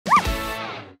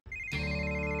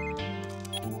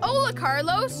Hola,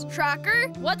 Carlos. Tracker,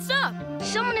 what's up?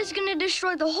 Someone is gonna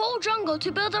destroy the whole jungle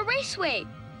to build a raceway.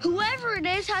 Whoever it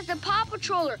is has the Paw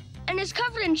Patroller and is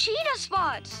covered in cheetah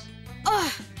spots.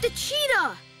 Ugh, the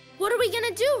cheetah! What are we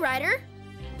gonna do, Ryder?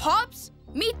 Pups,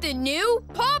 meet the new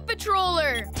Paw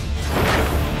Patroller.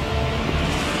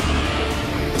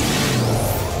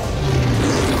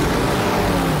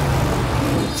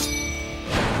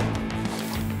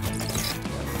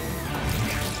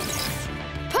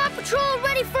 Paw Patrol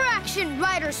ready for action,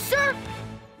 Ryder, sir!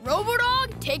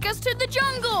 Robodog, take us to the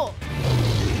jungle.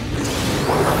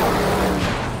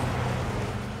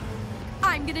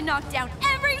 I'm gonna knock down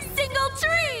every single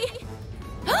tree!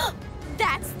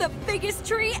 That's the biggest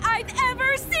tree I've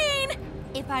ever seen!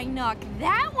 If I knock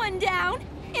that one down,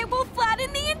 it will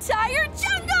flatten the entire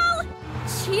jungle!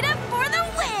 Cheetah for the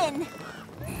win!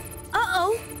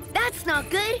 Uh-oh, that's not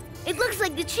good. It looks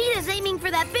like the cheetah's aiming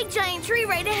for that big giant tree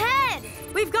right ahead.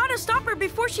 We've got to stop her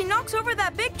before she knocks over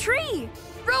that big tree!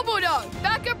 Robodog,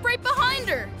 back up right behind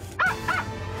her.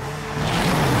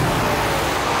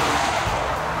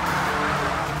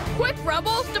 Quick,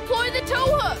 Rebel, deploy the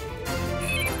tow hook.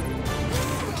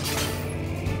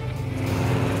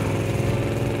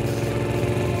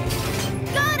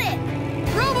 Got it!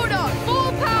 Robodog,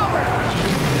 full power.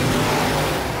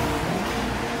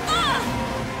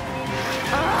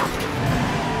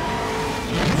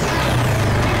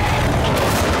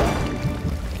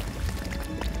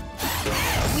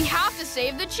 We have to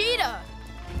save the cheetah.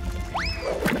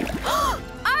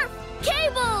 Our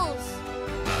cables!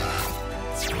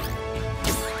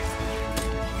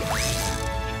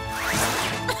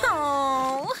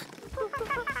 Oh.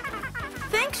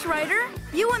 Thanks, Ryder.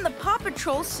 You and the Paw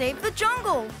Patrol saved the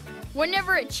jungle.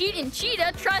 Whenever a cheating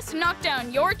cheetah tries to knock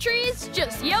down your trees,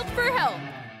 just yelp for help.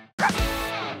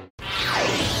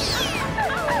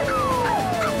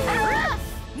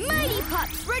 Mighty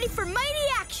Pups, ready for mighty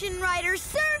action, Ryder,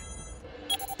 sir!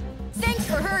 Thanks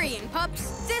for hurrying,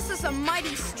 Pups. This is a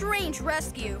mighty strange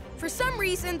rescue. For some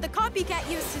reason, the copycat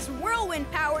used his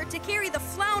whirlwind power to carry the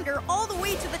flounder all the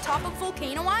way to the top of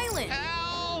Volcano Island.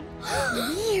 Help!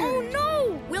 Oh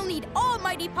no! We'll need all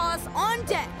Mighty Paws on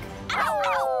deck.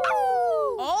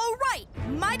 Ow! All right,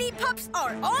 Mighty Pups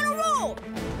are on a roll.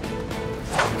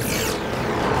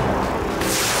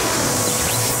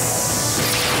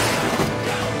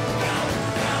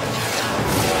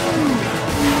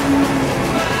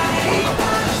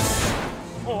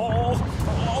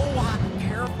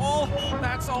 Careful!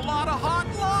 That's a lot of hot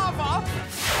lava!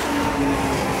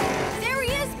 There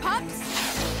he is, Pups.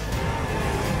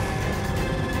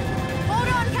 Hold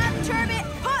on, Captain Turbot.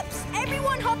 Pups,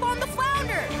 everyone hop on the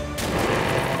flounder.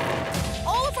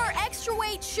 All of our extra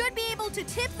weight should be able to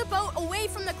tip the boat away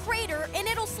from the crater, and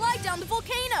it'll slide down the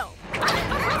volcano.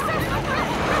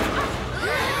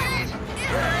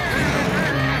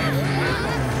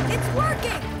 It's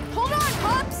working! Hold on,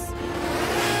 Pups!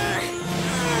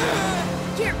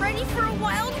 Get ready for a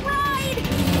wild ride!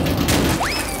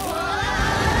 What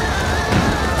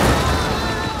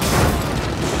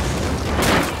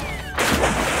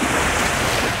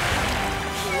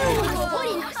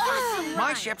an awesome ride!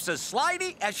 My ship's as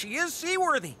slidey as she is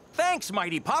seaworthy. Thanks,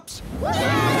 Mighty Pups.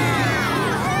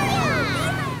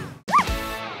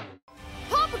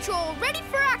 Paw Patrol ready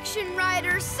for action,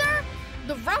 Ryder, sir!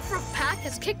 The Rough Pack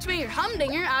has kicked Mayor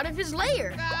Humdinger out of his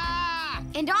lair.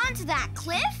 And onto that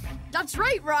cliff? That's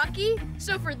right, Rocky.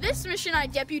 So for this mission, I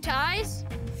deputize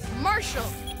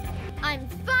Marshall I'm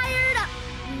fired up,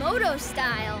 Moto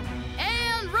style.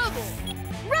 and Rubble.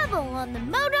 Rebel on the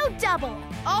Moto Double.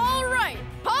 All right,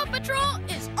 Paw Patrol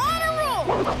is on a roll.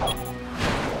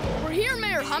 We're here,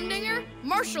 Mayor Humdinger.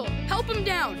 Marshall, help him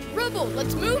down. Rubble,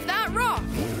 let's move that rock.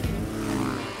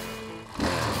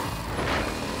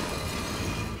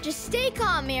 Just stay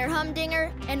calm, Mayor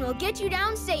Humdinger, and we'll get you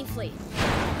down safely.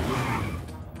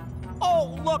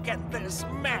 Oh, look at this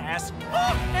mess.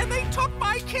 Oh, and they took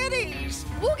my kitties.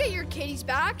 We'll get your kitties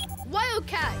back.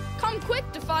 Wildcat, come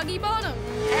quick to Foggy Bottom.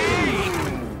 Hey!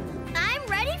 I'm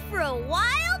ready for a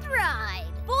wild ride.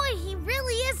 Boy, he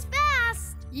really is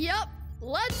fast. Yep,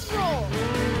 let's roll.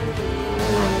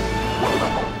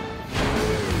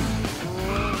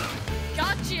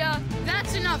 Gotcha.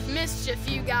 That's enough mischief,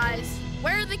 you guys.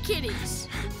 Where are the kitties?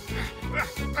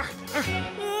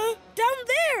 Down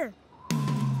there!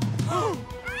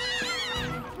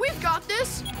 We've got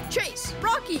this. Chase,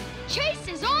 Rocky. Chase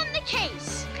is on the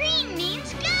case. Green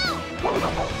means go.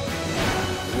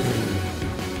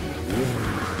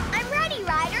 I'm ready,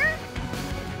 Ryder.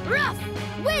 Rough,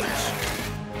 Winch.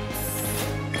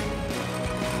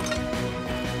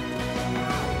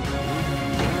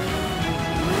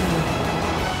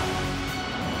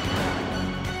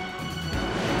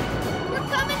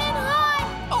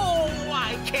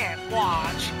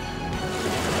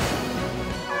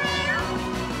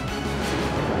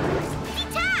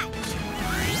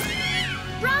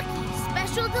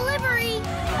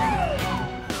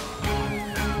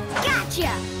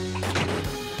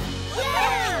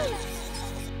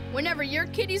 Whenever your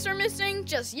kitties are missing,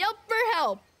 just yelp for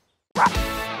help.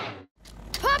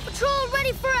 Paw Patrol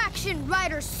ready for action,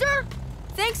 Ryder, sir.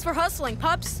 Thanks for hustling,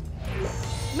 Pups.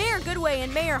 Mayor Goodway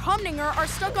and Mayor Humdinger are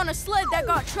stuck on a sled that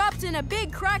got trapped in a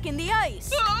big crack in the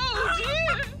ice. Oh,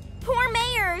 dear! Poor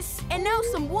mayors! And now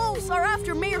some wolves are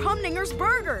after Mayor Humdinger's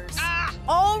burgers.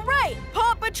 All right,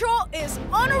 Paw Patrol is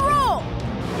on a roll!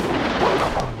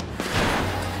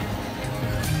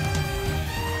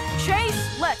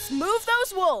 Chase, let's move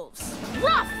those wolves.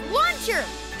 Rough launcher.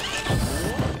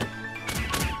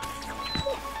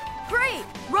 Great!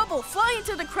 Rubble, fly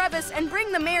into the crevice and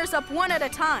bring the mayors up one at a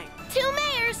time. 2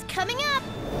 mayors coming up.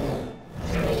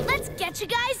 Let's get you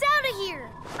guys out of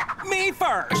here. Me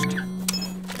first!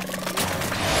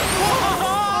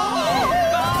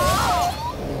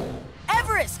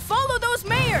 Everest, follow those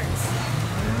mayors!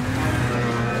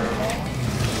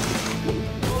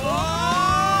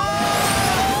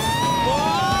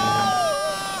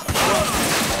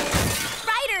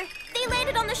 Ryder, they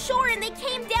landed on the shore and they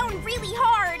came down really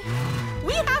hard.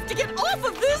 We have to get off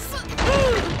of this.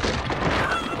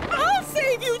 I'll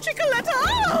save you, Chicoletta.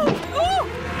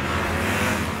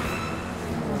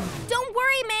 Don't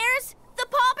worry, Mares. The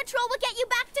Paw Patrol will get you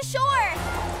back to shore.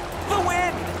 The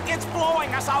wind! It's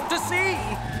blowing us out to sea!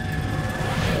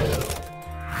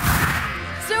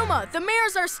 Zuma, the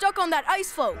mayors are stuck on that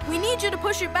ice floe. We need you to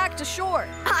push it back to shore.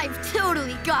 I've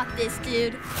totally got this,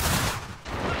 dude.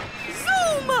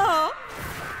 Zuma!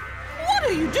 What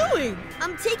are you doing?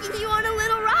 I'm taking you on a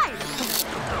little ride.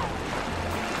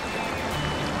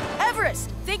 Everest,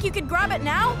 think you could grab it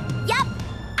now? Yup.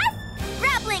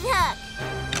 Grappling hook.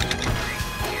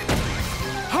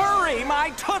 Hurry!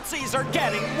 My tootsies are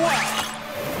getting wet!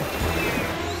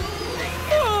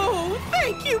 Oh,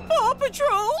 thank you, Paw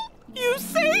Patrol. You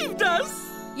saved us.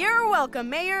 You're welcome,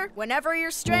 Mayor. Whenever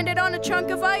you're stranded on a chunk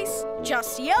of ice,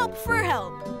 just yelp for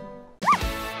help.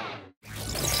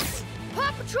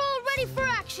 Paw Patrol ready for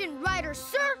action, Ryder,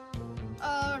 sir.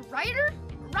 Ryder?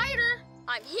 Ryder?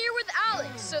 I'm here with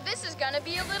Alex, so this is gonna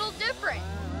be a little different.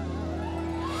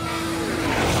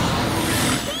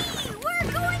 Hey,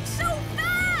 we're going so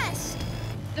fast!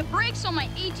 The brakes on my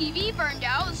ATV burned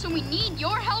out, so we need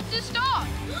your help to stop.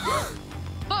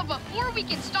 But before we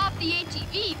can stop the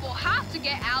ATV, we'll have to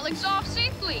get Alex off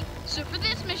safely. So for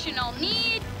this mission, I'll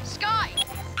need Sky.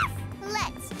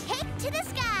 Let's take to the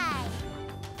sky.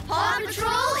 Paw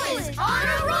Patrol is on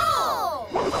a roll!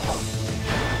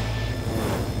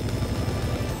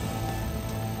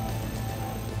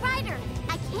 Ryder,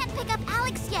 I can't pick up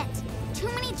Alex yet. Too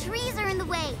many trees are in the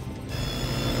way.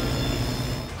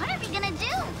 What are we gonna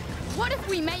do? What if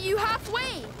we met you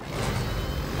halfway?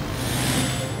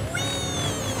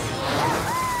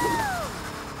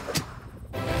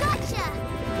 Gotcha!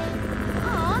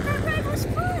 Aw, that ride was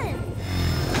fun.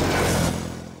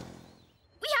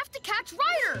 We have to catch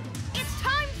Ryder! It's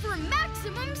time for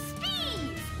maximum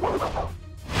speed!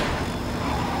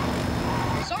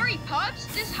 Sorry, Pups.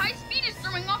 This high speed is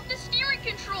throwing off the steering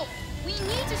control. We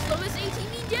need to slow this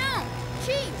ATV down.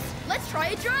 Cheese, let's try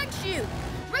a drag shoot.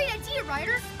 Great idea,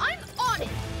 Ryder. I'm on it!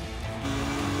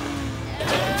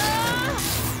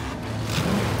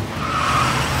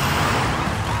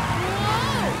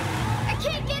 Whoa! I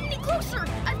can't get any closer!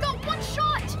 I've got one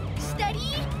shot!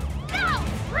 Steady! Now!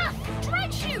 Rough!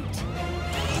 Drag shoot!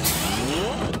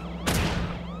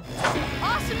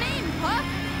 Awesome aim, Pup.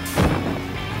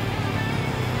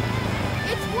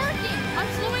 It's working. I'm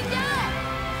slowing down.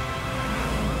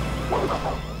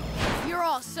 You're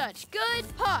all such good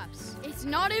pups. It's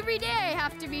not every day I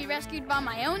have to be rescued by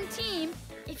my own team.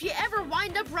 If you ever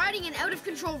wind up riding an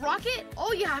out-of-control rocket,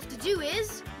 all you have to do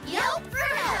is... yelp for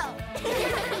help!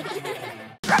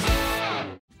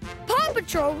 Paw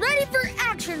Patrol ready for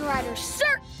action, Ryder,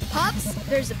 sir! Pups,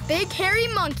 there's a big hairy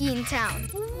monkey in town.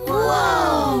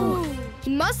 Whoa! He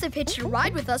must have hitched a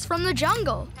ride with us from the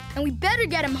jungle. And we better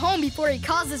get him home before he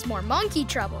causes more monkey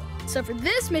trouble. So for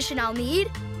this mission, I'll need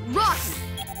Rocky.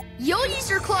 You'll use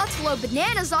your claw to load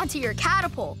bananas onto your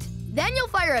catapult. Then you'll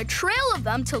fire a trail of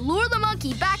them to lure the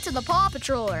monkey back to the Paw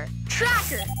Patroller.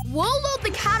 Tracker, we'll load the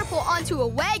catapult onto a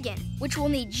wagon, which we'll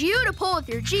need you to pull with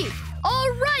your Jeep. All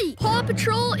right, Paw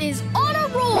Patrol is on a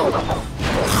roll.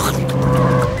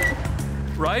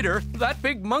 Ryder, that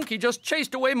big monkey just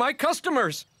chased away my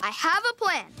customers. I have a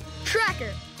plan.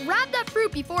 Tracker, grab that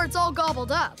fruit before it's all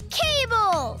gobbled up.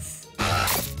 Cables!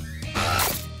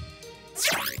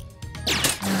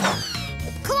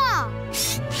 Claw!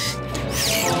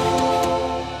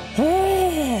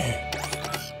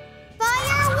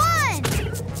 Fire one!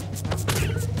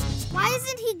 Why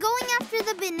isn't he going after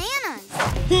the bananas?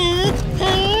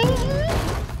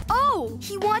 Oh,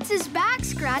 he wants his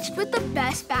bags scratched with the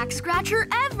best back scratcher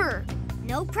ever.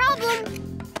 No problem.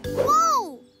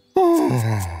 Whoa!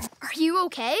 Are you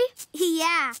okay?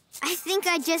 Yeah, I think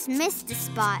I just missed a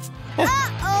spot.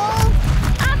 Uh-oh!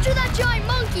 After that giant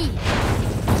monkey!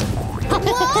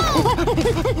 Whoa!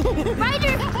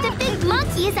 Ryder, the big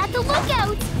monkey is at the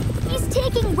lookout. He's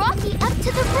taking Rocky up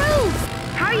to the roof.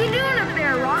 How you doing up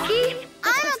there, Rocky?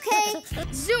 I'm okay.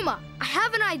 Zuma, I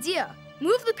have an idea.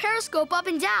 Move the periscope up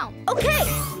and down. Okay,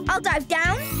 I'll dive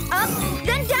down, up,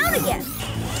 then down again.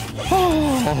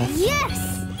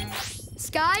 Yes!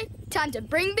 Sky, time to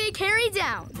bring Big Harry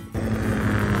down.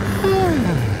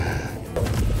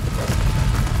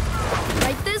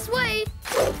 Right this way.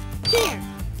 Here,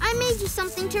 I made you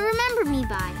something to remember me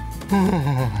by.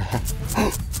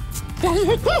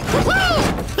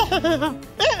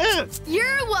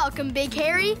 You're welcome, Big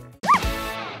Harry.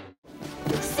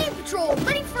 Sea Patrol,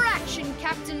 ready for action,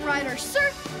 Captain Ryder,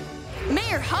 sir.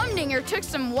 Mayor Humdinger took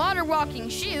some water walking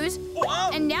shoes,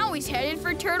 and now he's headed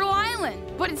for Turtle Island.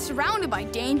 But it's surrounded by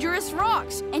dangerous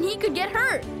rocks, and he could get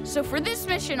hurt. So for this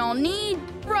mission, I'll need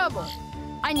rubble.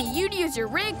 I need you to use your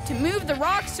rig to move the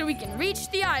rocks so we can reach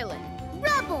the island.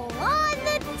 Rubble on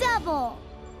the double.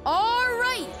 All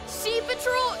right, Sea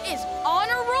Patrol is on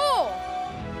a roll.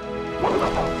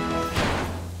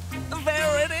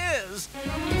 There it is!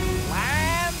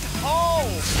 Land ho!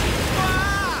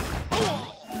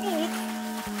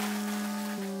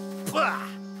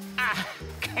 Ah! I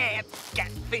can't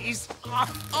get these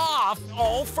off.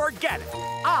 Oh, forget it.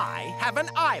 I have an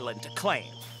island to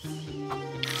claim.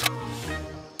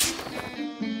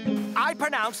 I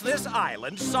pronounce this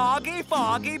island Soggy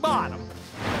Foggy Bottom.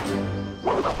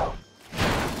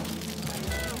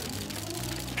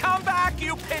 Come back,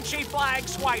 you pinchy flag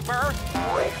swiper!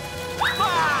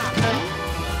 Ah!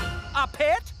 A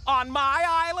pit on my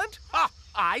island? Ha!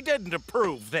 I didn't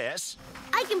approve this.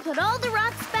 I can put all the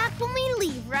rocks back when we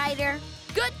leave, Ryder.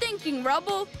 Good thinking,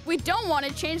 Rubble. We don't want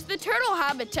to change the turtle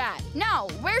habitat. Now,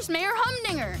 where's Mayor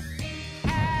Humdinger?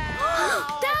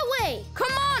 That way!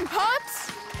 Come on,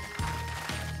 Pups!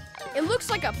 It looks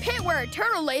like a pit where a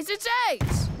turtle lays its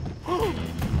eggs.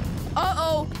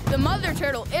 Uh-oh, the mother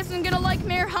turtle isn't gonna like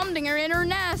Mayor Humdinger in her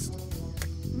nest.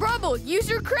 Rubble, use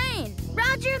your crane.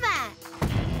 Roger that.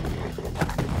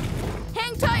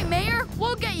 Hang tight, Mayor.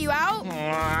 We'll get you out.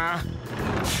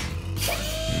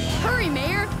 Hurry,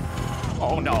 Mayor.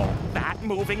 Oh no, that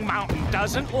moving mountain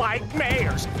doesn't like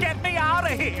mayors. Get me out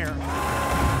of here.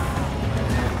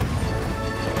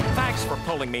 Thanks for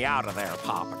pulling me out of there,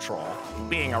 PAW Patrol.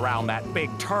 Being around that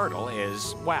big turtle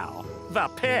is, well, the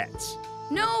pits.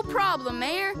 No problem,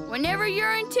 Mayor. Whenever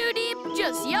you're in too deep,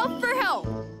 just yell for help.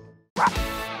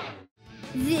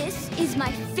 This is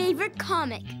my favorite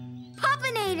comic,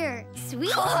 Puppinator.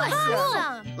 Sweet.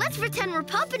 Awesome. Let's pretend we're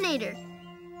Puppinator.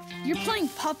 You're playing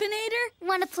Puppinator?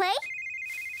 Want to play?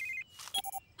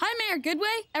 Hi, Mayor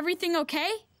Goodway. Everything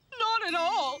okay? Not at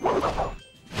all.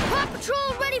 PAW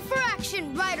Patrol ready for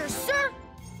action, Ryder, sir.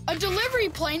 A delivery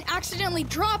plane accidentally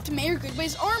dropped Mayor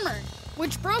Goodway's armor,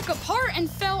 which broke apart and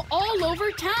fell all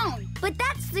over town. But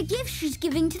that's the gift she's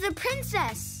giving to the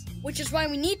princess. Which is why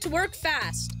we need to work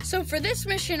fast. So for this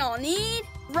mission, I'll need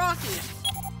Rocky.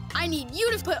 I need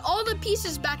you to put all the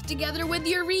pieces back together with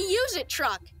your reuse it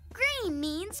truck. Green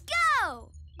means go.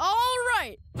 All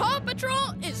right, PAW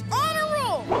Patrol is on a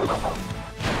roll.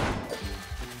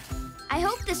 I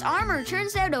hope this armor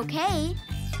turns out okay.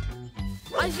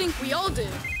 I think we all do.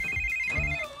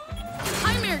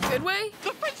 Hi, Mayor Goodway.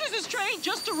 The princess's train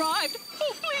just arrived.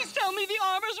 Oh, please tell me the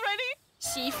armor's ready.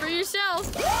 See for yourself.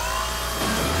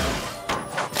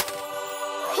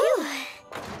 Phew.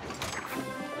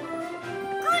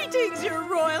 Greetings, Your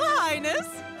Royal Highness.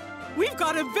 We've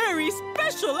got a very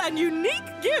special and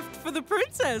unique gift for the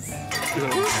princess.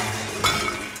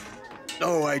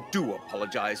 Oh, I do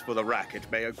apologize for the racket,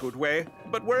 Mayor Goodway.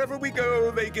 But wherever we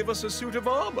go, they give us a suit of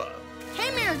armor.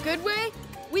 Hey, Mayor Goodway.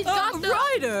 We've got the...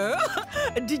 Ryder,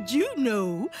 did you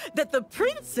know that the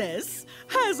princess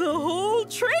has a whole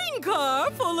train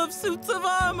car full of suits of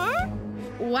armor?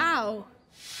 Wow.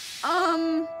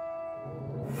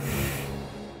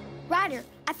 Ryder,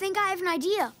 I think I have an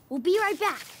idea. We'll be right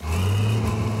back.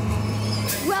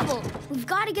 Rubble, we've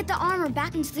got to get the armor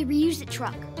back into the reuse it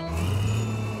truck.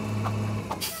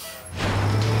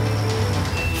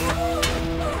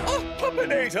 Oh,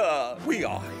 Puppinator! We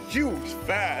are huge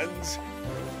fans.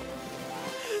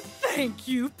 Thank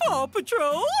you, PAW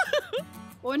Patrol.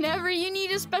 Whenever you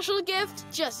need a special gift,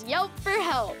 just yelp for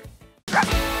help.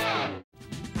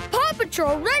 PAW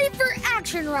Patrol ready for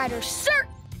action, Ryder, sir.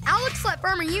 Alex let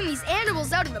Farmer Yumi's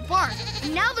animals out of the barn,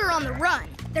 and now they're on the run.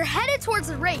 They're headed towards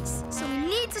the race, so we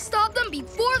need need to stop them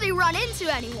before they run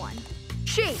into anyone.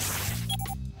 Chase,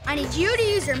 I need you to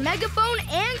use your megaphone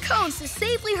and cones to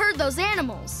safely herd those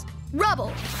animals.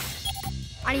 Rubble,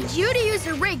 I need you to use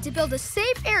your rig to build a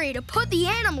safe area to put the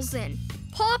animals in.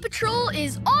 Paw Patrol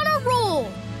is on a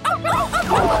roll!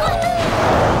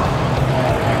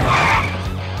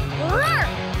 Roar!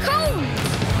 Cones!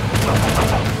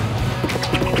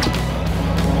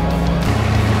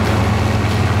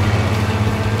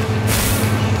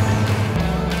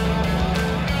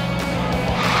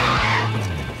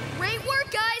 Great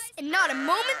work, guys, and not a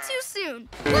moment too soon.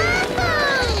 Wahoo!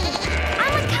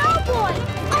 I'm a cowboy!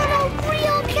 I'm a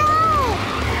real cow!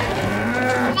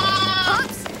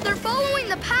 Pups, they're following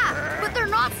the path, but they're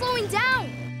not slowing down.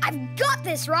 I've got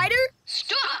this, Ryder!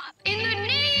 Stop! In the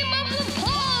name of the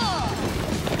paw!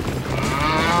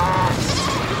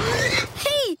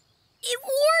 Hey, it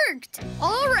worked!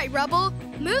 All right, Rubble,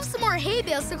 move some more hay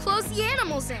bales to close the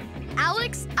animals in.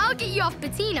 Alex, I'll get you off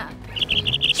Bettina.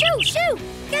 Shoo, shoo!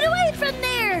 Get away from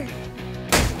there!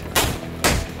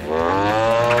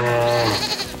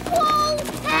 Whoa!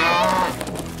 Hey!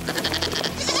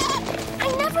 I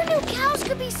never knew cows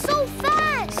could be so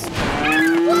fast!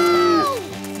 Whoa!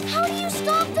 How do you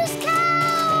stop this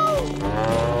cow?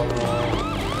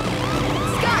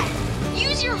 Sky,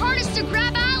 use your harness to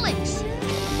grab Alex.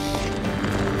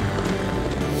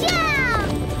 Yeah!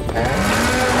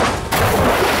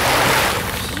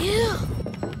 Phew.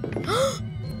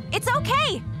 It's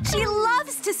okay. She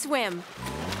loves to swim.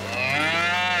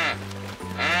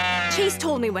 Chase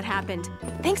told me what happened.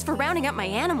 Thanks for rounding up my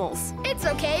animals. It's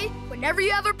okay. Whenever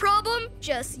you have a problem,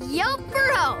 just yelp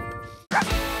for help.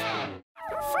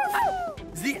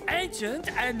 The ancient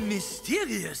and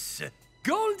mysterious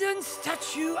golden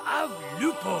statue of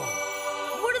Lupo.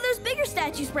 What are those bigger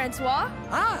statues, Francois?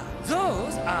 Ah,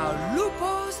 those are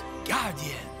Lupo's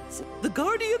guardians. The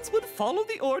Guardians would follow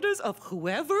the orders of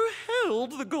whoever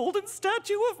held the golden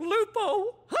statue of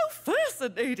Lupo. How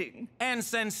fascinating! And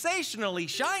sensationally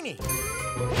shiny.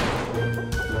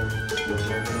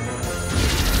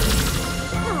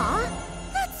 Aw,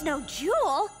 that's no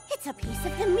jewel. It's a piece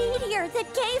of the meteor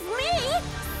that gave me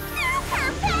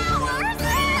superpowers!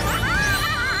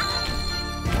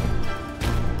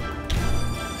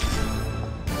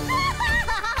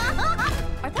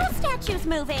 Are those statues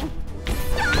moving?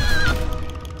 Stop!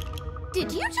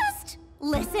 Did you just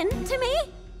listen to me?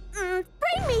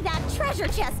 Bring me that treasure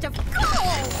chest of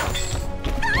gold!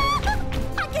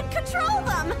 I can control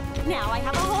them! Now I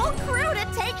have a whole crew to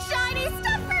take shiny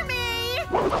stuff for me!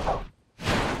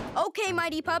 Okay,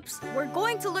 Mighty Pups, we're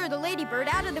going to lure the ladybird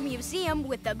out of the museum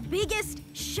with the biggest,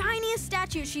 shiniest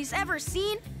statue she's ever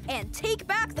seen and take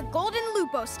back the golden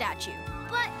Lupo statue.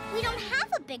 But we don't have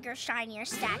a bigger, shinier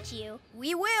statue.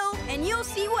 We will, and you'll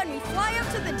see when we fly up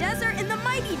to the desert in the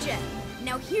Mighty Jet.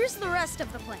 Now here's the rest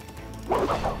of the plan.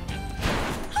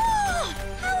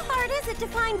 How hard is it to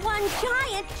find one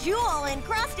giant,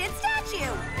 jewel-encrusted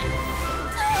statue?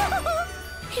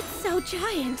 It's so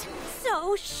giant,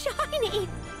 so shiny.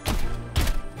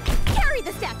 Carry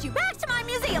the statue back to my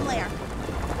museum lair.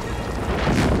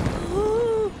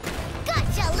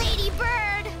 Gotcha,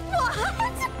 ladybird! What?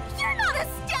 You're not a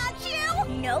statue!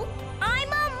 Nope, I'm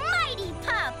a mighty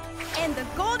pup. And the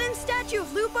golden statue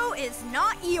of Lupo is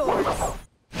not yours.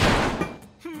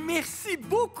 Merci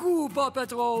beaucoup, Paw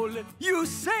Patrol. You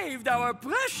saved our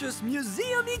precious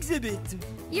museum exhibit.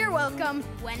 You're welcome.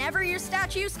 Whenever your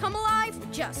statues come alive,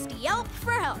 just yelp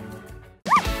for help.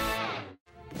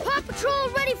 Paw Patrol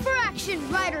ready for action,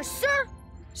 Ryder, sir.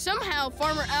 Somehow,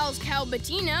 Farmer Al's cow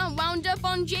Bettina wound up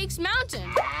on Jake's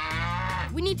mountain.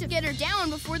 We need to get her down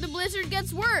before the blizzard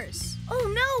gets worse. Oh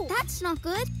no, that's not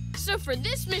good. So for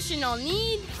this mission, I'll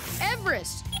need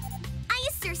Everest.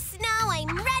 Ice or snow, I'm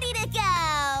ready to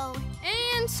go.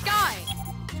 And Sky.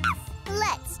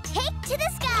 Let's take to the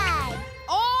sky.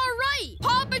 All right,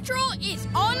 Paw Patrol is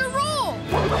on a roll.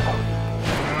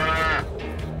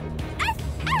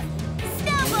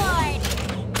 Snowboard.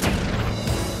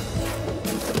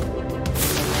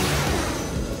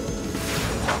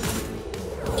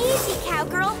 Easy,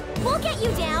 cowgirl. We'll get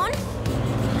you down.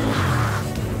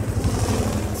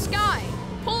 Sky,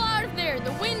 pull out of there.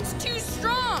 The wind's too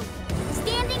strong.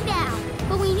 Standing down.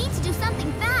 But we need to do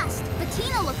something fast.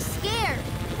 Bettina looks scared.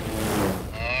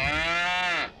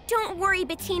 Don't worry,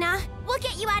 Bettina. We'll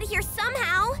get you out of here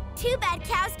somehow. Too bad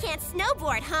cows can't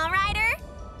snowboard, huh, Ryder?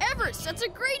 Everest, that's a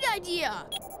great idea.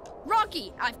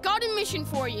 Rocky, I've got a mission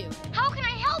for you. How can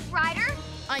I help, Ryder?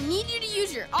 I need you to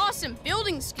use your awesome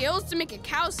building skills to make a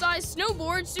cow-sized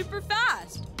snowboard super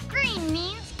fast. Green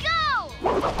means go!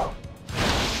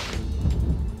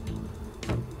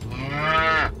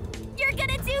 You're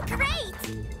gonna do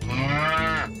great!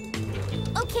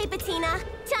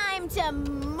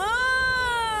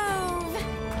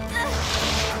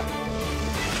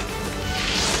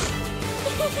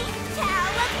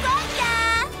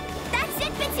 Cowabunga! That's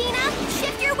it, Bettina!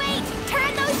 Shift your weight!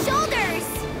 Turn those shoulders!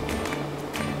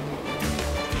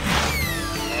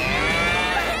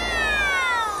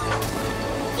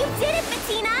 You did it,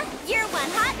 Bettina! You're one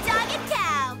hot dog and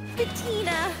cow!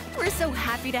 Bettina, we're so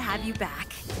happy to have you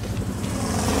back.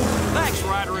 Thanks,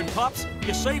 Ryder and Pups.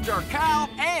 You saved our cow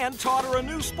and taught her a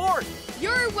new sport.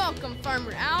 You're welcome,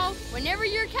 Farmer Owl. Whenever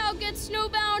your cow gets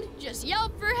snowbound, just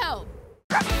yelp for help.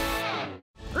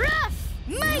 Ruff!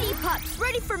 Mighty Pups,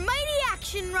 ready for mighty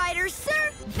action, Riders,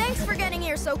 sir! Thanks for getting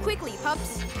here so quickly,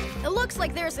 Pups. It looks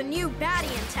like there's a new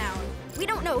baddie in town. We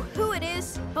don't know who it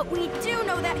is, but we do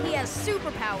know that he has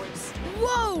superpowers.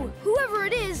 Whoa! Whoever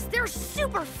it is, they're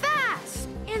super fast!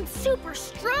 And super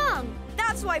strong!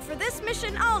 That's why for this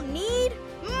mission, I'll need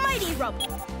Mighty Rubble.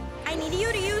 I need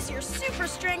you to use your super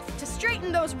strength to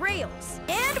straighten those rails.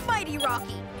 And Mighty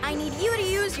Rocky, I need you to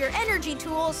use your energy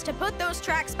tools to put those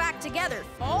tracks back together.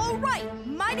 All right,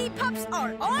 Mighty Pups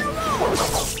are on a roll!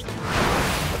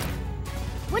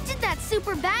 What did that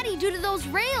super baddie do to those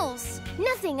rails?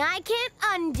 Nothing I can't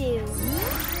undo.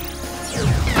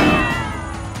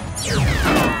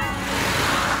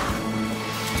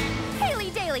 Haley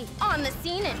Daily, on the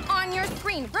scene and on your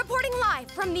screen, reporting live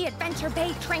from the Adventure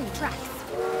Bay train tracks.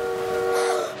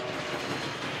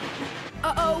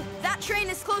 Uh-oh, that train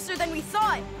is closer than we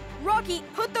thought. Rocky,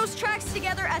 put those tracks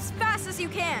together as fast as you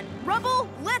can. Rubble,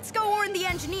 let's go warn the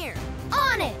engineer.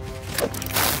 On it!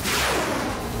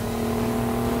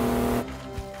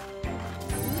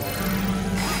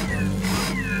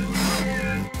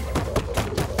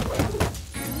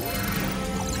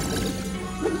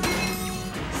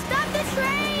 Stop the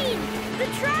train! The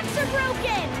tracks are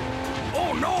broken!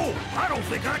 Oh, no! I don't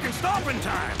think I can stop in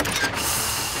time.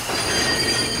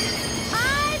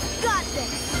 I've got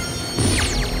this!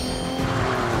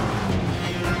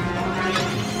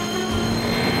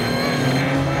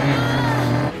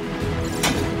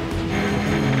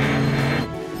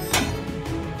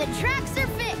 The tracks are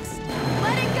fixed!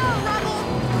 Let it go, Rubble!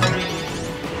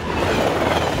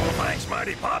 Thanks,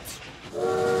 Mighty Pups.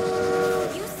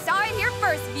 You saw it here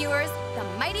first, viewers. The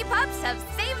Mighty Pups have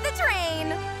saved the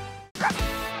train.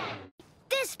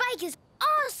 This bike is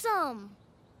awesome!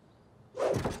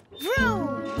 Vroom,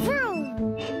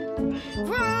 vroom.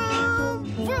 Vroom,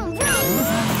 vroom, vroom.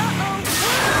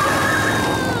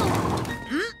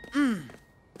 Mm-mm.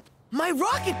 My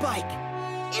rocket bike!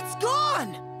 It's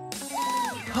gone!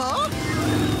 Huh?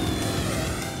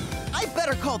 I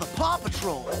better call the PAW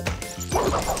Patrol. It's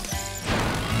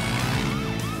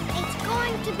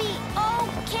going to be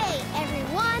okay,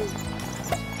 everyone.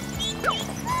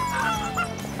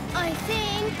 I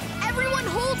think... Everyone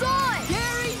hold on!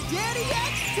 Daring Danny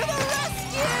X to the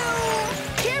rescue!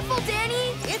 Careful,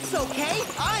 Danny! It's okay,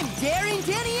 I'm Daring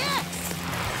Danny X!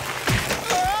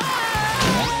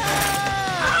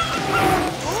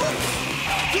 Oops!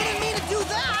 Didn't mean to do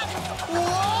that!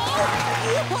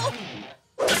 Whoa!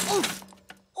 Oof.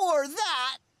 Or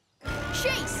that!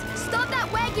 Chase, stop that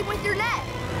wagon with your net!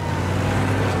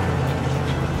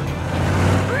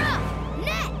 Bruh!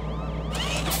 Net!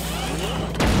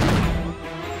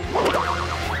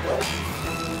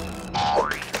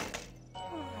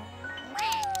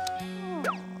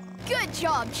 Good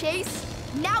job, Chase.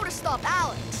 Now to stop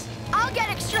Alex. I'll get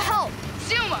extra help.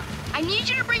 Zuma, I need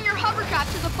you to bring your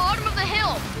hovercraft to the bottom of the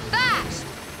hill. Fast!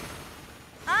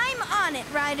 I'm on it,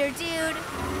 Ryder dude.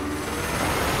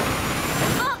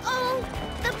 Uh-oh!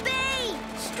 The bay!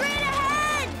 Straight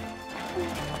ahead!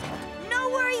 No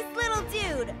worries, little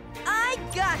dude. I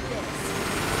got this.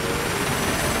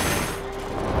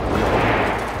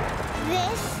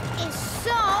 This is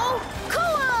so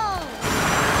cool!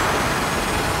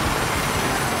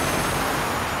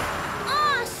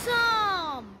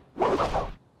 Awesome!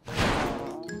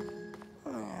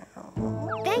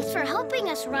 Thanks for helping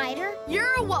us, Ryder.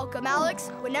 You're welcome, Alex.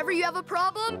 Whenever you have a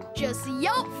problem, just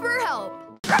yelp for help.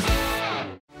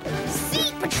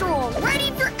 Sea Patrol,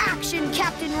 ready for action,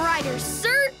 Captain Ryder,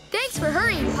 sir. Thanks for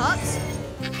hurrying, Pups.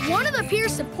 One of the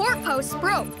pier's support posts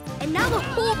broke, and now the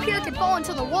whole pier could fall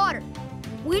into the water.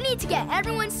 We need to get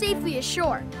everyone safely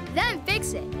ashore, then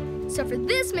fix it. So for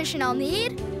this mission, I'll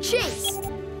need Chase.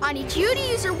 I need you to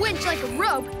use your winch like a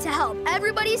rope to help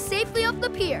everybody safely up the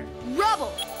pier.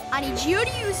 Rubble, I need you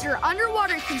to use your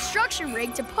underwater construction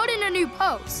rig to put in a new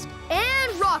post.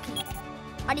 And Rocky,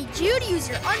 I need you to use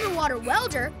your underwater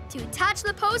welder to attach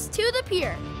the post to the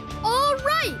pier. All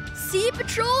right, Sea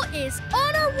Patrol is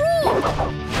on a roll!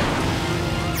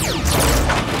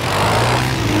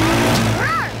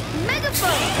 Roar!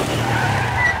 Megaphone!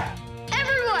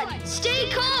 Everyone,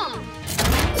 stay calm!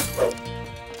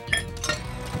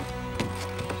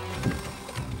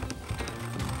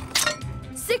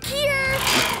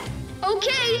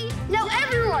 Okay, now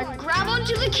everyone grab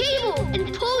onto the cable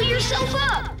and pull yourself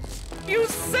up. You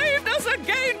saved us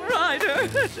again, Ryder!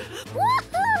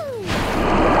 Woohoo!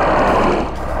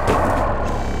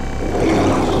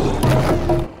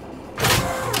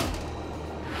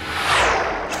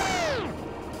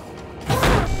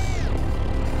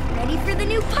 Ready for the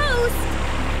new pose?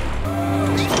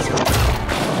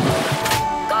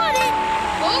 Got it!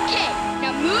 Okay,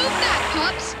 now move back,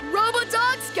 Pups.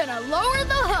 Robodog's gonna lower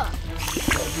the hook.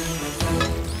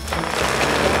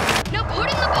 Now put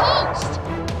in the post.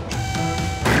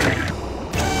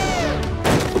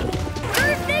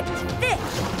 Perfect fit!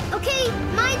 Okay,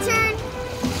 my turn.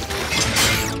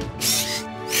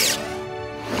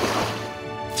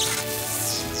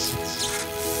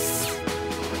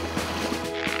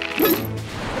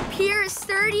 The pier is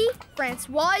sturdy,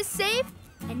 Francois is safe,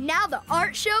 and now the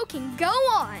art show can go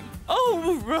on.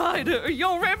 Oh, Ryder,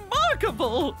 you're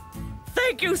remarkable!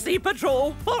 Thank you, Sea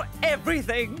Patrol, for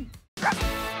everything!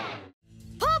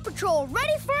 Paw Patrol,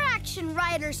 ready for action,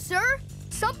 Ryder, sir!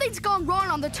 Something's gone wrong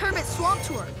on the Turbot swamp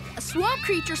tour. A swamp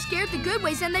creature scared the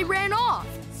Goodways and they ran off.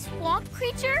 Swamp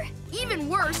creature? Even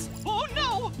worse. Oh,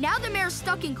 no! Now the mayor's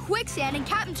stuck in quicksand and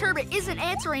Captain Turbot isn't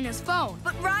answering his phone.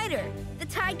 But Ryder, the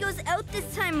tide goes out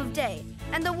this time of day,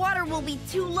 and the water will be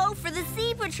too low for the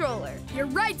Sea Patroller. You're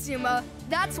right, Zuma.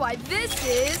 That's why this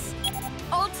is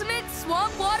Ultimate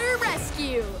Swamp Water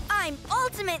Rescue. I'm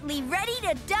ultimately ready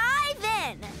to dive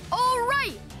in. All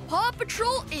right, Paw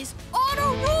Patrol is on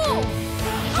a roll.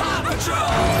 Paw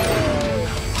Patrol!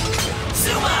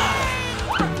 Zuma!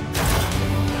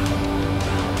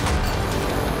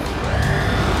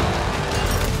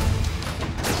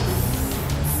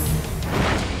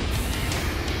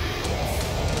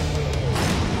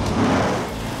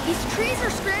 These trees are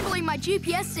scrambling my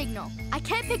GPS signal. I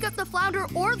can't pick up the flounder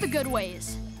or the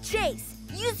Goodways. Chase,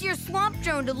 use your swamp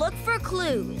drone to look for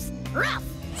clues. Ruff!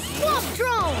 Swamp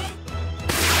drone!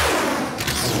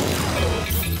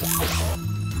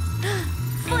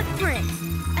 Footprints!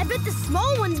 I bet the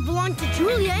small ones belong to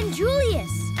Julia and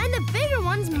Julius. And the bigger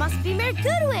ones must be Mayor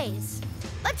Goodways.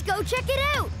 Let's go check it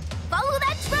out. Follow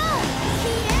that drone.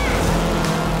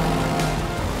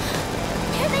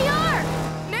 Here they are.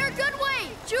 Mayor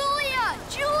Goodway, Julia,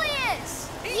 Julius.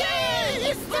 Yay!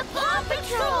 It's the Paw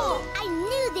Patrol! I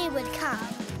knew they would come.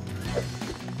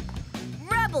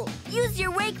 Rebel, use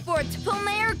your wakeboard to pull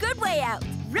Mayor Goodway out.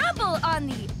 Rebel on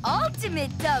the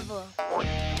ultimate double.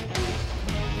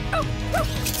 Oh,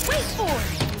 wakeboard!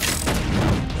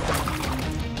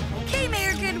 Okay,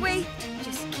 Mayor Goodway,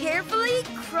 just carefully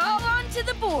crawl onto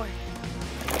the board.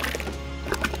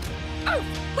 Oh,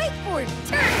 wakeboard,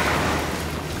 turn!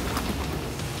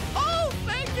 Oh,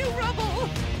 thank you, Rebel!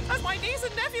 As my niece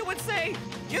and nephew would say,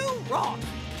 you rock!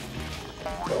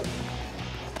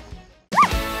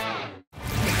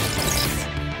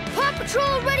 Paw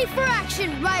Patrol ready for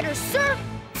action, Ryder, sir.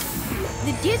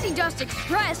 The Dizzy Dust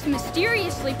Express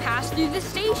mysteriously passed through the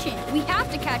station. We have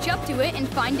to catch up to it and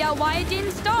find out why it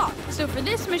didn't stop. So for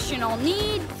this mission, I'll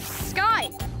need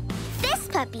Sky. This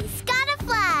puppy's gotta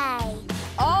fly.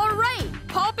 All right,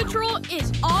 Paw Patrol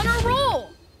is on a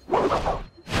roll.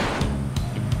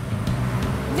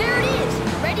 There it is.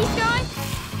 Ready, Sky?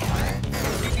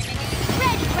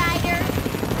 Ready, Ryder.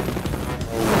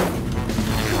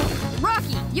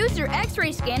 Rocky, use your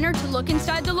X-ray scanner to look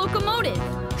inside the locomotive.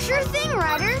 Sure thing,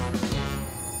 Ryder.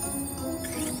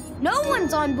 No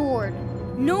one's on board.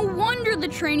 No wonder the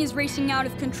train is racing out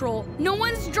of control. No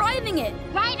one's driving it.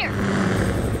 Ryder!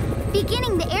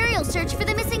 Beginning the aerial search for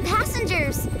the missing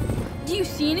passengers. Do you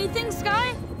see anything,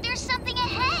 Sky? There's something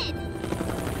ahead.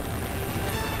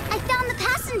 I found the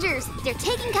passengers. They're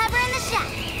taking cover in the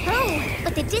shack. Oh,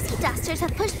 but the Dizzy Dusters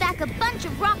have pushed back a bunch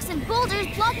of rocks and boulders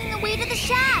blocking the way to the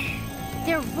shack.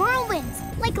 They're whirlwinds,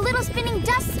 like little spinning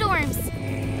dust storms.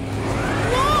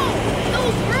 Whoa!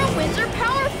 Those whirlwinds are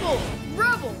powerful!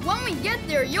 Rebel, when we get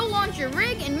there, you'll launch your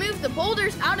rig and move the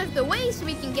boulders out of the way so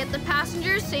we can get the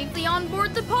passengers safely on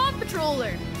board the Paw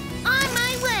Patroller. On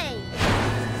my way!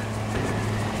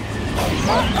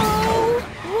 Uh-oh!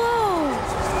 Whoa!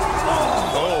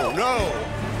 Oh, no!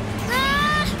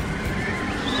 Ah!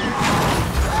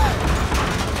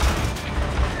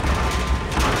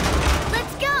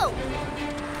 Let's go!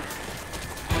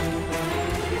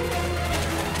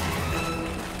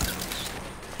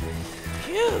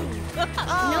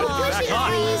 No pushing,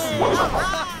 please!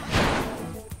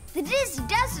 The Dizzy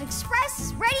Dust Express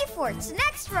is ready for its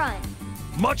next run.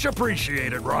 Much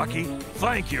appreciated, Rocky.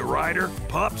 Thank you, Ryder,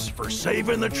 Pups, for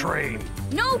saving the train.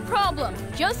 No problem.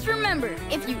 Just remember,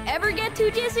 if you ever get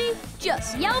too dizzy,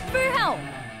 just yell for help.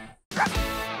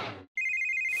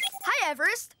 Hi,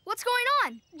 Everest. What's going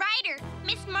on? Ryder,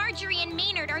 Miss Marjorie and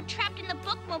Maynard are trapped in the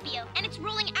bookmobile, and it's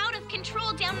rolling out of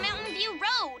control down Mountain View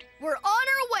Road. We're on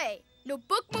our way. No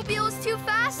bookmobile is too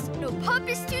fast, no pup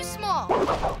is too small.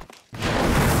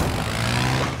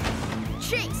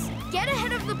 Chase, get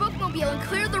ahead of the bookmobile and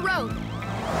clear the road.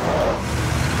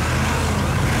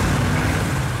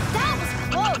 That was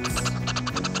close.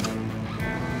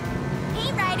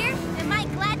 Hey, Ryder. Am I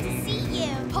glad to see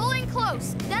you? Pull in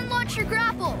close, then launch your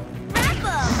grapple.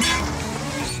 Grapple!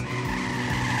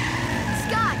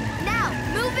 Sky, now,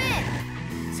 move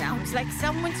in. Sounds like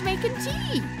someone's making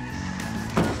tea.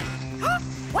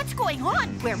 What's going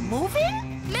on? We're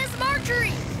moving? Miss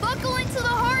Marjorie, buckle into the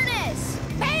harness.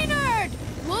 Maynard!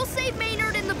 We'll save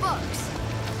Maynard in the books.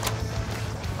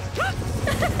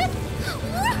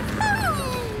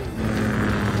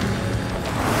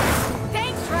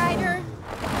 Thanks, Ryder.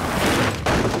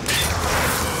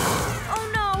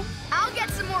 Oh no, I'll get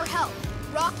some more help.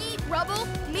 Rocky, Rubble,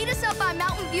 meet us up on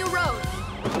Mountain View Road.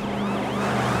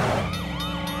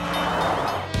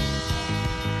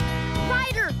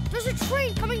 Ryder, there's a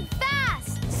train coming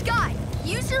fast. Sky,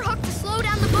 use your hook to slow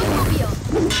down the bookmobile.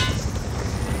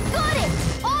 Got it!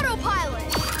 Autopilot!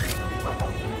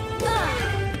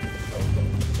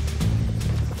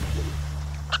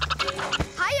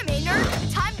 Hiya, Maynard.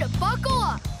 Time to buckle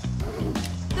up.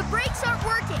 The brakes aren't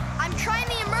working. I'm trying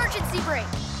the emergency brake.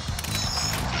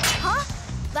 Huh?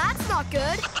 That's not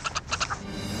good.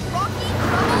 Rocky,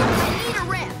 Rubble, I need a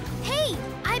ramp. Hey,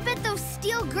 I bet those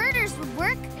steel girders would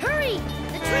work. Hurry!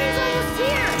 The train's almost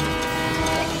here!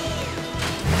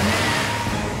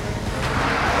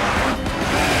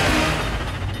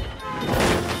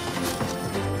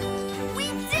 We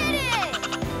did it!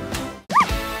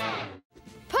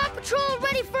 Paw Patrol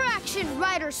ready for action,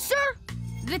 Ryder, sir!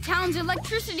 The town's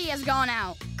electricity has gone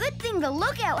out. Good thing the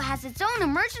lookout has its own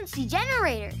emergency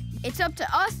generator. It's up to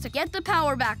us to get the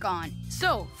power back on.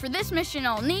 So, for this mission,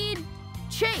 I'll need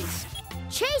Chase.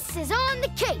 Chase is on the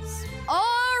case.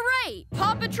 All right,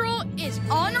 Paw Patrol is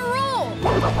on a roll.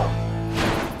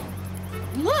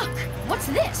 Look, what's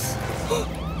this?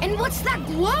 And what's that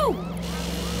glow?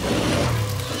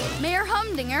 Mayor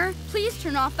Humdinger, please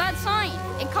turn off that sign.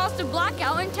 It caused a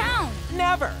blackout in town.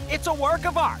 Never. It's a work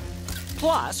of art.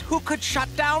 Plus, who could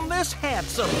shut down this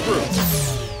handsome brute?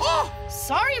 Oh,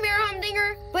 sorry, Mayor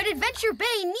Humdinger, but Adventure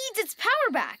Bay needs its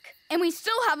power back. And we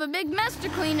still have a big mess to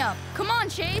clean up. Come on,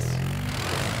 Chase.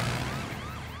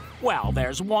 Well,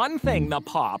 there's one thing the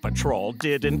Paw Patrol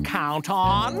didn't count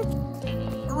on.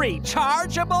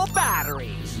 Rechargeable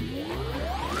batteries.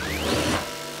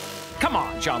 Come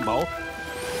on, Jumbo.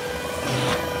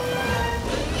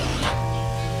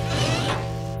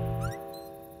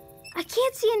 I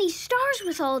can't see any stars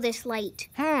with all this light.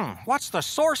 What's the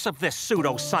source of this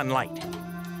pseudo-sunlight?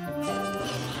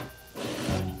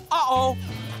 Uh-oh.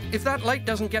 If that light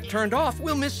doesn't get turned off,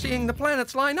 we'll miss seeing the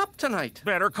planets line up tonight.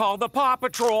 Better call the Paw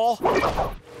Patrol.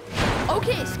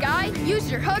 Okay, Sky,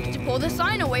 use your hook to pull the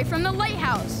sign away from the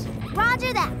lighthouse.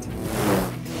 Roger that.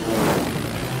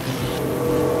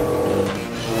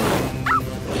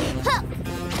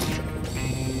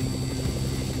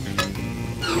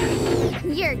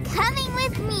 You're coming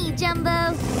with me,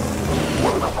 Jumbo.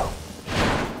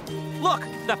 Look,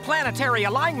 the planetary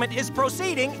alignment is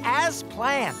proceeding as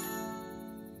planned.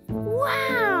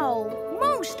 Wow!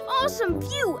 Most awesome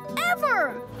view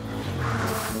ever!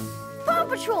 Paw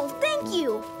Patrol, thank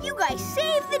you! You guys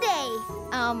saved the day!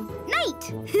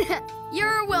 Night!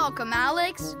 You're welcome,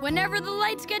 Alex. Whenever the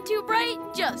lights get too bright,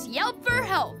 just yelp for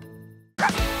help.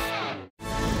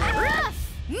 Ruff!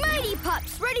 Mighty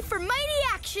Pups, ready for mighty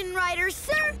action, Riders,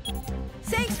 sir!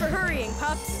 Thanks for hurrying,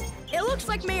 Pups. It looks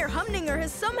like Mayor Humdinger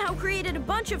has somehow created a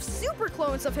bunch of super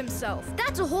clones of himself.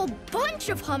 That's a whole bunch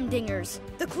of Humdingers.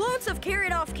 The clones have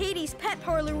carried off Katie's pet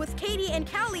parlor with Katie and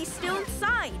Callie still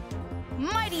inside.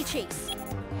 Mighty Chase,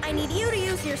 I need you to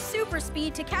use your super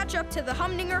speed to catch up to the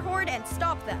Humdinger horde and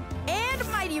stop them. And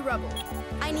Mighty Rubble,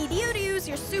 I need you to use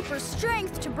your super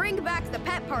strength to bring back the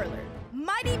pet parlor.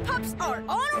 Mighty Pups are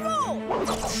on a roll!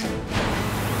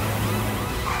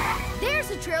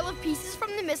 There's a trail of pieces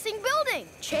from the missing building.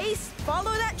 Chase,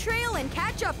 follow that trail and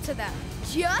catch up to them.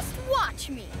 Just watch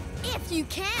me, if you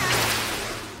can.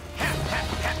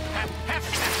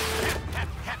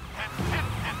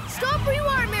 Stop where you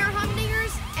are, Mayor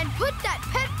Humdingers, and put that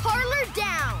pet parlor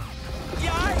down.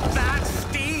 Yikes! That's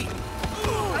steep.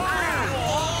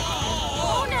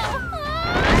 Oh no!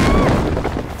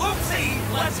 Oopsie!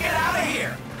 Let's get out of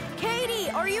here.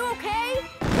 Katie, are you okay?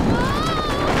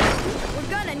 We're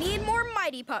gonna need more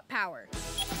Mighty Pup power.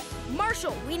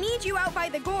 Marshall, we need you out by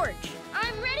the gorge.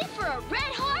 I'm ready for a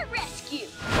red-hot rescue.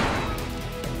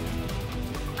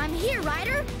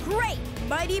 Ryder. Great!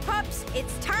 Mighty Pups,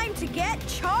 it's time to get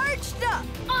charged up.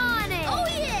 On it! Oh,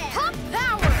 yeah! Pup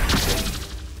power!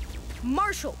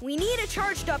 Marshall, we need a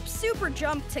charged up super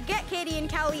jump to get Katie and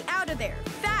Callie out of there.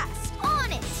 Fast!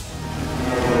 On it!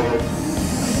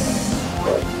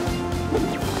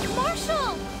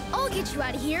 Marshall! I'll get you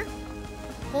out of here.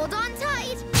 Hold on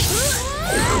tight.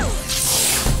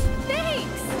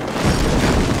 Thanks!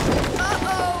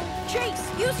 Uh-oh!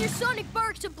 Chase, use your sonic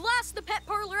bark to blast the pet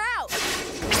parlor out.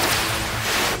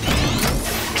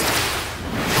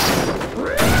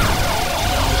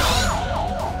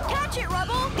 Catch it,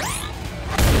 Rubble!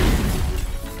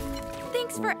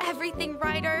 Thanks for everything,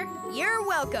 Ryder. You're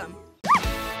welcome.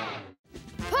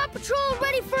 Paw Patrol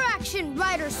ready for action,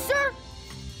 Ryder, sir.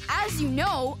 As you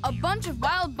know, a bunch of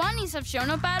wild bunnies have shown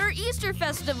up at our Easter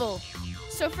festival.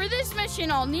 So for this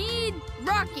mission, I'll need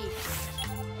Rocky.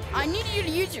 I need you to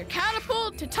use your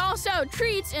catapult to toss out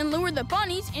treats and lure the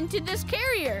bunnies into this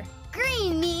carrier.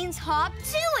 Green means hop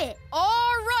to it.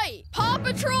 All right, Paw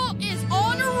Patrol is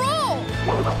on a roll.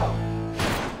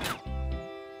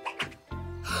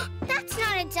 That's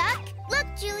not a duck. Look,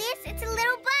 Julius, it's a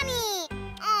little bunny.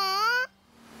 Aww.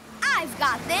 I've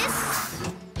got this.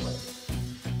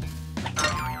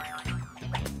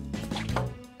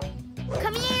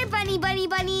 Come here, bunny, bunny,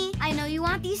 bunny. I know you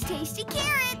want these tasty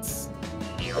carrots.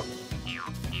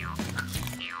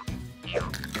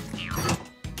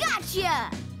 Gotcha!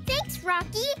 Thanks,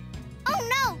 Rocky. Oh,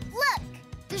 no, look.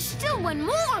 There's still one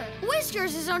more.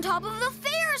 Whiskers is on top of the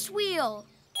Ferris wheel.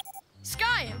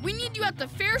 Sky, we need you at the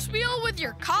Ferris wheel with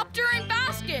your copter and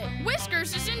basket.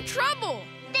 Whiskers is in trouble.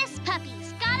 This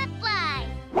puppy's gotta fly.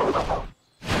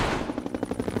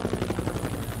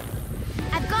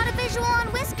 I've got a visual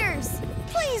on Whiskers.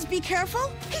 Please be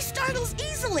careful. He startles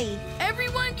easily.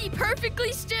 Everyone be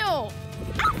perfectly still.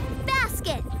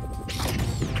 Basket.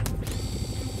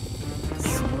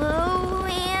 Slow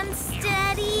and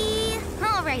steady.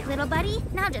 All right, little buddy.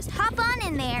 Now just hop on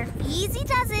in there. Easy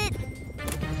does it.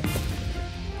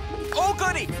 Oh,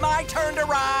 goody! My turn to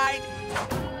ride!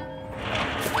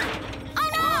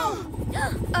 Oh, no!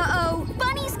 Uh-oh.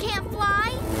 Bunnies can't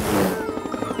fly.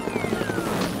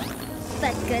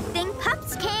 But good thing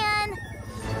pups can.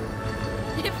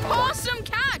 Awesome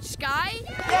catch, Sky!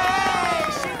 Yay!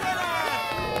 She did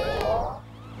it!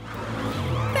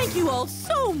 Thank you all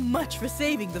so much for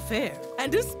saving the fair,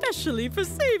 and especially for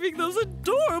saving those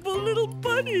adorable little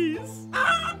bunnies.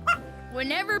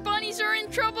 Whenever bunnies are in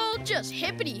trouble, just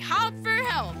hippity-hop for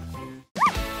help.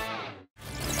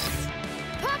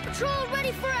 Paw Patrol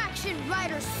ready for action,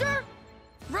 Ryder, sir.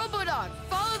 Robodog,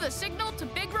 follow the signal to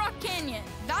Big Rock Canyon.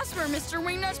 That's where Mr.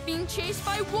 Wingnut's being chased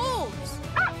by wolves.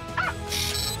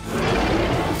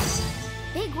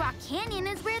 Big Rock Canyon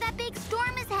is where that big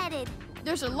storm is headed.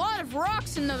 There's a lot of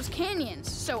rocks in those canyons,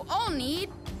 so I'll need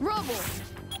Rubble.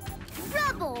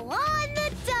 Rubble on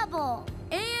the double.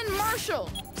 And Marshall.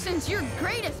 Since you're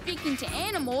great at speaking to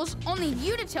animals, I'll need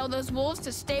you to tell those wolves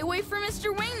to stay away from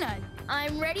Mr. Wingnut.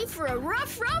 I'm ready for a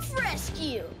rough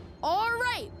rescue. All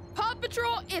right, Paw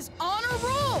Patrol is on a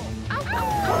roll.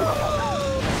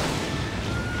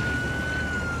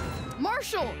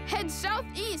 Marshall, head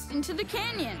southeast into the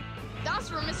canyon.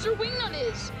 That's where Mr. Wingnut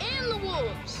is, and the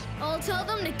wolves. I'll tell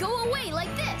them to go away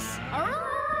like this.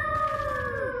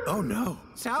 Oh, no.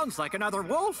 Sounds like another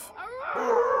wolf.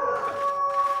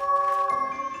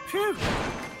 Phew.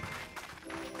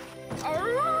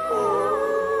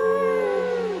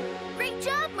 Great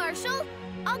job, Marshall.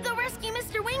 I'll go rescue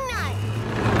Mr. Wingnut.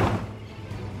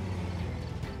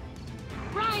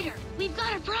 Ryder, we've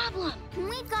got a problem.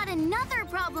 We've got another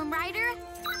problem, Ryder.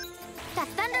 That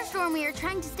thunderstorm we are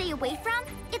trying to stay away from,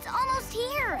 it's almost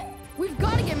here. We've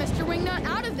got to get Mr. Wingnut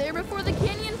out of there before the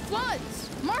canyon floods.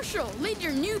 Marshall, lead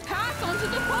your new pack onto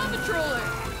the Paw Patroller.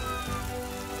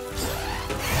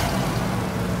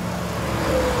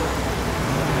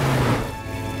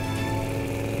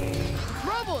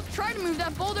 Rubble, try to move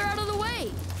that boulder out of the way.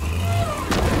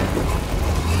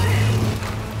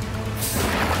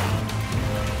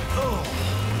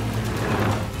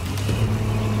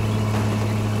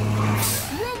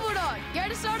 Robodog,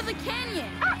 get us out of the canyon.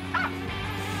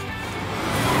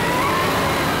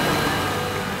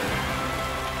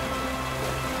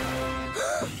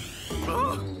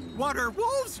 What are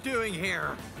wolves doing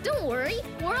here? Don't worry,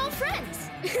 we're all friends.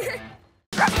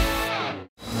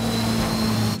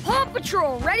 Paw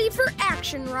Patrol ready for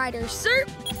action, Ryder, sir.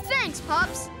 Thanks,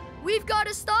 Pups. We've got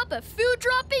to stop a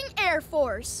food-dropping Air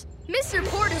Force. Mr.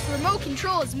 Porter's remote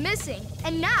control is missing,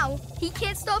 and now he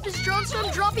can't stop his drones from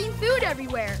dropping food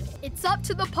everywhere. It's up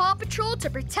to the Paw Patrol to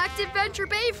protect Adventure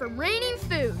Bay from raining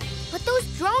food. But those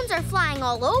drones are flying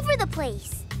all over the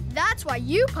place. That's why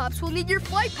you pups will need your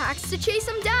flight packs to chase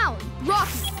them down.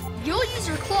 Rocky, you'll use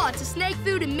your claw to snag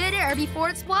food in midair before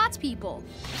it splats people.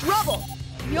 Rubble,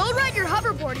 you'll ride your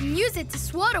hoverboard and use it to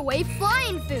swat away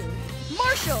flying food.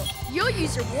 Marshall, you'll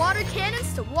use your water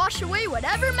cannons to wash away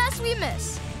whatever mess we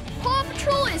miss. Paw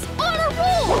Patrol is on a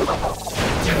roll!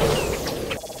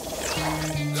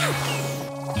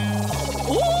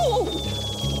 Ooh!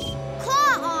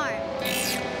 Claw arm!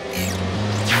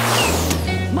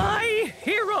 My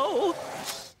hero!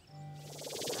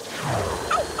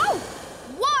 Oh, oh!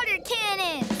 Water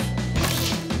cannon!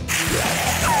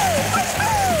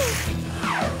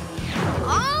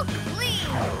 All clean!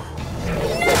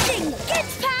 Nothing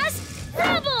gets past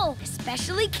Rubble!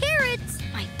 Especially carrots,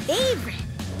 my favorite.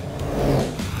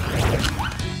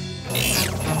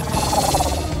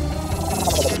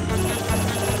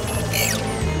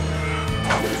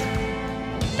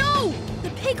 No! The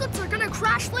piglets are gonna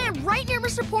crash land right near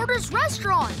Mr. Porter's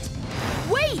restaurant.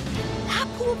 Wait! That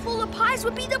pool full of pies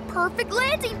would be the perfect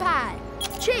landing pad.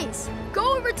 Chase,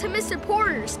 go over to Mr.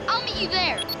 Porter's. I'll meet you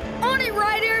there. On it,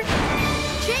 Ryder!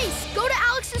 Chase, go to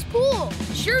Alex's pool.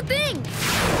 Sure thing.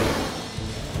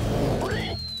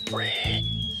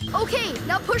 Okay,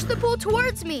 now push the pool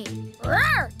towards me.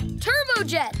 Rawr! Turbo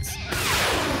jets.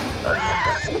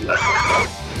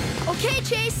 Okay,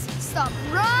 Chase, stop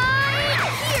right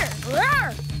here.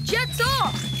 Rawr! Jets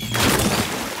off.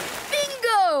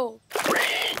 Bingo!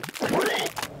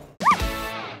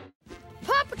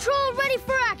 Paw Patrol ready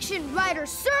for action, Ryder,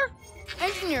 sir.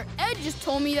 Engineer Ed just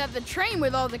told me that the train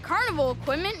with all the carnival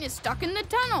equipment is stuck in the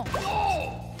tunnel.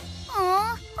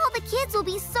 Aw, all the kids will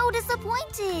be so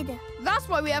disappointed. That's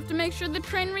why we have to make sure the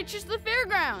train reaches the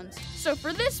fairgrounds. So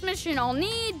for this mission, I'll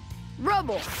need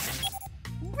Rubble.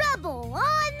 Rubble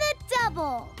on the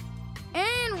double.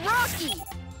 And Rocky.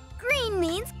 Green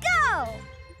means go.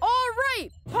 All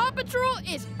right, Paw Patrol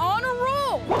is on a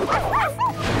roll.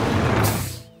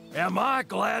 Am I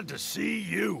glad to see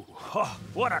you? Oh,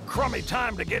 what a crummy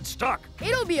time to get stuck.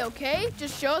 It'll be okay.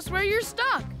 Just show us where you're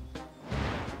stuck.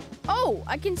 Oh,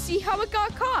 I can see how it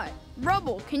got caught.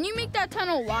 Rubble, can you make that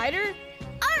tunnel wider?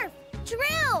 Arf!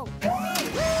 Drill!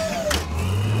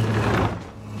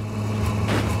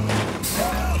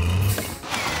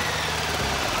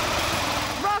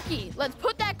 Rocky, let's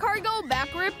put that cargo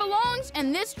back where it belongs,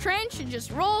 and this train should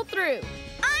just roll through.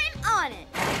 I'm on it.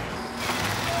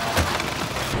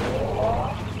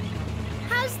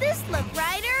 How's this look,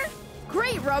 Ryder?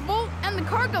 Great, Rubble, and the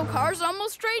cargo car's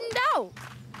almost straightened out.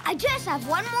 I just have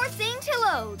one more thing to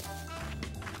load.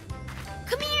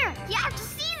 Come here, you have to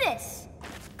see this.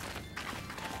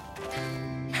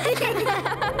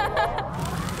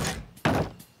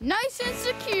 Nice and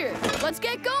secure. Let's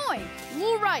get going.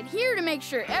 We'll ride here to make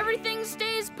sure everything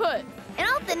stays put. And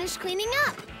I'll finish cleaning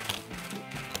up.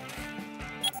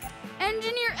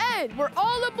 Engineer Ed, we're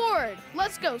all aboard.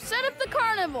 Let's go set up the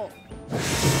carnival.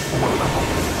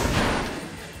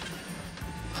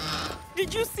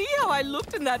 Did you see how I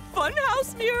looked in that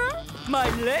funhouse mirror? My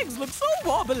legs look so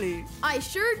wobbly. I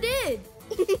sure did.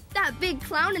 That big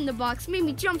clown in the box made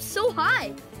me jump so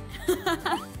high.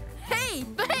 Hey,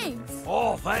 thanks.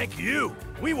 Oh, thank you.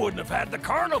 We wouldn't have had the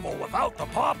carnival without the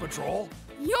Paw Patrol.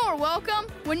 You're welcome.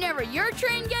 Whenever your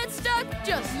train gets stuck,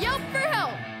 just yelp for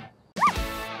help.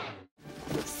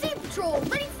 Sea Patrol,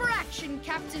 ready for action,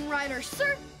 Captain Ryder,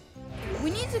 sir. We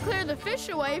need to clear the fish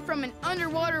away from an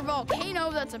underwater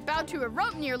volcano that's about to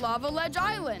erupt near Lava Ledge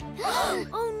Island.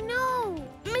 Oh no!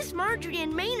 Miss Marjorie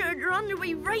and Maynard are on their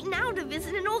way right now to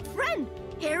visit an old friend,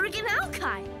 Harrigan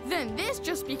Alki. Then this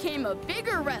just became a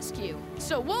bigger rescue.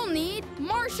 So we'll need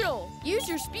Marshall. Use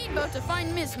your speedboat to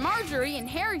find Miss Marjorie and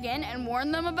Harrigan and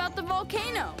warn them about the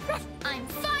volcano. I'm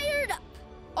fired up.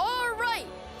 All right,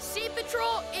 Sea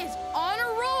Patrol is on a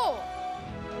roll.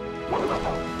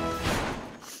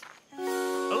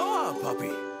 Aloha,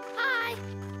 puppy. Hi.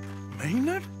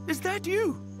 Maynard, is that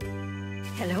you?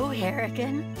 Hello,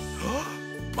 Harrigan.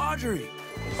 Marjorie.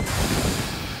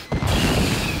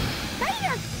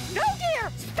 Maynard! No,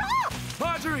 dear! Stop!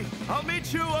 Marjorie, I'll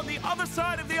meet you on the other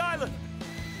side of the island.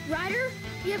 Ryder,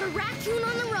 we have a raccoon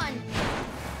on the run.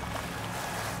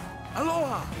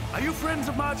 Aloha. Are you friends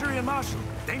of Marjorie and Marshall?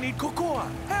 They need kokoa.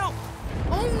 Help!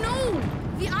 Oh no!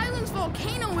 The island's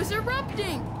volcano is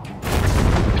erupting.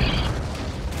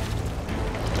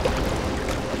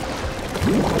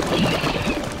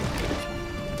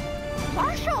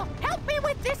 Marshall, help me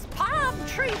with this palm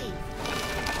tree!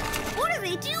 What are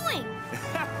they doing?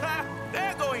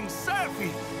 They're going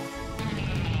surfing.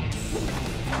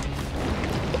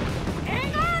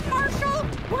 Hang on, Marshall!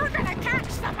 We're gonna catch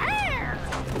the bear!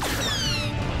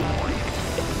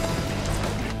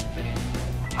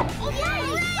 Oh,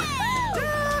 yay!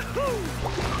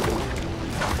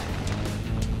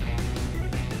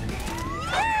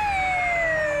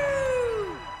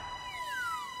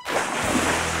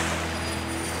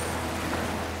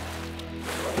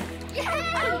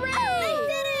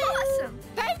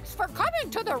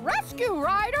 to the rescue,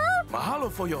 Ryder!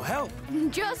 Mahalo for your help.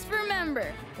 Just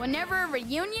remember, whenever a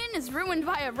reunion is ruined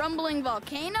by a rumbling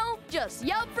volcano, just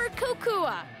yell for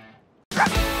Kukua.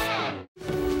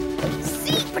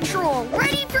 Sea Patrol,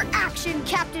 ready for action,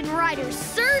 Captain Ryder,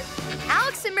 sir!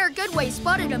 Alex and Mayor Goodway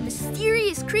spotted a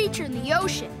mysterious creature in the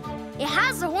ocean. It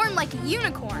has a horn like a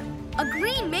unicorn, a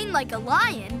green mane like a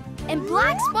lion, and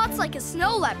black spots like a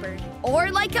snow leopard.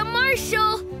 Or like a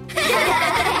marshal!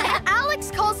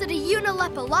 Alex calls it a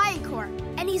unilepa liacorn,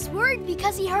 and he's worried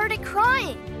because he heard it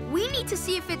crying. We need to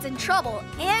see if it's in trouble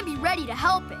and be ready to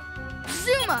help it.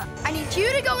 Zuma, I need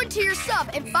you to go into your sub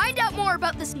and find out more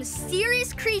about this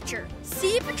mysterious creature.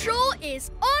 Sea Patrol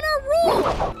is on a roll!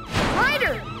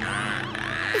 Ryder!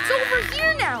 It's over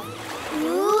here now!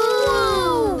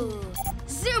 Ooh!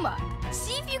 Zuma,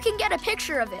 see if you can get a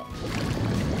picture of it.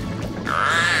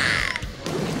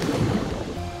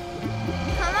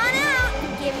 Come on out!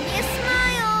 Give me a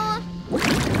smile!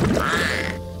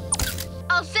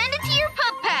 I'll send it to your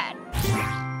pup pad.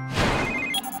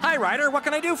 Hi, Ryder. What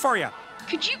can I do for you?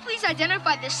 Could you please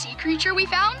identify this sea creature we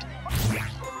found?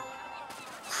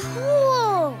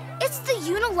 Cool! It's the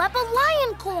unilepa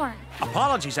liacorn.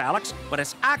 Apologies, Alex, but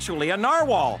it's actually a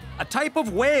narwhal, a type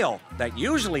of whale that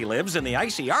usually lives in the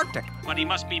icy Arctic. But he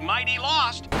must be mighty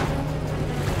lost.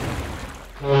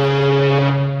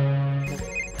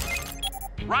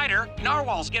 Ryder,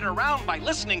 narwhals get around by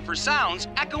listening for sounds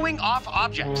echoing off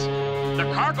objects. The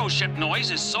cargo ship noise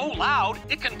is so loud,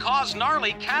 it can cause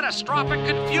gnarly, catastrophic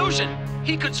confusion.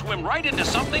 He could swim right into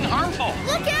something harmful.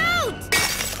 Look out!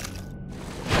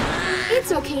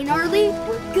 It's okay, Gnarly.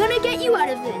 We're gonna get you out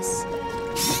of this.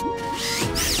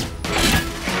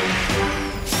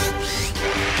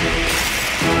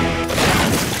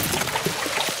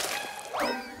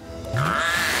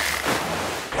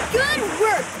 Good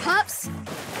work, Pups.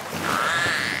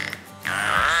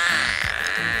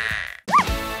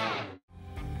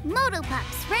 Moto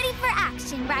Pups, ready for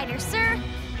action, Ryder, sir.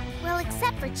 Well,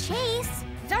 except for Chase.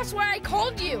 That's why I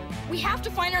called you. We have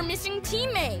to find our missing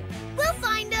teammate. We'll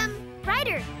find him.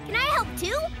 Ryder, can I help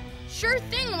too? Sure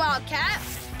thing, Wildcat.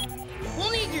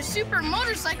 We'll need your super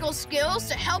motorcycle skills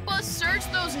to help us search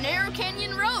those narrow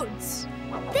canyon roads.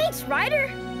 Thanks,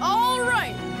 Ryder. All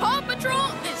right, PAW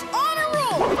Patrol is on a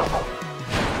roll.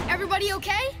 Everybody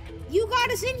okay? You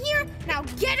got us in here, now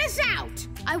get us out!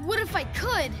 I would if I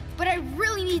could, but I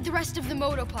really need the rest of the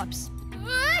Moto Pups.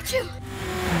 Achoo!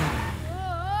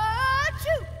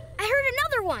 Achoo! I heard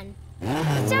another one.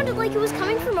 It sounded like it was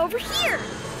coming from over here.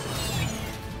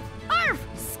 Arf!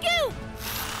 Scoot!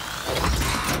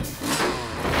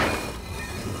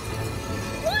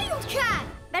 Wildcat!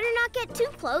 Better not get too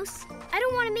close. I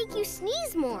don't want to make you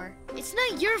sneeze more. It's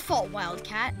not your fault,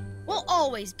 Wildcat. We'll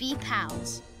always be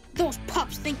pals. Those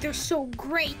pups think they're so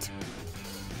great.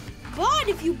 But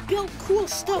if you build cool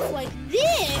stuff like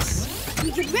this,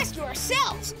 we could rescue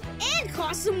ourselves and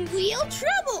cause some real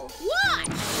trouble. Watch!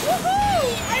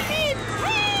 Woohoo! I mean,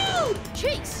 help!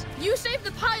 Chase, you save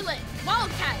the pilot.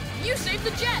 Wildcat, you save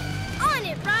the jet. On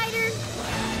it, Ryder.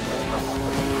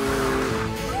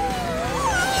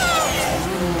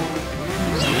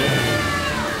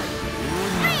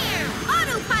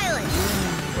 Autopilot!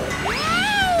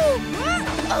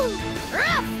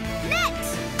 Rough!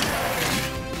 Next!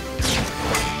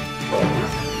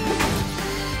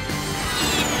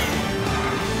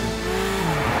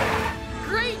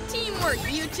 Great teamwork,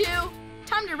 you two.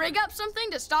 Time to rig up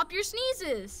something to stop your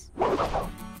sneezes.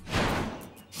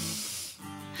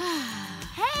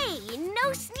 Hey,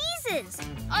 no sneezes.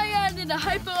 I added a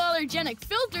hypoallergenic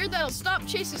filter that'll stop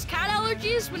Chase's cat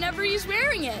allergies whenever he's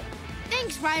wearing it.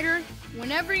 Thanks, Ryder.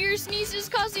 Whenever your sneezes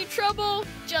cause you trouble,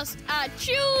 just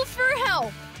achoo for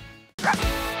help.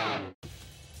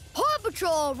 PAW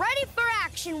Patrol, ready for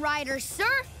action, Ryder,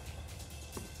 sir.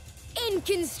 In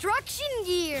construction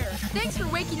gear. Thanks for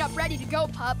waking up ready to go,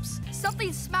 Pups.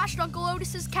 Something smashed Uncle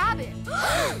Otis's cabin.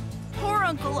 Poor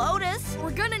Uncle Otis.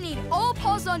 We're gonna need all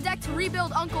paws on deck to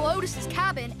rebuild Uncle Otis's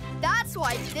cabin. That's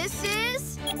why this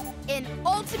is an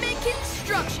ultimate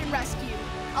construction rescue.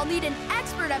 I'll need an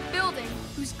expert at building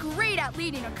who's great at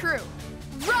leading a crew.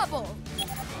 Rubble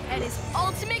and his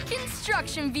ultimate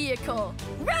construction vehicle.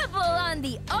 Rubble on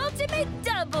the ultimate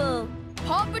double.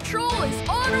 PAW Patrol is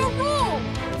on a roll.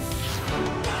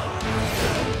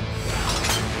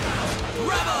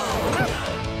 Rubble!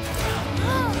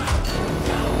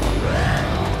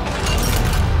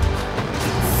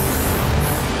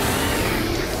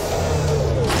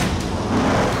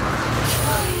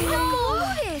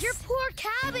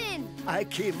 I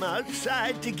came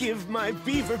outside to give my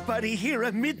beaver buddy here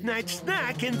a midnight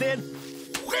snack, and then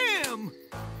wham!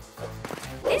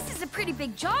 This is a pretty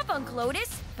big job, Uncle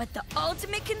Otis, but the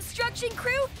ultimate construction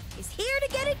crew is here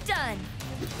to get it done.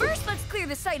 First, let's clear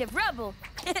the site of rubble.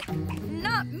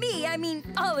 Not me, I mean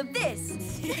all of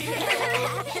this.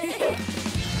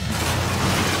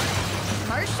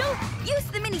 Marshall, use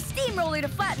the mini steamroller to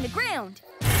flatten the ground.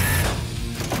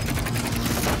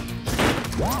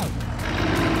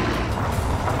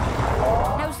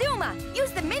 Now, Zuma,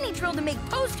 use the mini drill to make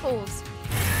post holes.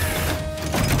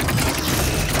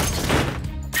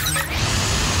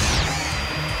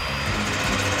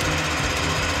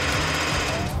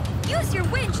 Use your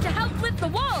winch to help lift the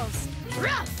walls.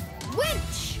 Rough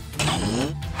winch!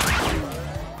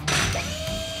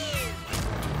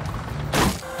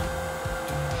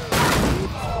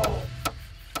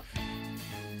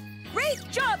 Great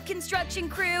job, construction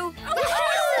crew!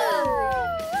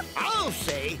 I'll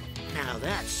say, now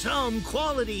that's some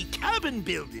quality cabin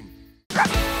building.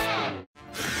 Paw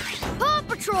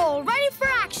Patrol, ready for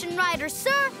action, riders,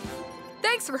 sir.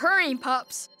 Thanks for hurrying,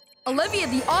 Pups. Olivia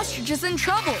the ostrich is in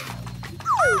trouble.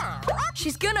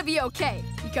 She's gonna be okay,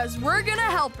 because we're gonna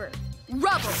help her.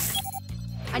 Rubble.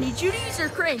 I need you to use your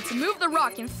crane to move the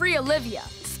rock and free Olivia.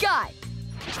 Sky.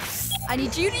 I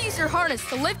need you to use your harness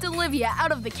to lift Olivia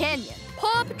out of the canyon.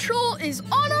 Paw Patrol is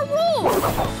on a roll!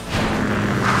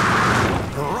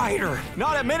 Ryder,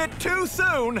 not a minute too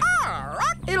soon!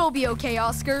 It'll be okay,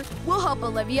 Oscar. We'll help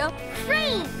Olivia.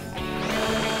 Crane!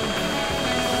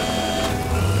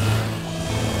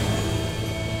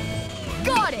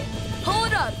 Got it! Pull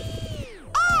it up!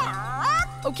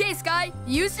 Okay, Sky,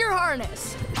 use your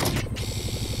harness.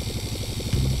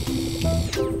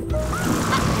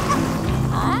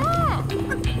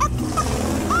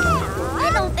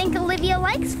 I don't think Olivia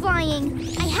likes flying.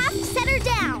 I have to set her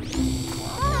down.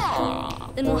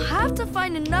 Then we'll have to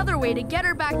find another way to get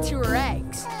her back to her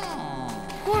eggs.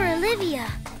 Poor Olivia.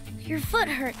 Your foot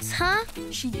hurts, huh?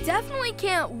 She definitely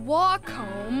can't walk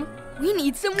home. We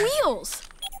need some wheels.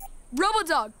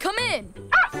 Robodog, come in.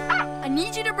 I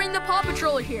need you to bring the Paw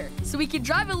Patroller here so we can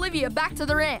drive Olivia back to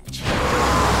the ranch.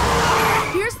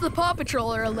 Here's the Paw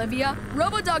Patroller, Olivia.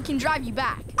 Robodog can drive you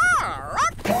back.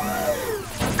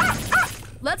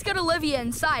 Let's get Olivia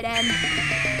inside and...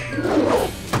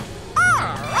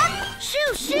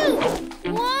 Shoo, shoo!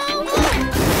 Whoa!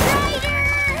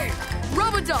 Ryder!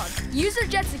 Robodog, use your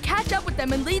jets to catch up with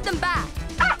them and lead them back.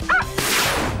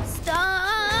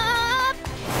 Stop!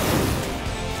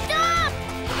 Stop!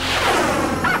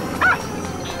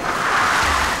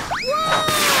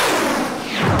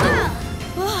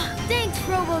 Whoa! Thanks,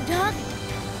 Robodog.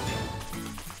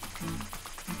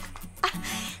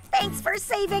 Thanks for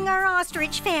saving our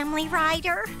ostrich family,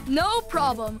 Ryder. No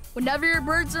problem. Whenever your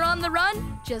birds are on the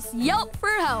run, just yelp for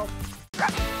help.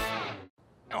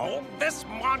 Oh, this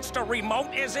monster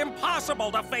remote is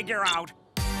impossible to figure out.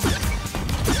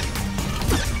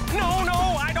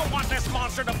 No, I don't want this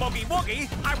monster to boogie-woogie.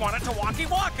 I want it to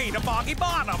walkie-walkie to boggy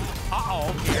bottom.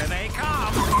 Uh-oh, here they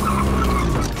come.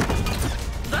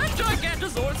 That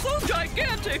Gigantosaur's so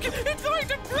gigantic, it's going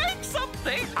to break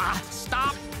something.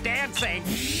 Stop dancing.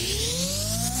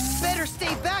 Better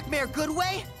stay back, Mayor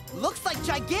Goodway. Looks like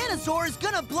Giganosaur is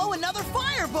gonna blow another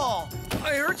fireball.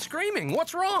 I heard screaming.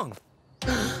 What's wrong?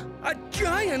 A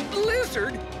giant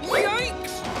lizard?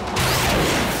 Yikes!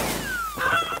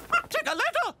 Take a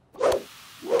letter!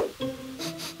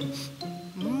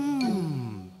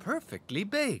 Perfectly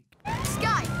baked.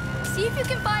 Sky, see if you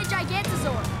can find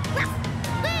Gigantosaur.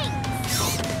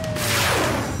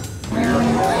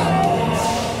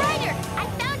 Ryder, I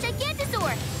found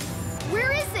Gigantosaur.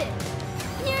 Where is it?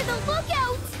 Near the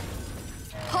lookout.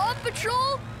 Paw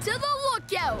Patrol to the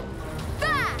lookout.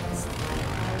 Fast!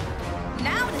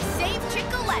 Now to save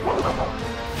Chickaletta.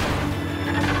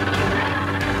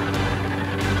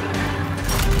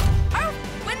 Oh,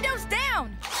 windows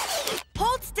down.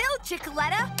 Hold still,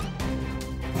 Chickaletta.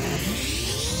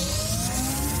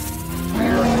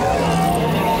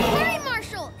 Hurry,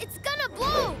 Marshall. It's gonna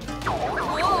blow.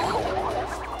 Whoa.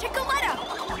 Chickaletta,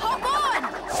 hop on.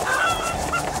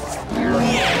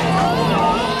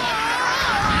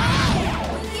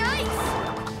 Yikes.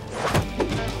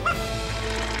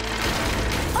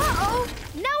 Uh-oh.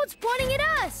 Now it's pointing at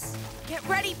us. Get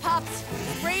ready, Pups.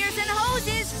 Sprayers and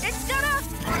hoses. It's gonna...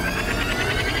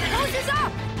 Hoses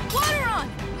up. Water on.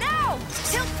 Now.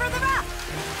 Tilt further up.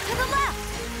 To the left.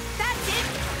 That's it.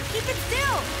 Keep it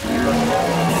still.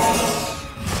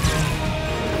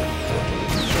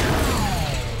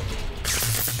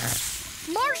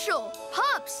 Marshall,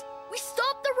 Pups, we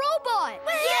stopped the robot.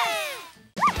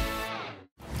 Yeah!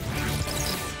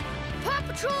 Paw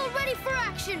Patrol ready for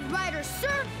action, riders,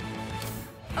 sir.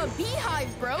 A beehive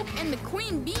broke, and the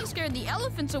queen bee scared the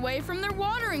elephants away from their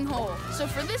watering hole. So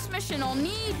for this mission, I'll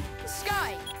need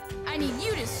Sky. I need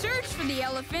you to search for the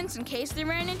elephants in case they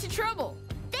ran into trouble.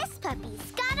 This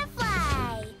puppy's gotta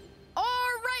fly. All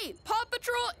right, Paw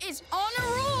Patrol is on a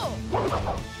roll.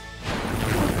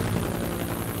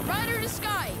 Ryder to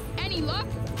Sky. Any luck?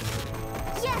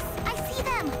 Yes, I see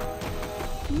them.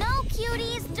 No,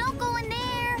 cuties, don't go in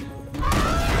there.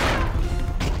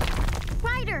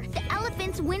 Ryder, the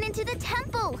elephants went into the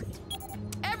temple.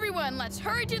 Everyone, let's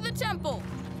hurry to the temple.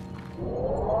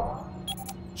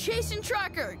 Chase and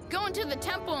Tracker, go into the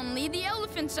temple and lead the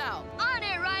elephants out. On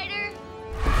it, Ryder.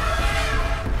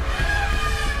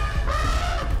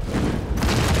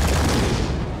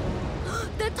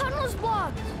 The tunnel's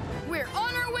blocked. We're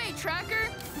on our way, Tracker.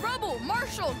 Rubble,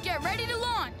 Marshall, get ready to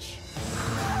launch.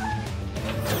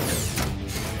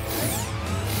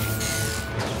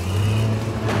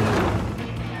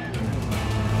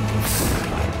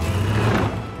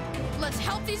 Let's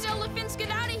help these elephants get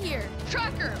out of here.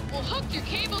 Tracker, we'll hook your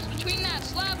cables between that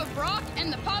slab of rock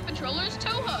and the Paw Patroller's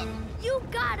tow hook. You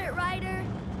got it, Ryder.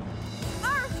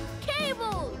 Earth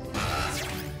cables!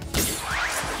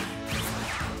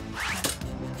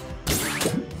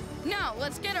 Now,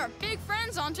 let's get our big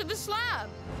friends onto the slab.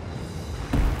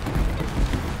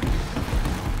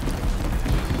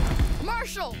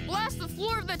 Marshall, blast the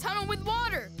floor of the tunnel with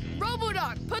water.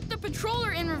 Robodoc, put the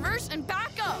patroller in reverse and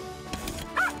back up.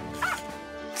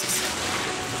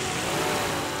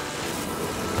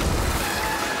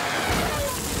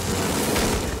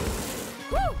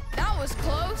 Whew, that was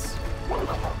close.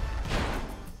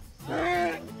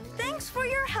 Thanks for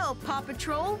your help, Paw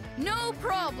Patrol. No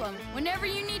problem. Whenever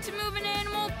you need to move an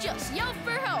animal, just yell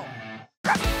for help.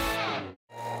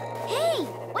 Hey,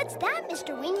 what's that,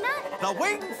 Mr. Wingnut? The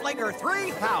Wing Flinger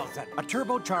 3000, a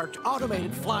turbocharged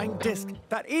automated flying disc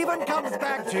that even comes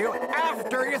back to you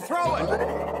after you throw it.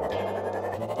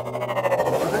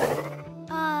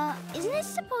 Isn't it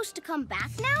supposed to come back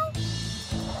now?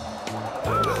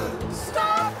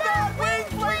 Stop that Wing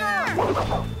Flinger!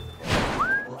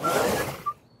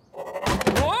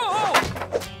 Whoa!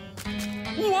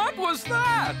 What was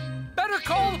that? Better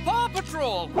call the Paw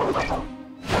Patrol.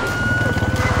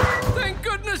 Thank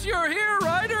goodness you're here,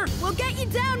 Ryder. We'll get you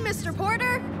down, Mr.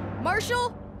 Porter.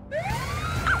 Marshall.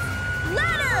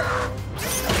 Ladder!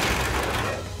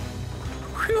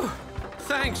 Phew.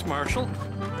 Thanks, Marshall.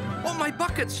 Oh, my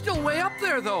bucket's still way up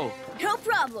there, though. No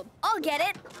problem. I'll get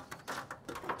it.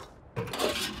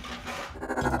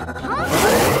 Huh?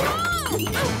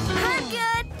 I'm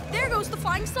good. There goes the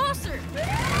flying saucer.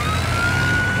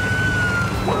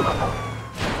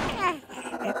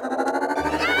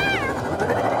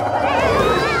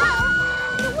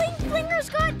 The Wing Flinger's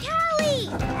got Callie!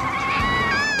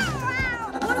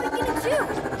 What are we gonna do?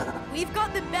 We've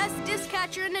got the best disc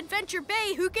catcher in Adventure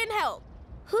Bay who can help.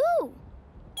 Who?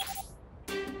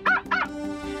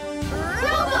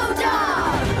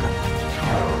 Robodog!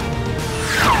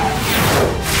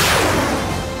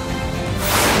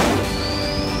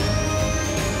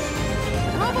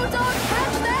 Robodog,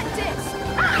 catch that disc!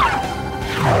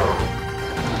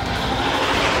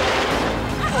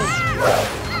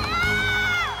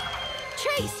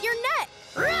 Chase, your net!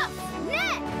 Rough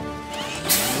net!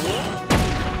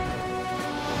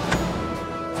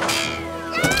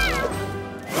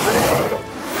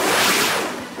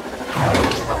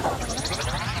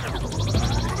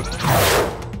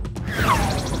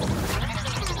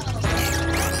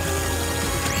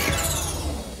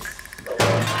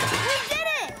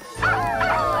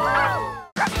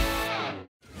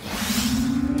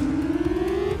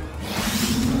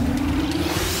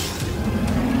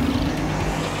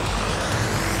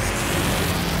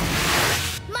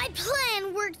 My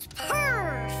plan worked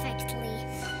perfectly.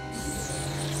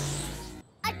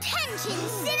 Attention,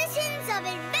 citizens of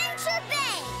Adventure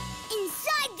Bay!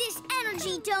 Inside this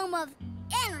energy dome of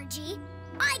energy,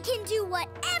 I can do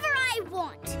whatever I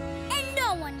want, and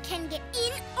no one can get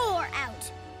in or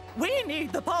out. We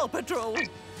need the Paw Patrol.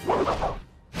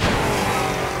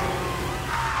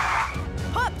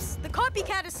 Pups, the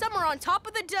copycat is somewhere on top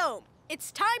of the dome.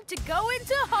 It's time to go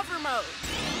into hover mode.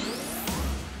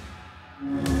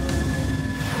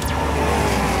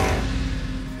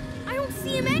 I don't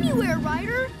see him anywhere,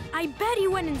 Ryder. I bet he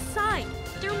went inside.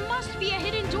 There must be a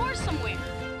hidden door somewhere.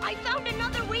 I found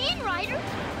another way in, Ryder,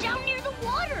 down near the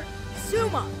water.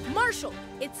 Zuma, Marshall,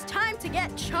 it's time to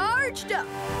get charged up.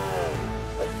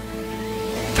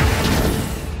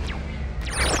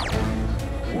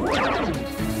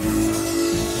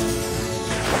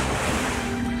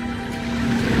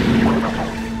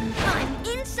 I'm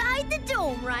inside the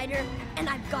dome, Ryder, and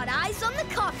I've got eyes on the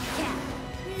copycat.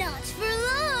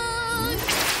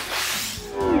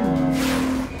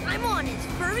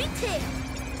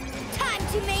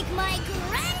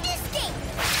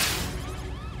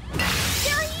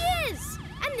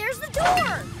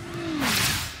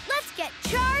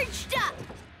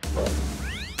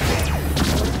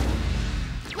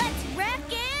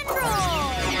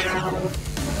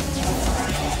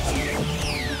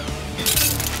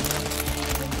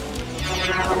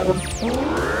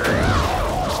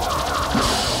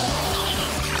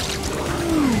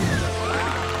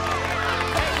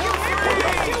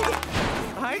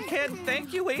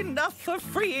 enough for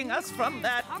freeing us from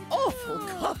that awful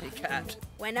copycat.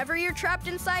 Whenever you're trapped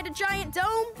inside a giant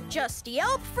dome, just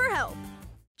yelp for help.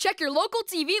 Check your local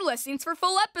TV listings for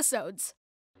full episodes.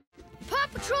 Paw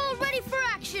Patrol ready for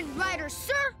action, Ryder,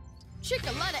 sir!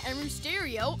 Chickaletta and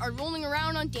Roosterio are rolling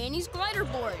around on Danny's glider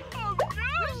board. Oh,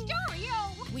 no!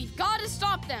 Roosterio! We've got to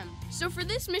stop them. So for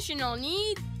this mission, I'll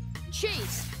need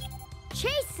Chase.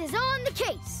 Chase is on the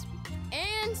case.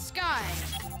 And Sky.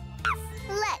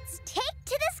 Let's take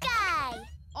to the sky.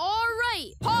 All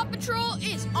right, Paw Patrol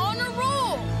is on a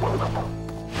roll.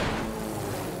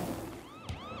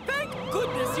 Thank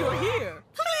goodness you're here.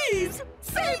 Please,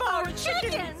 save our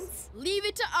chickens. Leave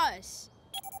it to us.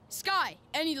 Sky,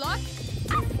 any luck?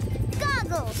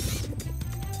 Goggles.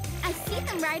 I see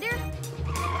them, Ryder.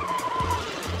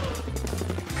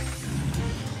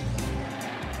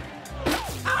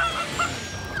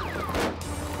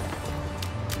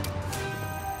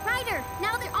 Ryder,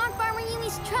 now they're on Farmer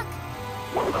Yumi's truck.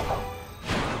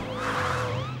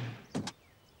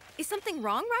 Is something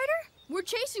wrong, Ryder? We're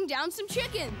chasing down some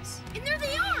chickens. And there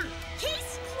they are.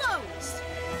 Case closed.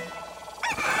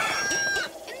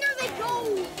 And there they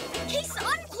go. Case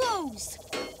unclosed.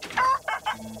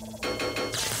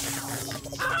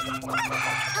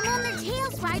 I'm on their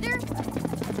tails, Ryder.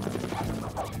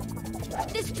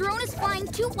 This drone is flying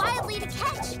too wildly to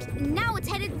catch. Now it's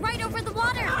headed right over the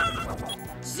water.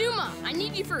 Zuma, I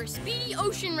need you for a speedy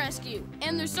ocean rescue.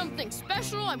 And there's something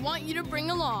special I want you to bring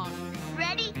along.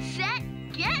 Ready, set,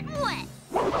 get wet.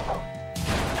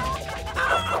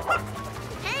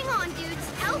 Hang on, dudes.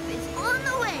 Help is on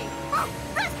the way.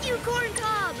 Rescue Corn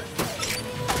Cob!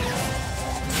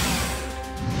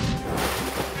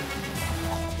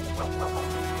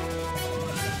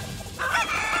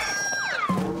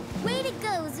 Way to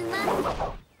go,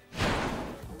 Zuma.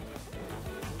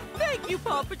 Thank you,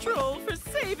 Paw Patrol, for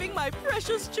saving my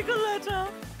precious Chickaletta.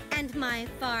 And my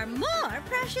far more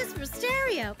precious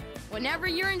Roosterio. Whenever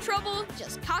you're in trouble,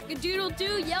 just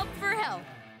cock-a-doodle-doo yelp for help.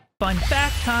 Fun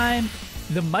fact time!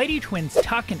 The mighty twins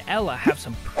Tuck and Ella have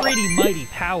some pretty mighty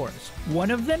powers.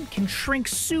 One of them can shrink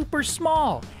super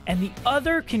small, and the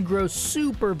other can grow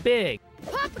super big.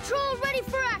 Paw Patrol ready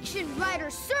for action, Ryder,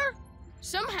 sir!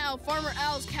 Somehow, Farmer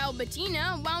Al's cow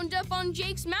Bettina wound up on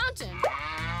Jake's mountain.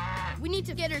 We need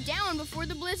to get her down before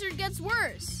the blizzard gets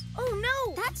worse. Oh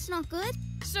no, that's not good.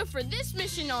 So for this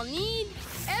mission, I'll need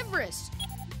Everest.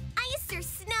 Ice or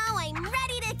snow, I'm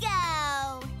ready to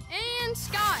go. And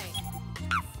Sky.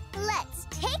 Let's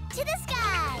take to the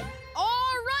sky.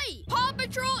 All right, Paw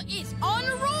Patrol is on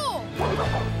a roll.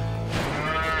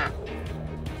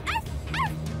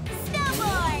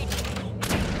 Snowboard.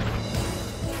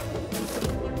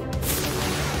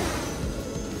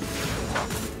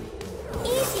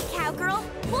 Easy, cowgirl.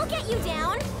 We'll get you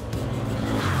down.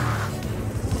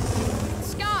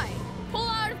 Sky, pull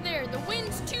out of there. The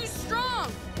wind's too strong.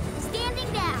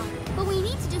 Standing down, but we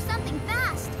need to do something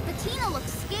fast. Bettina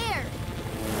looks scared.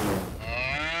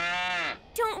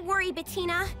 Don't worry,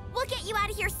 Bettina. We'll get you out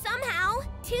of here somehow.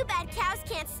 Too bad cows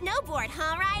can't snowboard,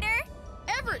 huh, Ryder?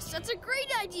 Everest, that's a great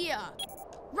idea.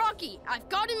 Rocky, I've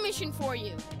got a mission for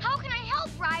you. How can I help,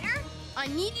 Ryder? I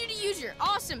need you to use your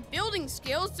awesome building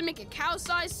skills to make a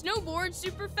cow-sized snowboard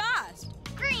super fast.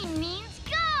 Green means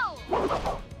go!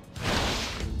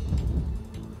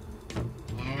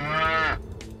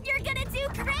 You're gonna do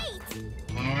great!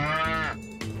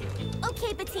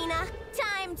 Okay, Bettina,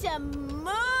 time to move!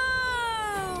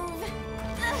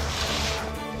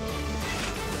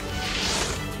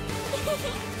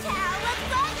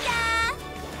 Cowabunga!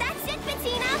 That's it,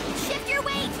 Bettina! Shift your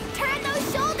weight! Turn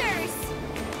those shoulders!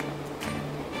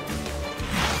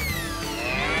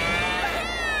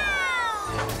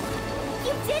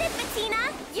 You did it, Bettina!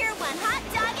 You're one hot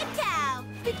dog and cow!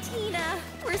 Bettina,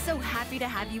 we're so happy to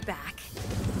have you back.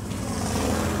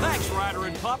 Thanks, Ryder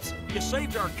and Pups. You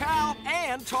saved our cow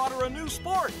and taught her a new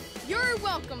sport. You're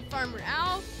welcome, Farmer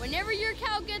Al. Whenever your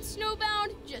cow gets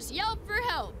snowbound, just yelp for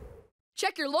help.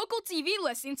 Check your local TV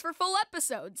listings for full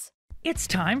episodes. It's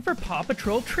time for Paw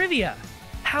Patrol Trivia.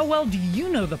 How well do you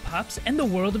know the pups and the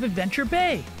world of Adventure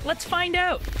Bay? Let's find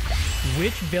out.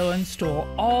 Which villain stole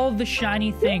all the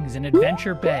shiny things in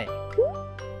Adventure Bay?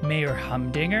 Mayor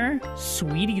Humdinger,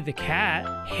 Sweetie the cat,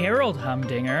 Harold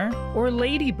Humdinger, or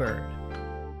Ladybird?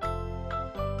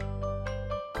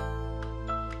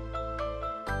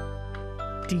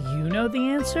 Do you know the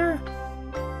answer?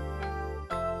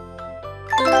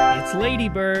 It's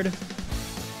Ladybird.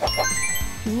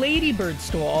 Ladybird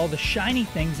stole all the shiny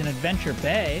things in Adventure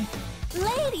Bay.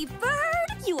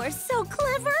 Ladybird, you are so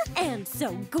clever and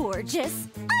so gorgeous.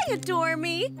 I adore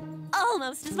me.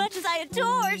 almost as much as I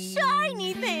adore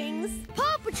shiny things.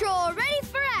 Paw Patrol ready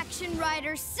for action,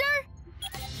 Riders, sir.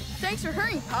 Thanks for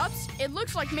hurrying, Pups. It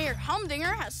looks like Mayor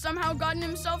Humdinger has somehow gotten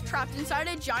himself trapped inside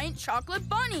a giant chocolate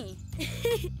bunny.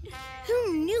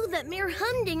 Who knew that Mayor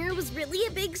Humdinger was really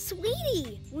a big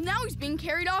sweetie? Well, now he's being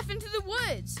carried off into the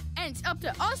woods, and it's up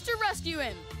to us to rescue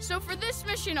him. So for this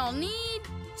mission, I'll need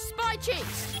Spy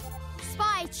Chase.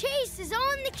 Spy Chase is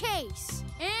on the case.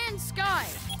 And Sky.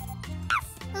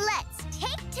 Let's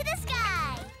take to the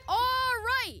sky. All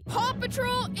right, Paw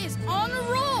Patrol is on a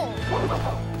roll.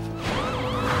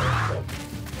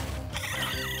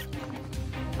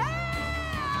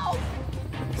 Help!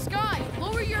 Sky,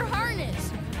 lower your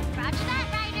harness. Roger that,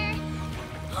 Ryder.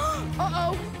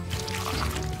 Uh-oh.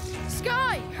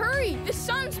 Sky, hurry! The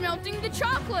sun's melting the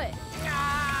chocolate.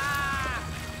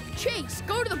 Chase,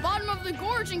 go to the bottom of the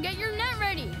gorge and get your net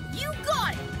ready. You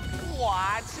got it.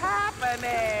 What's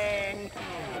happening?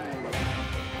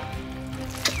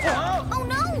 Oh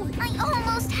no! I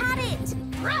almost had it.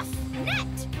 Rough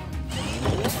net.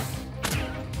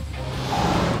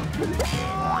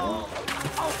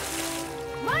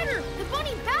 Ryder, the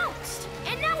bunny bounced,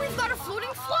 and now we've got a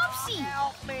floating flopsy.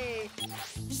 Help me.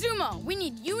 Zuma, we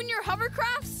need you and your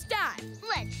hovercraft stat.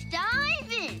 Let's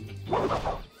dive in.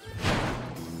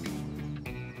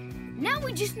 Now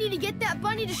we just need to get that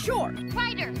bunny to shore.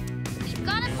 Ryder, we've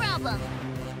got a problem.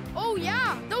 Oh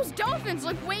yeah, those dolphins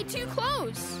look way too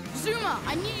close. Zuma,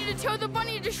 I need you to tow the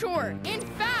bunny to shore, and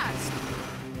fast.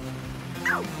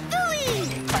 Ow! Ooey!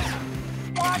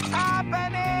 What's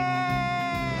happening?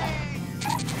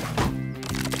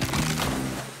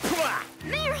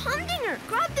 Mayor Humdinger,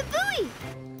 grab the buoy.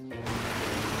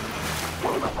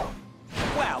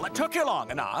 Well, it took you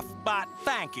long enough, but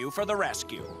thank you for the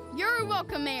rescue. You're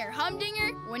welcome, Mayor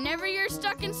Humdinger. Whenever you're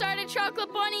stuck inside a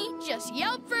chocolate bunny, just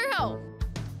yelp for help.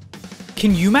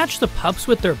 Can you match the pups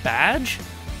with their badge?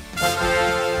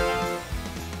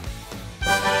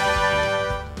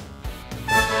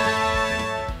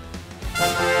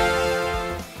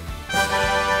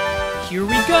 Here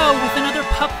we go with another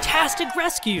pup-tastic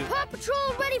rescue. Paw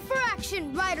Patrol ready for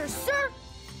action, Riders, sir.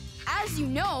 As you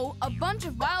know, a bunch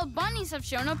of wild bunnies have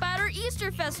shown up at our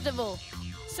Easter festival.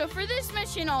 So for this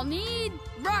mission, I'll need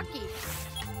Rocky.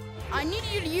 I need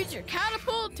you to use your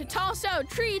catapult to toss out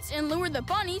treats and lure the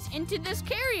bunnies into this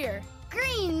carrier.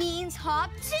 Green means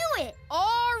hop to it.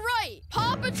 All right,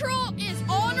 Paw Patrol is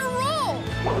on a roll.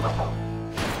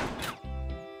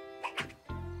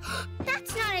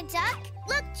 That's not a duck.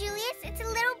 Look, Julius, it's a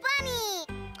little bunny.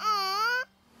 Aww.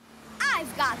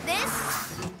 I've got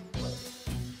this.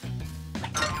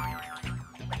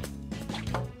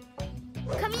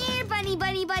 Come here, bunny,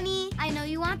 bunny, bunny. I know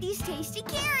you want these tasty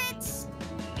carrots.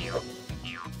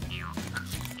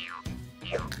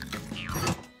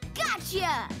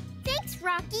 Gotcha! Thanks,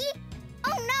 Rocky.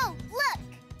 Oh no, look!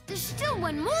 There's still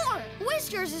one more.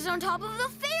 Whiskers is on top of the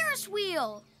Ferris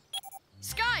wheel.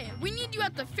 Sky, we need you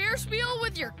at the Ferris wheel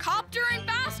with your copter and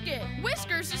basket.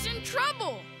 Whiskers is in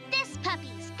trouble. This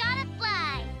puppy's gotta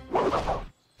fly.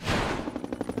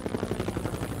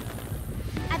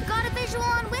 I've got a visual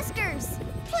on Whiskers.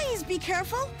 Please be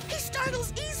careful. He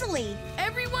startles easily.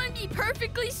 Everyone be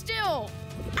perfectly still.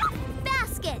 Ow,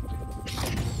 basket.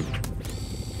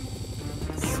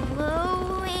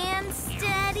 Slow and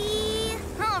steady.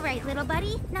 All right, little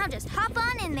buddy. Now just hop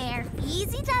on in there.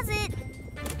 Easy does it.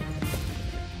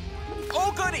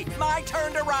 Oh, goody! My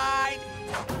turn to ride!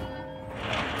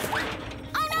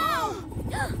 Oh,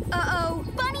 no! Uh-oh,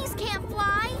 bunnies can't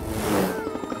fly.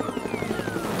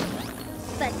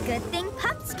 But good thing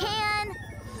pups can.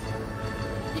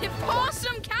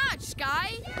 Awesome catch,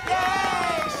 Sky!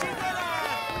 Yay! She did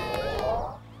it!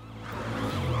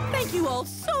 Thank you all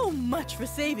so much for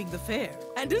saving the fair,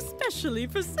 and especially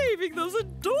for saving those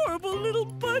adorable little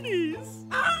bunnies.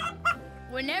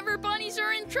 Whenever bunnies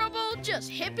are in trouble, just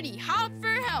hippity-hop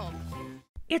for help.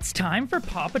 It's time for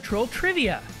Paw Patrol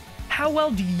Trivia. How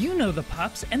well do you know the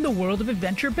pups and the world of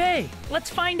Adventure Bay? Let's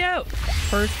find out.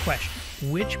 First question.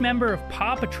 Which member of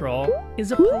Paw Patrol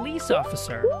is a police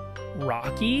officer?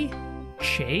 Rocky,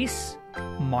 Chase,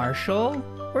 Marshall,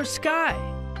 or Sky?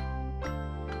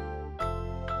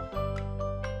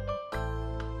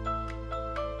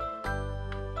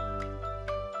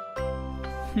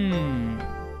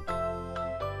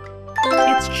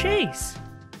 It's Chase.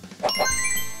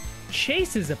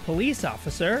 Chase is a police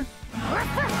officer.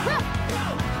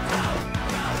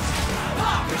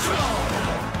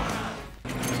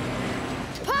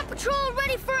 Paw Patrol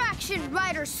ready for action,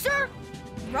 Riders, sir.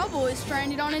 Rubble is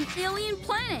stranded on an alien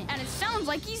planet, and it sounds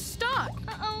like he's stuck.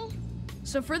 Uh-oh.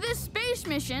 So for this space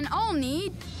mission, I'll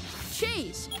need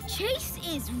Chase. Chase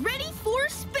is ready for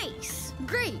space.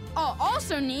 Great. I'll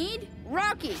also need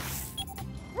Rocky.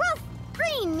 Woof!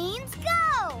 Green means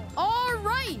go! All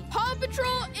right, Paw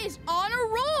Patrol is on a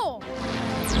roll.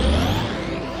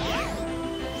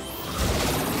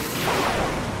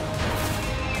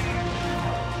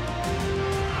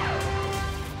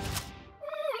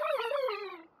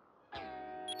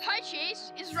 Hi,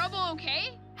 Chase. Is Rubble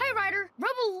okay? Hi, Ryder.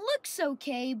 Rubble looks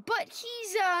okay, but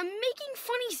he's making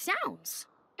funny sounds.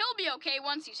 He'll be okay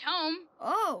once he's home.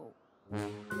 Oh.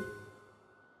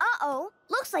 Uh-oh.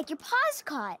 Looks like your paw's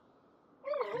caught.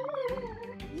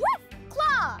 Woof!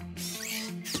 Claw!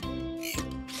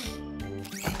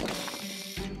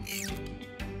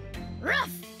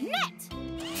 Rough! Net!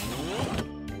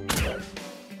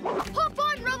 Hop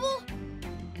on, Rubble!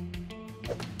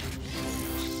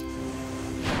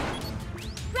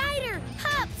 Ryder!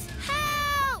 Pups!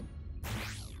 Help!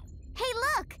 Hey,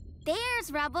 look!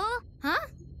 There's Rubble. Huh?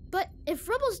 But if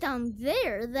Rubble's down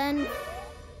there, then...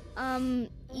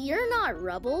 you're not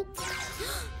Rubble.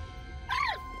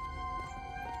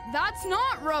 That's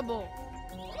not Rubble.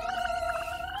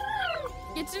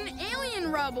 It's an alien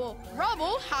Rubble.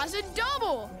 Rubble has a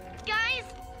double. Guys,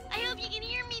 I hope you can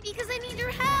hear me because I need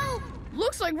your help.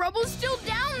 Looks like Rubble's still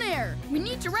down there. We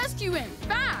need to rescue him,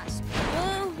 fast.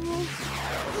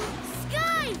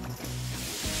 Sky!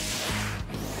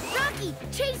 Rocky,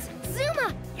 Chase,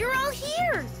 Zuma, you're all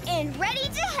here. And ready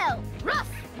to help. Rough,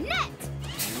 net.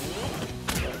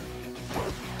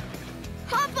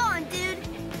 Hop on, dude.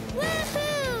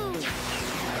 Woohoo!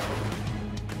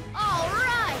 All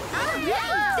right.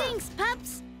 Yeah. Thanks,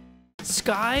 Pups.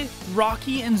 Sky,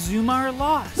 Rocky, and Zuma are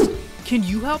lost. Can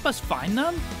you help us find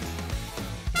them?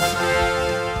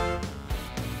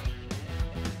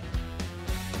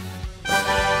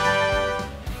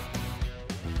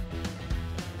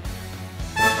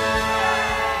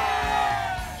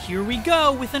 Here we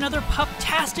go with another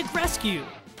pup-tastic rescue.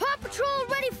 Paw Patrol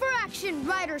ready for action,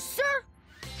 Ryder, sir.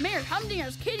 Mayor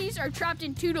Humdinger's kitties are trapped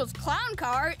in Toodle's clown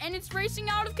car and it's racing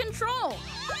out of control.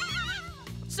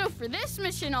 So for this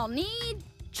mission, I'll need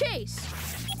Chase.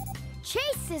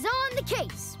 Chase is on the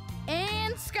case.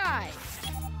 And Sky.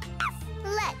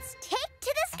 Let's take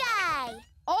to the sky.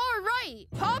 All right,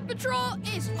 Paw Patrol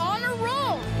is on a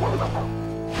roll.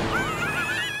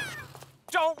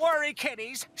 Don't worry,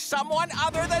 kitties. Someone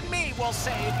other than me will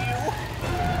save you.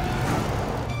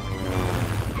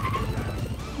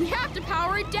 We have to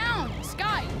power it down.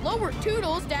 Sky, lower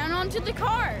Toodles down onto the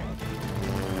car.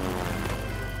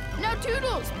 Now,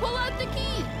 Toodles, pull out the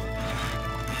key.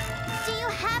 Do you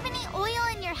have any oil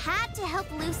in your hat to help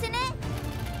loosen it?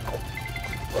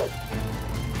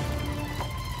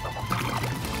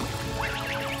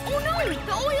 Oh no!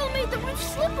 The oil made the roof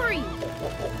slippery!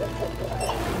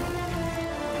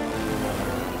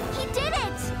 He did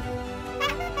it!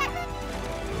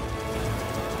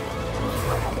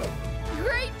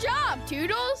 Great job,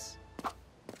 Toodles!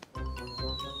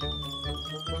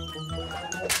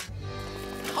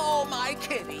 Oh, my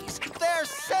kitties. They're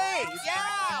safe.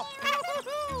 Yeah.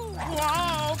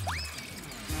 Whoa.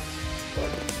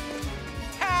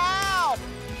 Help!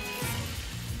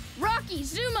 Rocky,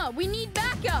 Zuma, we need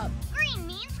backup. Green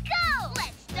means go!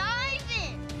 Let's dive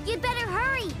in. You'd better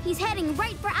hurry. He's heading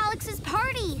right for Alex's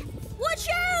party. Watch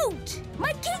out!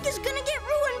 My cake is gonna get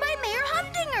ruined by Mayor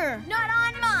Humdinger! Not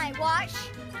on my watch.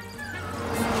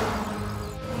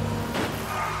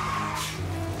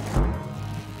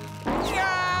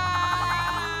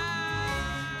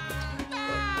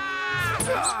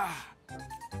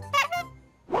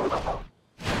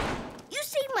 You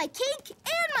saved my cake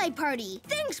and my party!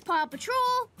 Thanks, Paw Patrol!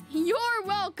 You're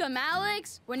welcome,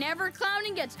 Alex. Whenever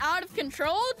clowning gets out of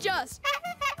control, just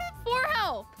for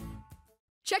help.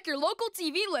 Check your local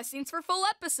TV listings for full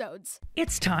episodes.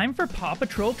 It's time for Paw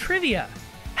Patrol Trivia.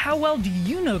 How well do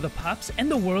you know the pups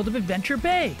and the world of Adventure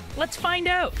Bay? Let's find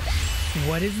out.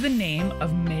 What is the name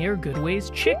of Mayor Goodway's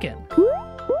chicken?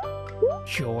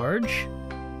 George,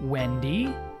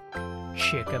 Wendy,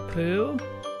 Chickapoo,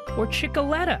 or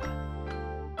Chickaletta?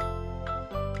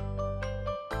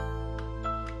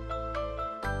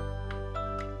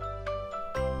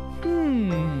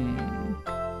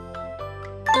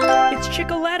 It's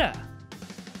Chickaletta.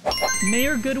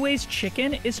 Mayor Goodway's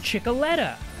chicken is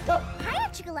Chickaletta. Hiya,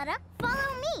 Chickaletta.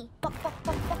 Follow me.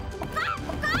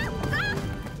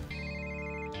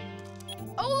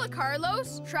 Hola,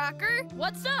 Carlos. Tracker,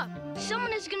 what's up?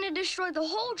 Someone is gonna destroy the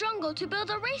whole jungle to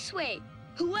build a raceway.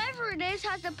 Whoever it is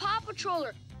has the Paw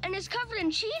Patroller and is covered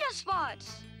in cheetah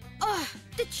spots. Ugh,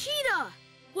 the cheetah!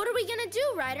 What are we gonna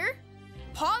do, Ryder?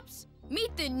 Pops,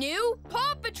 meet the new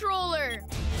Paw Patroller!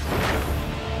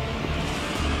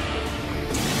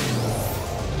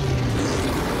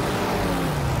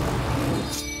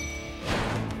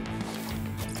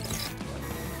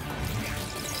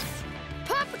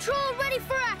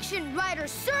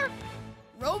 Ryder, sir!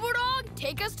 Robodog,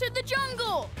 take us to the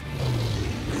jungle!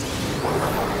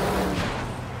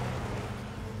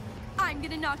 I'm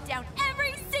gonna knock down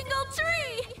every single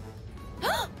tree!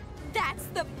 That's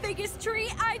the biggest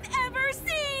tree I've ever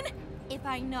seen! If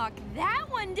I knock that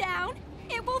one down,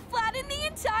 it will flatten the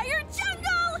entire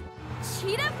jungle!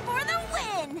 Cheetah for the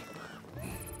win!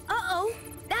 Uh-oh,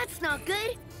 that's not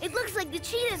good. It looks like the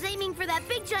cheetah's aiming for that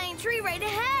big giant tree right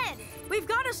ahead. We've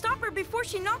got to stop her before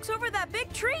she knocks over that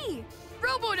big tree.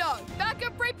 Robodog, back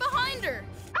up right behind her.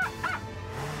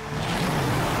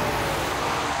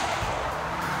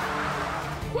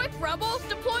 Quick, Rebel,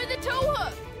 deploy the tow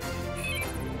hook.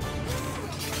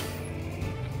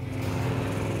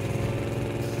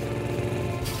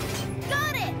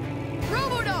 Got it!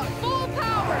 Robodog, full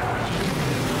power.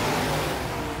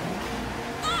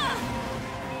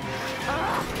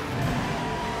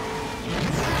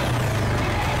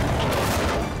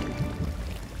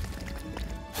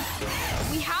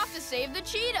 We have to save the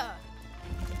cheetah.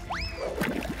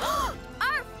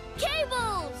 Our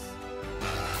cables!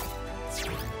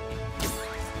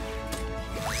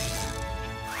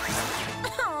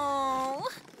 Oh.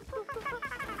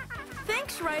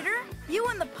 Thanks, Ryder. You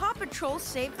and the PAW Patrol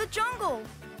saved the jungle.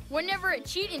 Whenever a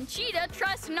cheating cheetah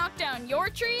tries to knock down your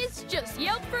trees, just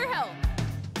yelp for help.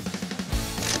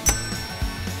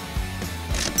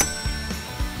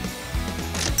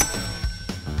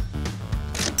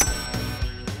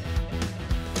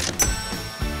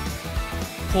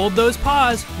 Hold those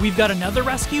paws. We've got another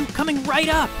rescue coming right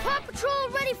up. PAW Patrol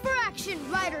ready for action,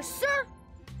 Ryder, sir!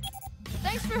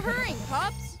 Thanks for hurrying,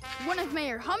 Pups. One of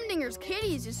Mayor Humdinger's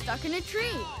kitties is stuck in a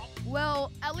tree.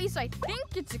 Well, at least I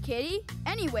think it's a kitty.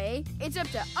 Anyway, it's up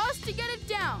to us to get it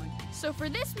down. So for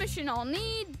this mission, I'll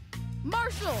need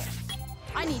Marshall.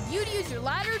 I need you to use your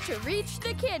ladder to reach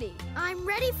the kitty. I'm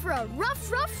ready for a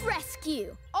rough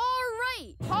rescue. All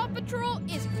right, PAW Patrol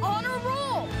is on a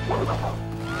roll.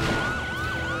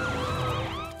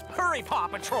 Hurry, Paw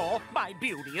Patrol! My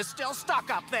beauty is still stuck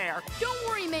up there. Don't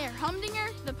worry, Mayor Humdinger.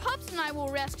 The pups and I will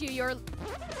rescue your...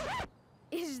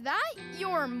 Is that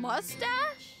your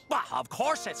mustache? Well, of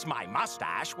course it's my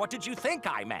mustache. What did you think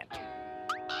I meant?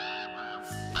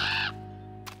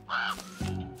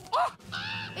 Oh!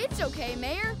 It's okay,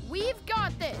 Mayor. We've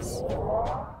got this.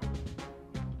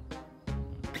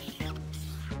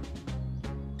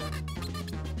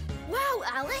 Wow,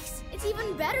 Alex, it's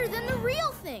even better than the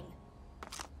real thing.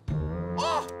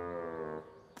 Oh!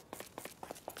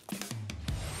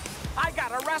 I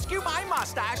gotta rescue my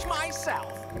mustache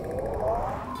myself.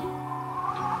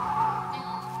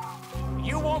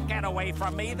 You won't get away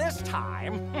from me this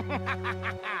time.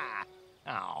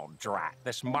 Oh, drat.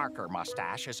 This marker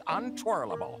mustache is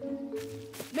untwirlable.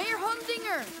 Mayor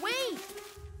Humdinger, wait!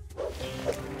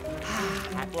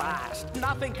 At last,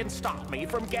 nothing can stop me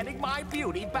from getting my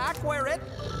beauty back where it...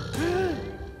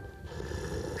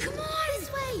 Come on,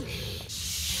 this way!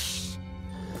 Shh!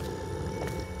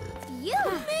 You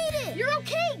made it! You're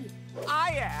okay!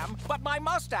 I am, but my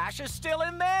mustache is still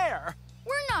in there.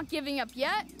 We're not giving up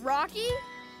yet, Rocky.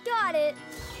 Got it.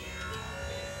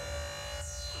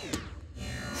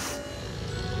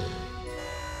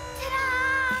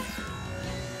 Ta-da!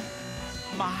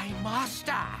 My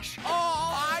mustache.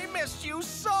 Oh, I missed you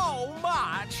so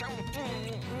much.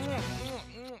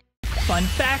 Fun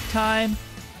fact time.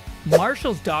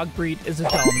 Marshall's dog breed is a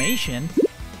Dalmatian,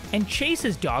 and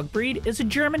Chase's dog breed is a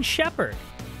German Shepherd.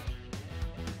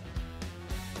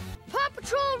 PAW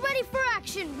Patrol ready for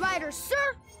action, Ryder,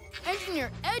 sir!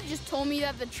 Engineer Ed just told me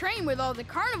that the train with all the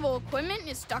carnival equipment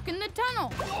is stuck in the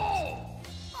tunnel.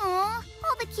 Aw,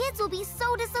 all the kids will be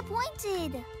so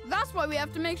disappointed. That's why we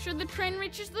have to make sure the train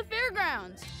reaches the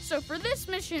fairgrounds. So for this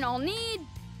mission, I'll need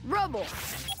Rubble.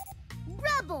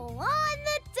 Rebel on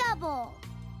the double.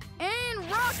 And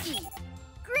Rocky.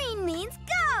 Green means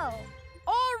go.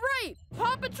 All right,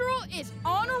 PAW Patrol is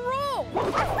on a roll.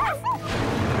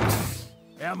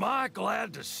 Am I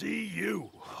glad to see you?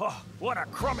 Oh, what a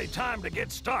crummy time to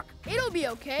get stuck. It'll be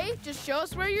okay. Just show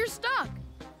us where you're stuck.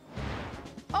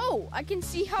 Oh, I can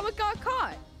see how it got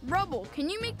caught. Rubble, can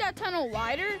you make that tunnel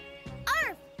wider?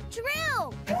 Arf!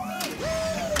 Drill!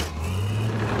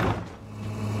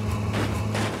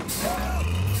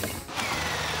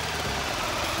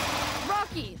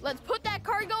 Rocky, let's put that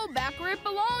cargo back where it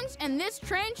belongs, and this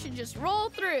train should just roll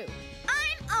through.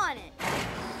 I'm on it.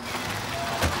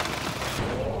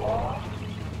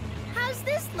 How's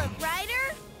this look,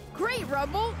 Ryder? Great,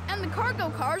 Rubble, and the cargo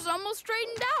car's almost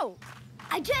straightened out.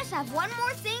 I just have one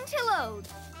more thing to load.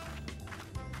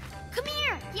 Come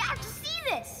here, you have to see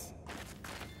this.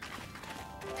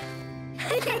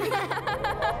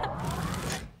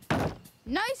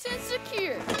 Nice and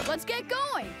secure. Let's get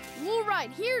going. We'll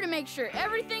ride here to make sure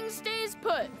everything stays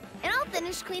put. And I'll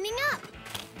finish cleaning up.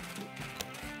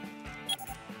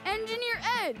 Engineer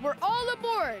Ed, we're all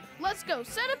aboard. Let's go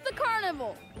set up the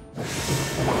carnival.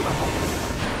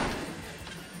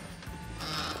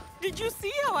 Did you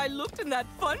see how I looked in that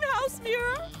funhouse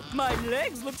mirror? My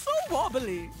legs look so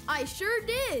wobbly. I sure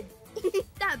did.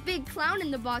 That big clown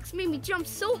in the box made me jump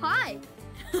so high.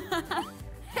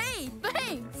 Hey,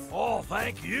 thanks. Oh,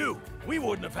 thank you. We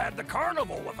wouldn't have had the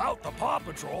carnival without the PAW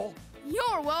Patrol.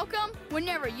 You're welcome.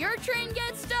 Whenever your train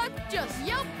gets stuck, just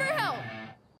yelp for help.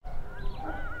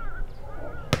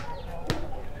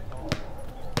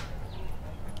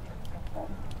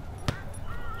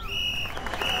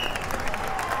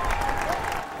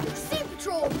 Sea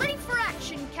Patrol, ready for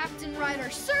action, Captain Ryder,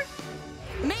 sir.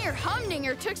 Mayor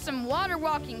Humdinger took some water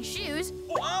walking shoes,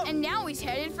 and now he's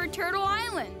headed for Turtle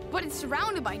Island. But it's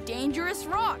surrounded by dangerous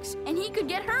rocks, and he could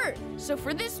get hurt. So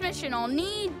for this mission, I'll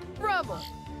need Rubble.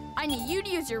 I need you to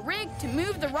use your rig to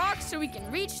move the rocks so we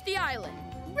can reach the island.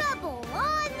 Rubble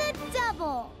on the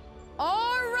double.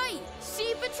 All right,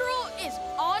 Sea Patrol is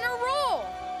on a roll.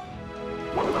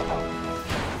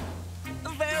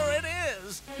 There it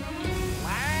is.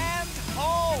 Land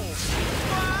ho!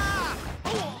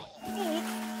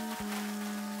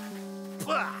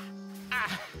 Ah!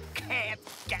 I can't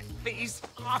get these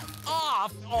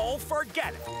off. Oh,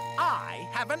 forget it. I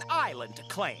have an island to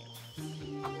claim.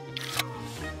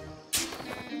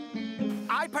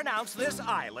 I pronounce this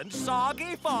island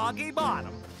Soggy Foggy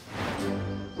Bottom.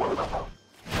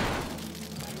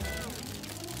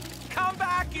 Come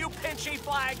back, you pinchy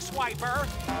flag swiper.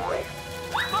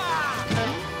 Ah!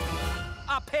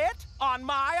 A pit on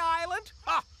my island?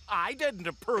 Ah, I didn't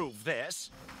approve this.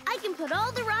 I can put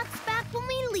all the rocks back when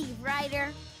we leave,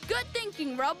 Ryder. Good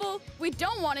thinking, Rubble. We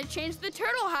don't want to change the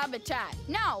turtle habitat.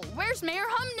 Now, where's Mayor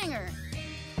Humdinger?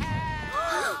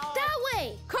 That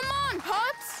way! Come on,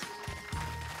 Pups!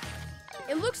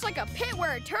 It looks like a pit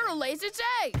where a turtle lays its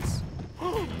eggs.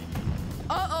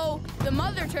 Uh-oh, the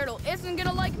mother turtle isn't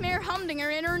gonna like Mayor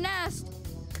Humdinger in her nest.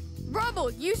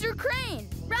 Rubble, use your crane.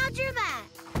 Roger that.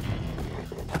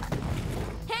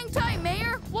 Hang tight,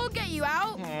 Mayor. We'll get you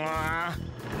out.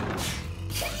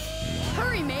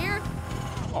 Hurry, Mayor.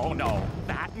 Oh no,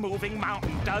 that moving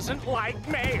mountain doesn't like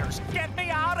mayors. Get me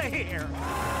out of here.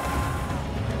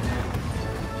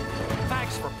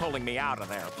 Thanks for pulling me out of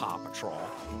there, PAW Patrol.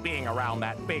 Being around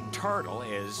that big turtle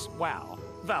is, well,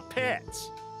 the pits.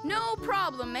 No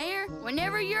problem, Mayor.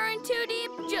 Whenever you're in too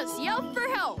deep, just yell for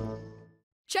help.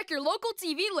 Check your local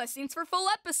TV listings for full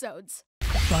episodes.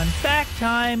 Fun fact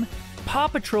time! PAW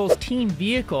Patrol's team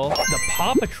vehicle, the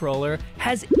PAW Patroller,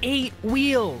 has 8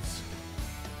 wheels.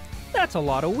 That's a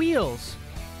lot of wheels.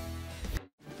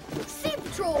 Sea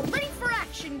Patrol, ready for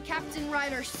action, Captain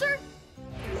Ryder, sir.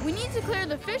 We need to clear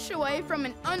the fish away from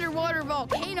an underwater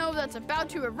volcano that's about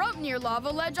to erupt near Lava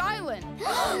Ledge Island.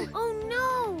 Oh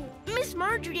no! Miss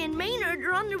Marjorie and Maynard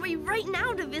are on their way right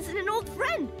now to visit an old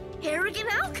friend, Harrigan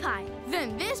Alki.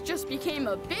 Then this just became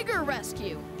a bigger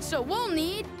rescue. So we'll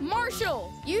need Marshall.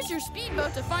 Use your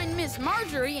speedboat to find Miss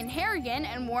Marjorie and Harrigan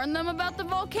and warn them about the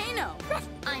volcano.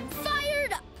 I'm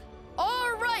fired up.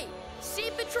 All right, Sea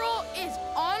Patrol is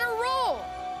on a roll.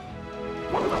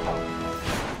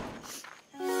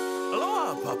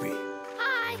 Aloha, puppy.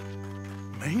 Hi.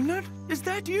 Maynard, is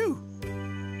that you?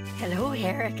 Hello,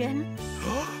 Harrigan.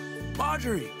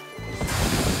 Marjorie.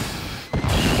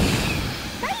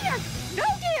 Maynard! No,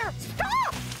 dear!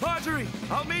 Stop! Marjorie,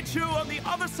 I'll meet you on the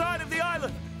other side of the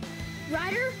island.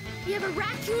 Ryder, we have a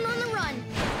raccoon on the run.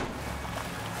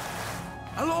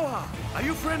 Aloha. Are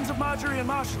you friends of Marjorie and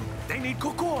Marshall? They need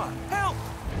cocoa. Help!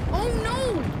 Oh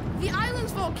no! The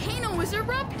island's volcano is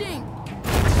erupting!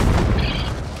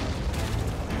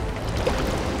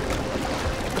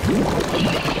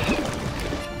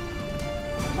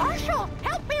 Marshall,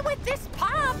 help me with this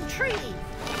palm tree!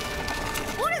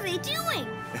 What are they doing?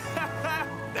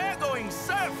 They're going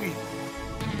surfing.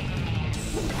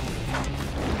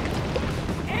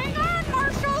 Hang on,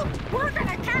 Marshall! We're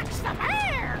gonna catch some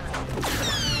air!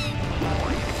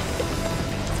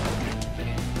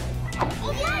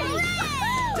 Oh, yay!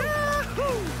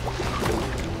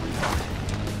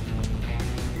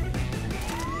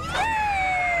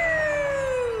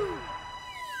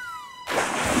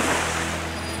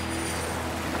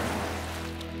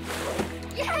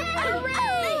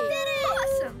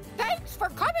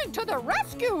 To the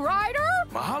rescue, Ryder!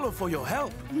 Mahalo for your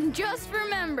help. Just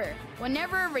remember,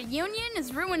 whenever a reunion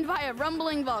is ruined by a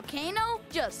rumbling volcano,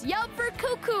 just yell for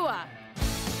Kukua.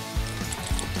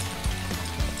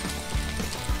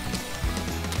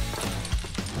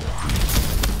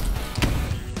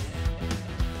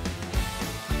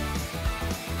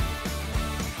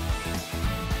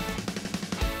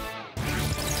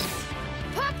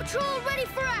 Patrol ready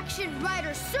for action,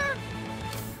 Ryder, sir!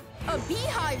 A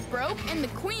beehive broke, and the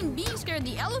queen bee scared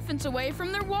the elephants away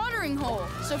from their watering hole.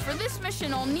 So for this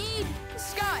mission, I'll need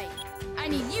Sky. I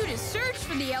need you to search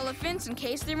for the elephants in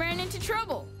case they ran into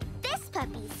trouble. This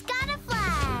puppy's gotta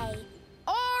fly!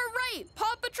 All right,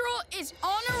 Paw Patrol is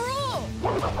on a roll!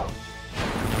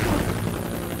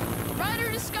 Ryder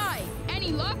to Sky,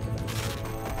 any luck?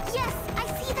 Yes, I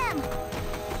see them!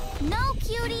 No,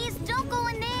 cuties, don't go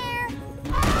in there!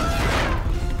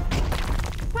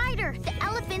 Ryder, the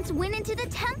elephants went into the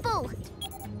temple!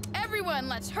 Everyone,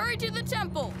 let's hurry to the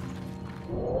temple!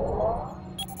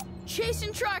 Chase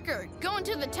and Tracker, go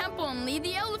into the temple and lead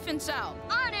the elephants out.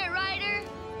 On it, Ryder!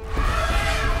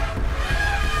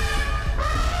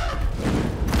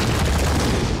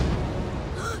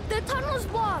 The tunnel's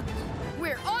blocked!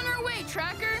 We're on our way,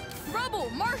 Tracker! Rubble,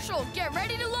 Marshall, get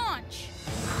ready to launch!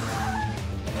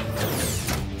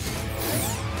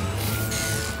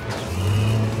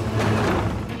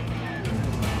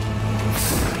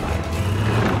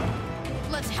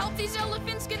 Let's help these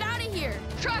elephants get out of here!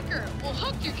 Tracker, we'll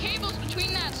hook your cables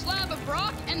between that slab of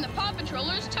rock and the Paw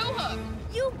Patroller's tow hook.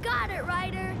 You got it,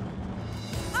 Ryder!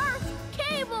 Earth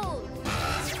cables!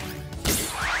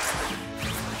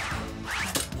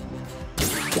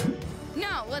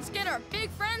 Now, let's get our big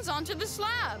friends onto the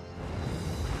slab.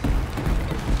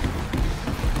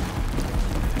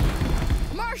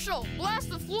 Marshall, blast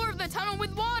the floor of the tunnel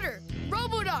with water.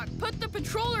 Robodoc, put the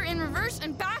patroller in reverse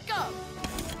and back up.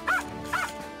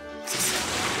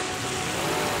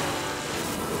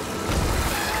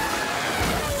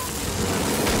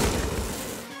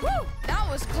 Whew, that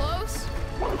was close.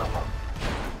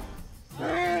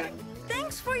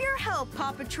 Thanks for your help,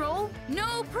 Paw Patrol.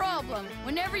 No problem.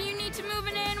 Whenever you need to move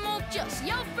an animal, just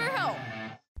yell for help.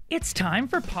 It's time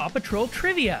for Paw Patrol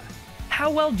Trivia. How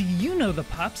well do you know the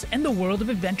pups and the world of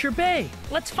Adventure Bay?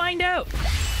 Let's find out.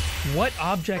 What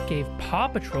object gave Paw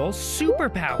Patrol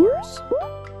superpowers?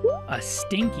 A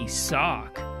stinky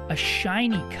sock, a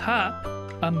shiny cup,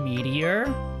 a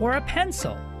meteor, or a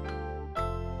pencil?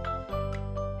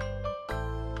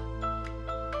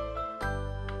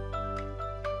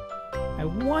 I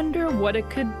wonder what it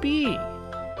could be.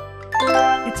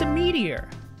 It's a meteor.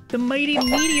 The mighty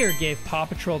meteor gave Paw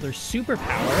Patrol their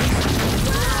superpowers.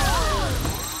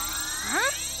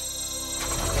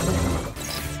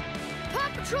 Paw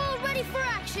Patrol ready for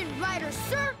action, Ryder,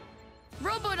 sir!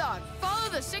 Robodog, follow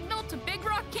the signal to Big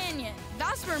Rock Canyon.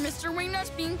 That's where Mr. Wingnut's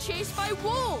being chased by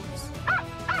wolves.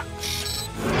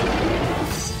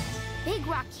 Big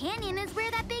Rock Canyon is where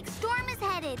that big storm is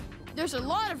headed. There's a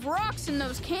lot of rocks in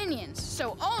those canyons,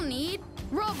 so I'll need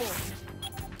Rubble.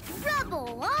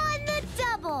 Rubble on the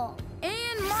double!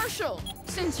 And Marshall,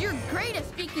 since you're great at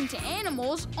speaking to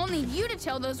animals, I'll need you to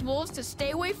tell those wolves to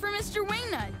stay away from Mr.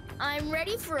 Wingnut. I'm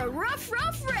ready for a rough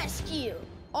rescue.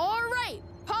 All right,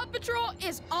 Paw Patrol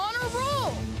is on a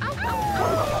roll.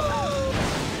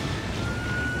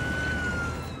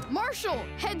 Marshall,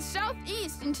 head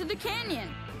southeast into the canyon.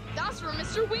 That's where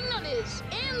Mr. Wingnut is,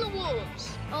 and the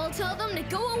wolves. I'll tell them to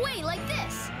go away like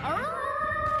this.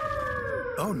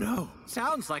 Oh no,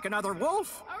 sounds like another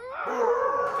wolf.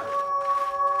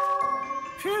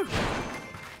 Phew.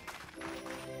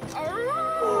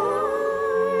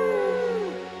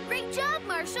 Great job,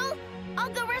 Marshall. I'll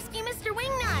go rescue Mr.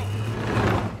 Wingnut.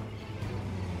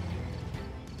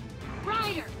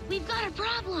 Ryder, we've got a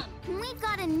problem. We've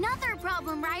got another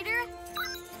problem, Ryder.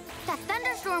 That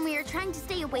thunderstorm we are trying to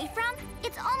stay away from,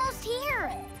 it's almost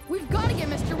here. We've got to get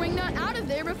Mr. Wingnut out of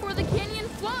there before the canyon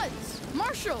floods.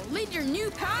 Marshall, lead your new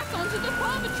pack onto the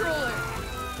Paw Patroller.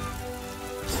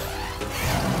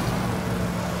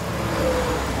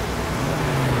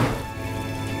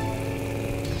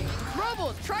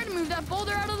 Rubble, try to move that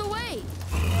boulder out of the way.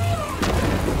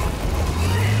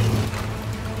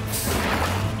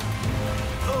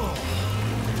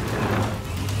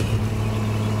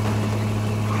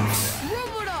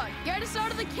 Robodog, get us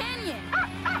out of the canyon.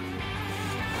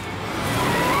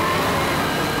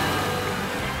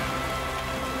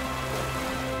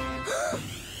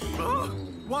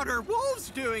 What are wolves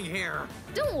doing here?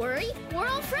 Don't worry, we're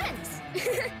all friends.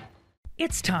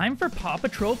 It's time for Paw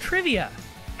Patrol Trivia.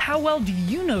 How well do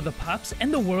you know the pups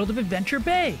and the world of Adventure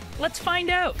Bay? Let's find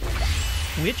out.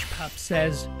 Which pup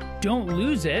says, "Don't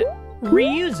lose it,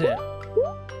 reuse it"?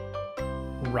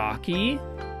 Rocky,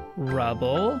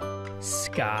 Rubble,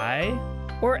 Sky,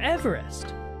 or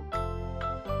Everest?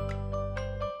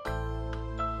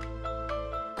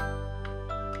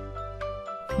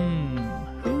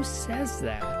 Who says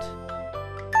that?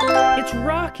 It's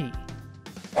Rocky.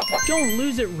 "Don't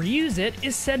lose it, reuse it"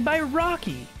 is said by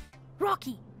Rocky.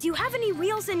 Rocky, Do you have any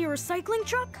wheels in your recycling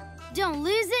truck? Don't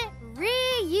lose it,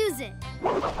 reuse it.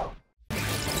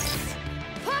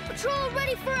 Paw Patrol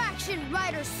ready for action,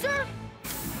 Ryder, sir.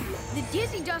 The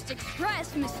Dizzy Dust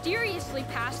Express mysteriously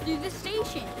passed through the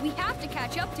station. We have to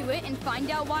catch up to it and find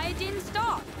out why it didn't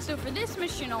stop. So for this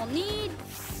mission, I'll need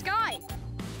Sky.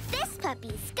 This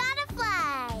puppy's gotta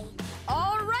fly.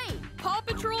 All right, Paw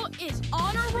Patrol is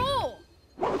on a roll.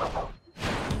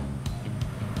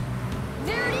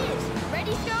 There it is.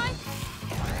 Ready, Sky?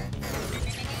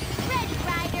 Ready,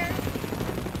 Ryder.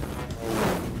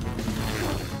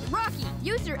 Rocky,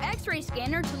 use your X-ray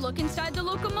scanner to look inside the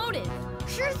locomotive.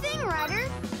 Sure thing, Ryder.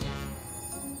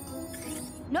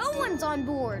 No one's on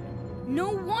board. No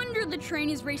wonder the train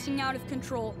is racing out of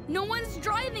control. No one's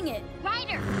driving it.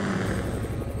 Ryder!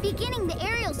 Beginning the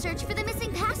aerial search for the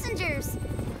missing passengers.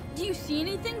 Do you see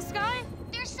anything, Sky?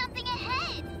 There's something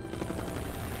ahead.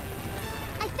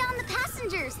 I found the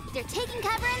passengers. They're taking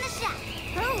cover in the shack.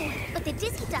 Oh, but the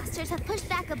Dizzy Dusters have pushed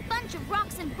back a bunch of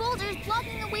rocks and boulders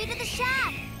blocking the way to the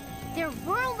shack. They're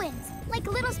whirlwinds, like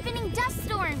little spinning dust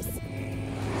storms.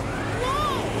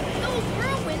 Whoa! Those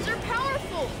whirlwinds are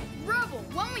powerful! Rubble,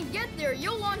 when we get there,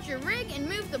 you'll launch your rig and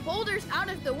move the boulders out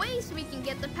of the way so we can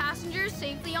get the passengers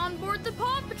safely on board the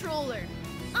Paw Patroller.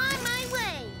 On my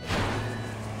way!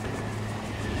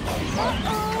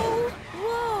 Uh-oh!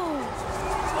 Whoa!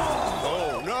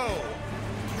 Oh, no!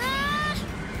 Ah!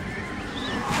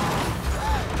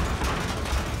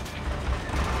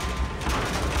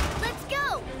 Let's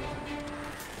go!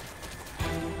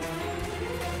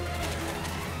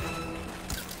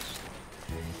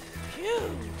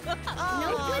 No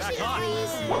pushing,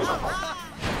 please.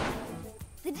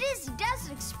 The Dizzy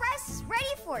Dust Express is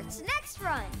ready for its next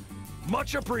run.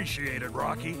 Much appreciated,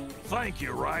 Rocky. Thank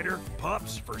you, Ryder,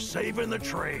 Pups, for saving the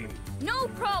train. No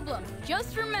problem.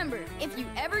 Just remember, if you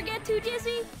ever get too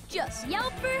dizzy, just yell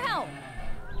for help.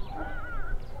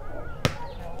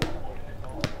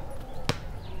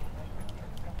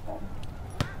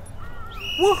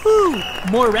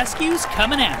 Woohoo! More rescues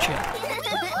coming at you.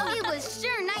 It was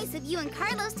sure nice of you and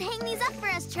Carlos to hang these up for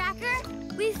us, Tracker.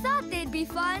 We thought they'd be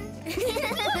fun.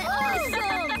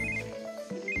 Awesome!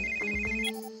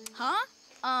 Huh?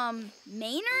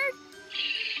 Maynard?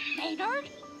 Maynard?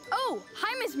 Oh,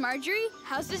 hi, Miss Marjorie.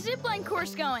 How's the zipline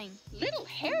course going? Little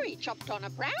Harry jumped on a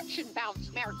branch and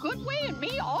bounced Mayor Goodway and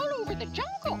me all over the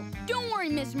jungle. Don't worry,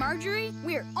 Miss Marjorie.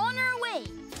 We're on our way.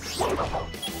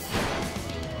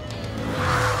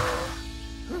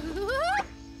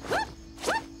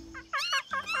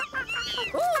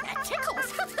 Ooh, that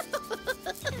tickles.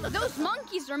 Those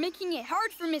monkeys are making it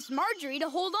hard for Miss Marjorie to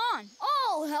hold on.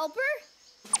 I'll help her.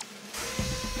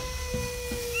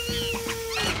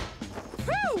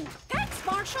 Phew! Thanks,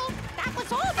 Marshall. That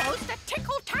was almost a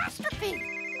tickle-tastrophe.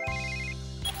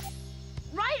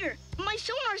 Ryder, my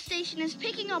sonar station is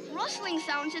picking up rustling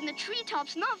sounds in the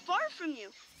treetops not far from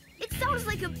you. It sounds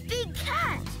like a big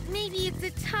cat. Maybe it's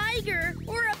a tiger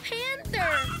or a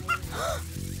panther.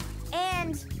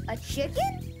 And a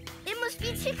chicken? It must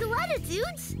be Nickelodeon,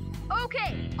 dudes.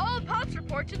 Okay, all pups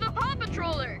report to the Paw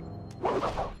Patroller.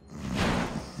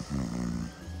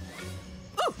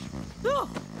 Oh,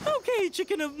 okay,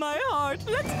 chicken of my heart,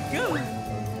 let's go.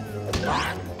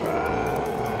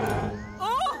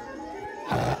 Oh!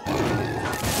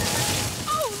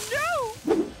 Oh no!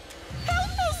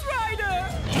 Help us, Ryder!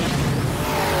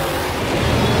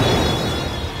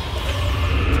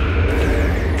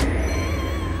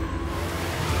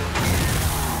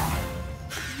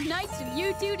 Nice of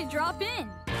you two to drop in.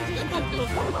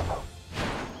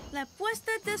 La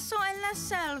puesta de sol en la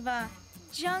selva.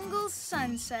 Jungle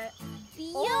sunset.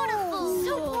 Beautiful!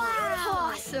 So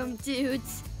wow! Awesome,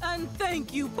 dudes. And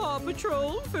thank you, Paw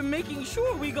Patrol, for making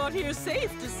sure we got here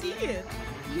safe to see it.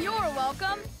 You're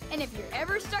welcome. And if you're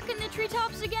ever stuck in the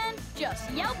treetops again, just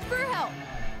yelp for help.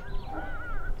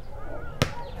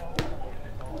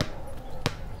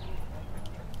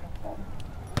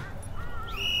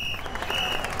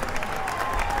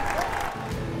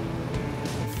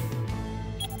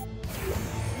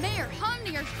 Mayor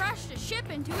Humdinger crashed a ship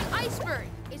into an iceberg.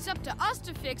 It's up to us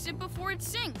to fix it before it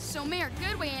sinks, so Mayor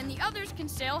Goodway and the others can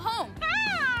sail home.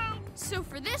 Ah! So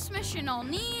for this mission, I'll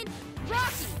need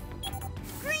Rocky.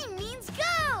 Green means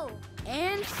go!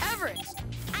 And Everest.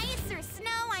 Ice or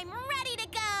snow, I'm ready to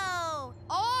go!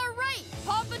 All right,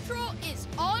 Paw Patrol is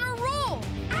on a roll.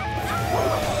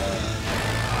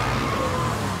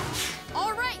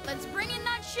 All right, let's bring in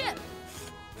that ship.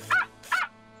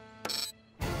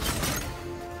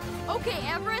 Okay,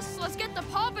 Everest, let's get the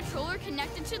Paw Patroller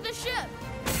connected to the ship.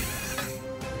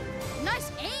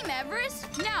 Nice aim,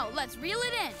 Everest. Now, let's reel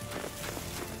it in.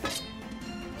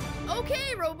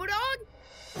 Okay, Robodog.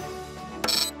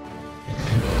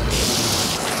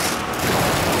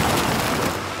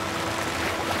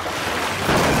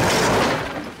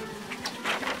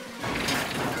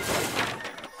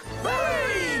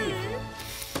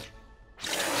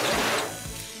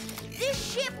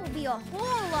 This ship will be a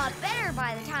whole lot better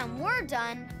by the time we're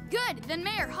done. Good, then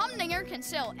Mayor Humdinger can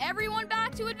sail everyone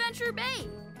back to Adventure Bay.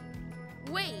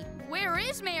 Wait, where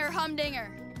is Mayor Humdinger?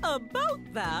 About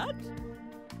that?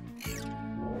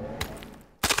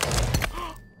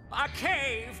 A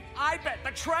cave! I bet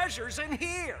the treasure's in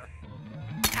here!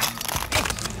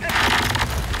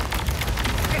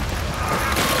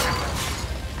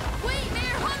 Wait,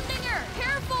 Mayor Humdinger!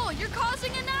 Careful! You're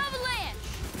causing an avalanche!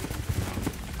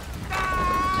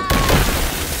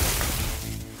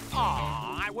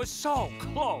 Aw, I was so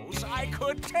close I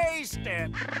could taste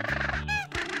it!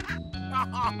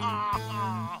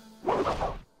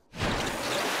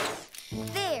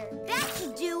 There, that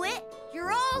should do it.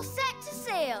 You're all set to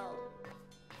sail.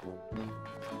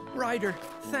 Ryder,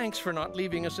 thanks for not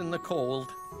leaving us in the cold.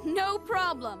 No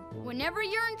problem. Whenever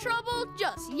you're in trouble,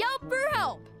 just yell for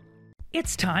help.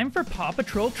 It's time for PAW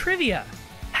Patrol Trivia.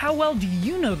 How well do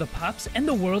you know the pups and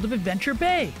the world of Adventure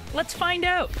Bay? Let's find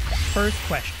out. First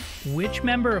question. Which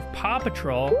member of PAW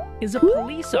Patrol is a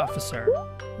police officer?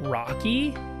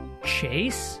 Rocky,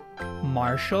 Chase,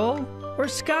 Marshall, or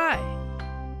Sky?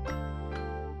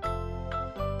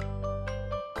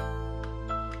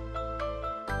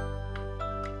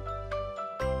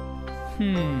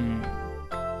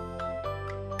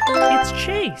 It's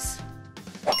Chase.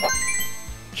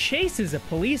 Chase is a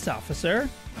police officer.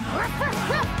 Paw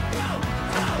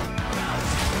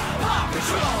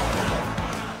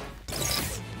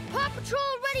Patrol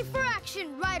ready for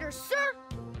action, Ryder, sir.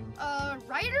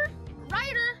 Ryder?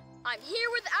 Ryder? I'm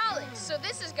here with Alex, so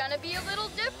this is gonna be a little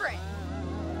different.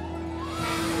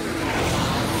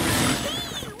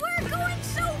 Hey, we're going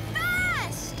so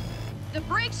fast! The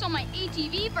brakes on my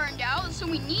ATV burned out, so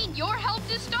we need your help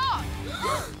to stop.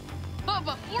 But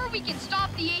before we can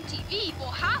stop the ATV,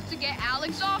 we'll have to get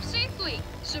Alex off safely.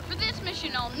 So for this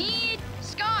mission, I'll need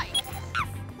Sky.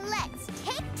 Let's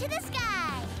take to the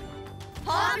sky.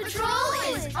 Paw Patrol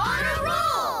is on a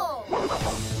roll!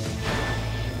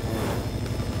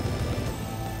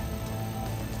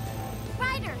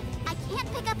 Ryder, I can't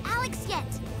pick up Alex yet.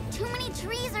 Too many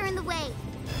trees are in the way.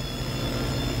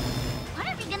 What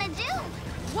are we gonna do?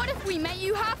 What if we met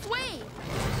you halfway?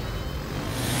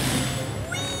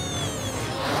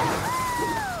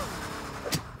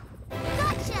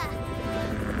 Gotcha!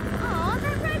 Aw,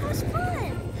 that ride was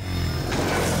fun!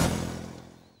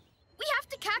 We have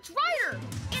to catch Ryder!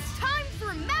 It's time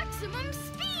for maximum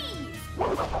speed!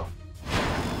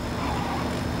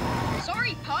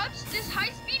 Sorry, Pups. This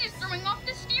high speed is throwing off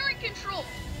the steering control.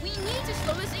 We need to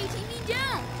slow this ATV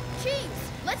down.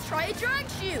 Chase, let's try a drag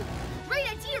chute. Great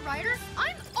idea, Ryder.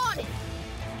 I'm on it.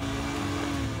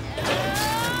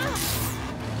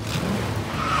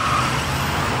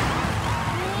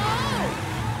 Whoa!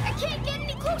 I can't get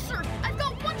any closer. I've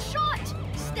got one shot.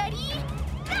 Steady.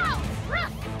 Now,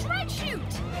 rough drag chute.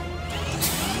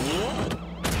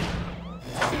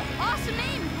 Awesome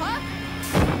aim, Pup.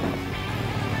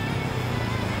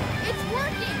 It's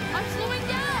working. I'm slowing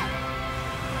down.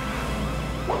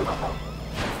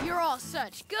 You're all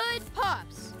such good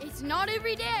pups. It's not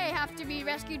every day I have to be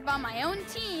rescued by my own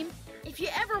team. If you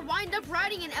ever wind up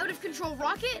riding an out-of-control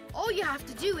rocket, all you have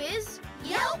to do is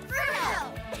yelp for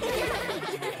help!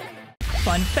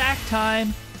 Fun fact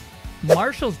time.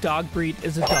 Marshall's dog breed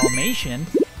is a Dalmatian,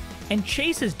 and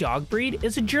Chase's dog breed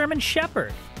is a German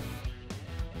Shepherd.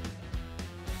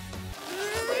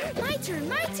 My turn,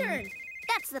 my turn!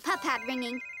 That's the pup pad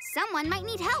ringing. Someone might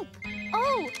need help.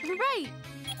 Oh, right.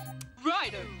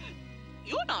 Ryder!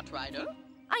 You're not Ryder.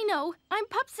 I know. I'm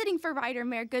pup sitting for Ryder,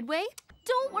 Mayor Goodway.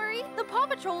 Don't worry, the Paw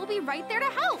Patrol will be right there to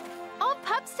help. All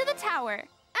pups to the tower.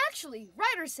 Actually,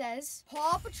 Ryder says,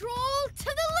 Paw Patrol to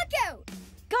the lookout!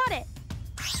 Got it.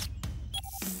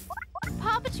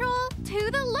 Paw Patrol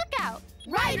to the lookout.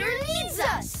 Ryder needs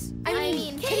us! I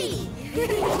mean, Katie.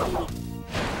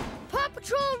 Paw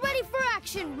Patrol ready for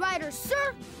action, Ryder,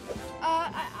 sir.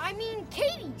 I mean,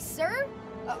 Katie, sir.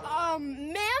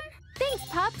 Ma'am? Thanks,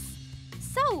 Pups.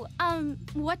 So,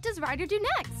 what does Ryder do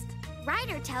next?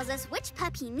 Ryder tells us which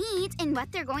pup he needs and what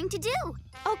they're going to do.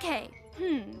 Okay,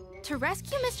 to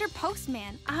rescue Mr.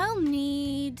 Postman, I'll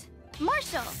need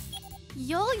Marshall.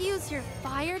 You'll use your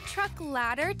fire truck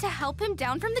ladder to help him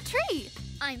down from the tree.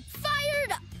 I'm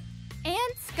fired up.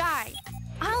 And Sky,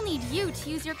 I'll need you to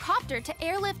use your copter to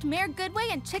airlift Mayor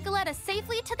Goodway and Chickaletta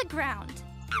safely to the ground.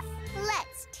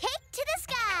 Let's take to the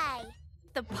sky.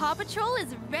 the Paw Patrol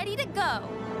is ready to go.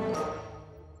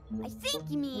 I think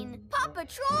you mean Paw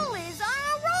Patrol is on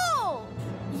a roll!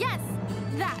 Yes,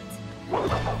 that.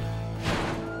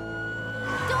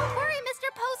 Don't worry, Mr.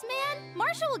 Postman.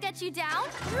 Marshall will get you down.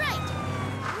 Right!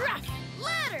 Rough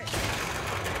ladder!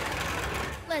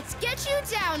 Let's get you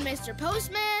down, Mr.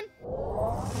 Postman.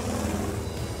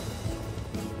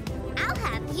 I'll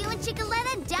have you and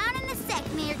Chickaletta down in a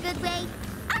sec, Mayor Goodway.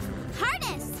 Up,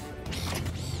 harness!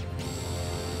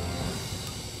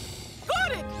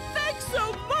 Got it! Thanks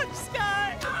so much,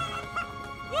 Sky!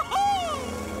 Woohoo!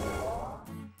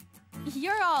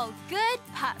 You're all good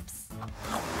pups.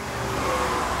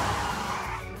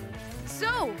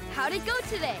 So, how'd it go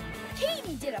today?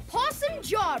 Katie did a awesome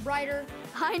job, Ryder.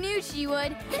 I knew she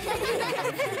would.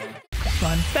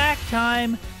 Fun fact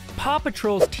time! Paw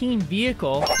Patrol's team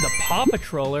vehicle, the Paw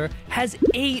Patroller, has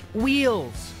 8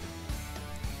 wheels.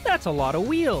 That's a lot of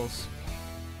wheels.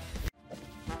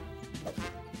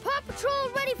 Paw Patrol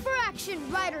ready for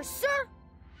action, Ryder, sir.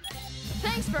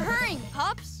 Thanks for hurrying,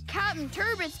 Pups. Captain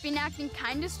Turbot's been acting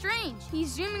kinda strange. He's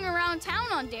zooming around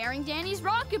town on Daring Danny's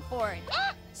rocket board.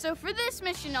 So for this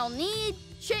mission, I'll need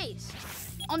Chase.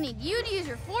 I'll need you to use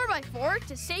your 4x4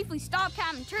 to safely stop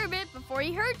Captain Turbot before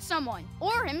he hurts someone,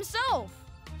 or himself.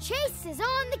 Chase is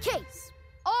on the case.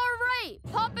 All right,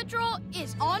 Paw Patrol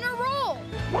is on a roll.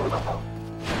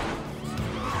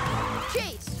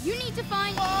 Chase, you need to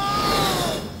find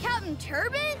Captain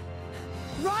Turbot?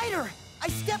 Ryder, I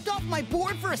stepped off my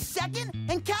board for a second,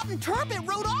 and Captain Turbot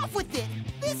rode off with it.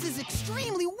 This is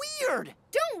extremely weird.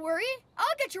 Don't worry,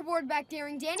 I'll get your board back,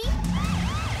 Daring Danny.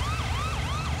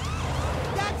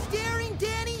 That's Daring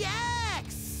Danny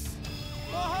X!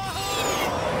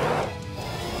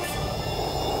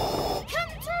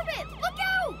 Captain Turbot, look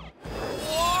out!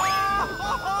 Whoa!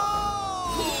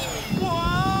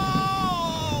 Whoa!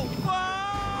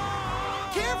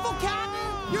 Careful, Captain!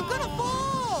 You're gonna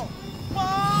fall!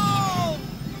 Whoa!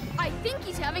 I think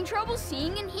he's having trouble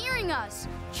seeing and hearing us.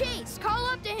 Chase, call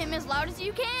up to him as loud as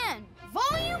you can.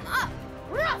 Volume up!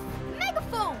 Rough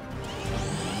megaphone!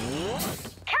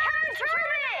 Captain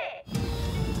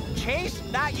Turbot! Chase,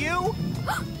 that you?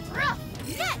 Rough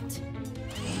net!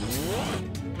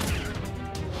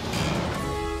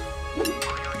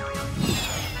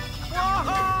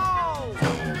 Whoa!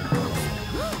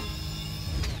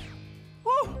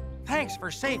 Whew. Thanks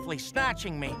for safely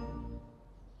snatching me.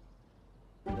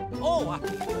 Oh,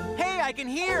 hey, I can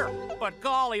hear! But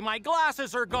golly, my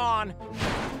glasses are gone!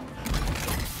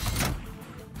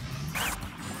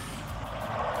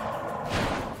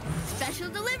 Special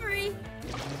delivery.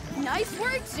 Nice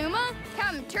work, Zuma.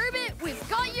 Captain Turbot, we've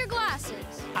got your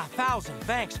glasses. 1,000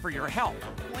 thanks for your help.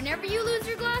 Whenever you lose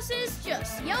your glasses,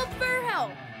 just yell for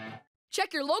help.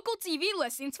 Check your local TV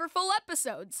listings for full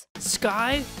episodes.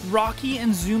 Sky, Rocky,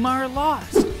 and Zuma are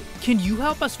lost. Can you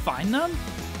help us find them?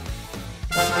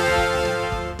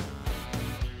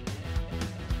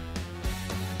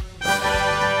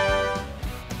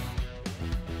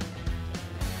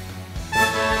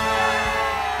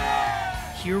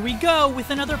 Here we go with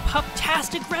another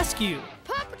pup-tastic rescue.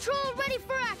 Paw Patrol ready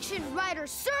for action, Ryder,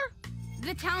 sir.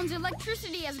 The town's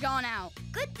electricity has gone out.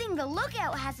 Good thing the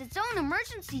lookout has its own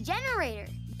emergency generator.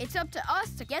 It's up to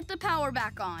us to get the power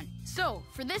back on. So,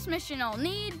 for this mission, I'll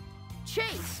need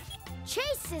Chase.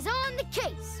 Chase is on the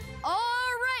case.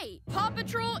 All right, Paw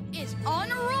Patrol is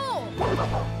on a roll.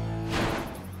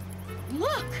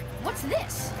 Look, what's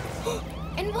this?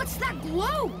 And what's that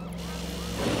glow?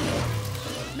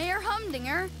 Mayor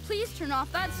Humdinger, please turn off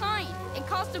that sign. It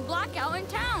caused a blackout in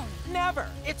town. Never.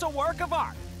 It's a work of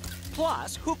art.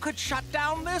 Plus, who could shut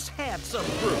down this handsome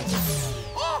brute?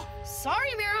 Oh,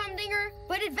 sorry, Mayor Humdinger,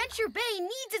 but Adventure Bay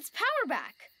needs its power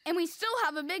back. And we still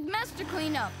have a big mess to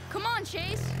clean up. Come on,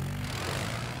 Chase.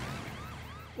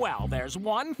 Well, there's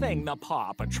one thing the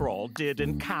Paw Patrol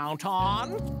didn't count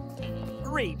on.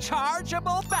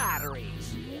 Rechargeable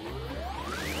batteries.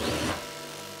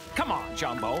 Come on,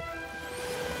 Jumbo.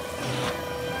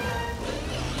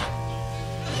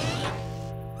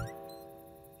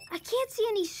 I can't see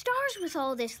any stars with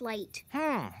all this light.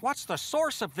 What's the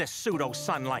source of this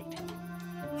pseudo-sunlight?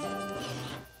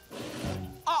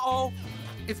 Uh-oh.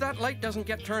 If that light doesn't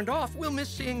get turned off, we'll miss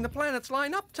seeing the planets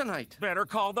line up tonight. Better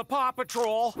call the Paw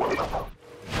Patrol.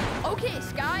 Okay,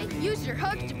 Sky, use your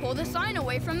hook to pull the sign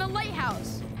away from the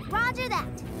lighthouse. Roger that.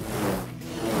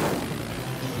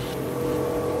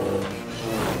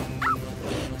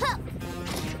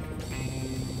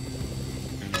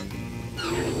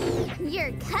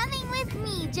 You're coming with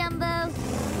me, Jumbo.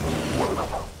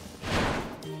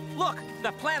 Look,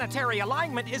 the planetary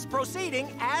alignment is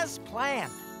proceeding as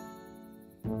planned.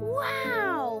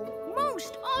 Wow! Most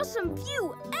awesome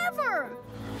view ever!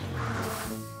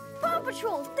 Paw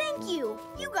Patrol, thank you!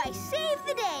 You guys saved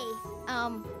the day!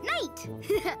 Night!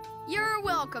 You're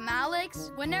welcome,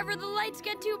 Alex. Whenever the lights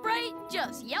get too bright,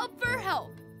 just yelp for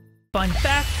help. Fun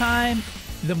fact time!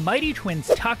 The mighty twins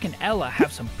Tuck and Ella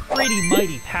have some pretty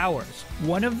mighty powers.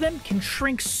 One of them can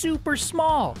shrink super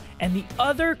small, and the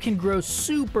other can grow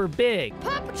super big.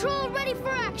 Paw Patrol ready for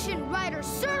action, Ryder,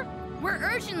 sir! We're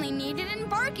urgently needed in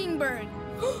Barkingburg.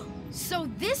 So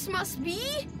this must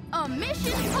be a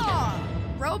mission paw.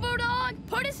 Robo-Dog,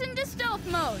 put us into stealth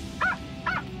mode.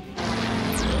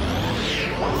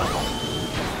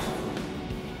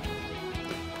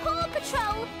 Paw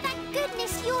Patrol, thank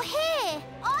goodness you're here!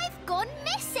 I've gone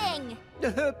missing!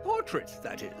 Portraits,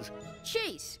 that is.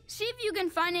 Chase, see if you can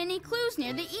find any clues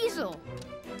near the easel.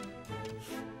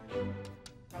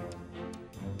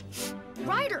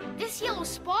 Ryder, this yellow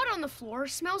spot on the floor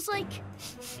smells like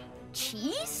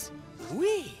cheese?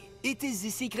 Oui, it is the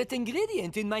secret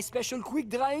ingredient in my special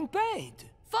quick-drying paint.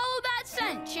 Follow that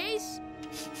scent, Chase.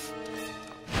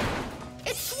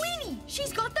 It's Sweetie!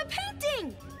 She's got the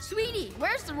painting! Sweetie,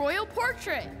 where's the royal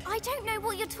portrait? I don't know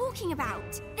what you're talking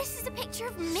about. This is a picture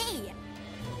of me.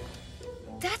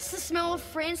 That's the smell of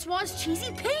Francois's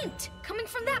cheesy paint coming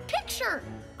from that picture.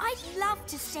 I'd love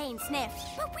to stay and sniff,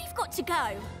 but we've got to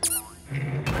go.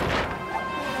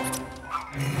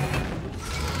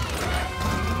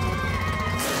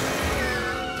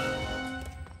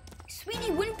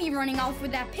 Sweetie wouldn't be running off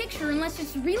with that picture unless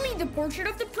it's really the portrait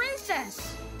of the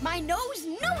princess. My nose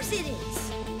knows it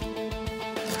is.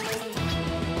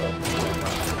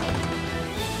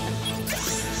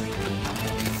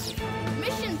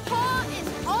 Mission Paw is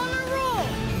on a roll.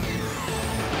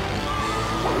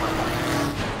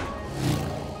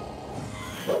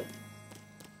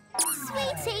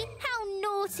 Sweetie, how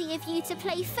naughty of you to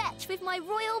play fetch with my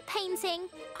royal painting.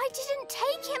 I didn't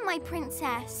take it, my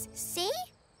princess. See?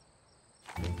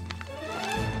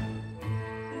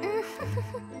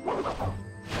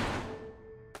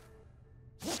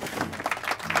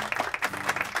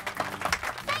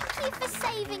 Thank you for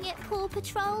saving it, Paw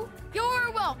Patrol.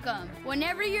 You're welcome.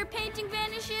 Whenever your painting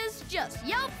vanishes, just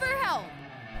yelp for help.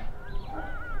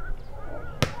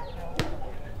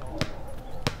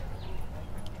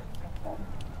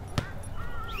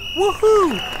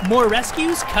 Woohoo! More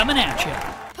rescues coming at you.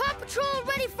 Paw Patrol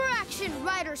ready for action,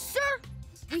 Ryder, sir.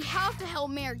 We have to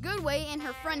help Mayor Goodway and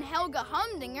her friend Helga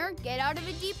Humdinger get out of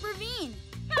a deep ravine.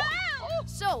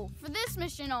 So, for this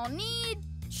mission, I'll need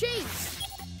Chase.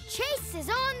 Chase is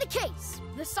on the case.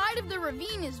 The side of the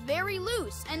ravine is very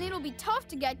loose, and it'll be tough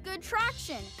to get good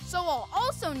traction. So I'll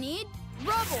also need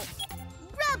Rubble.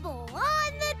 Rubble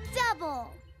on the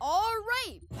double. All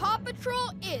right, Paw Patrol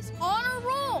is on a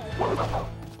roll.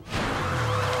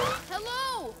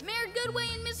 Hello, Mayor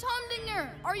Goodway and Miss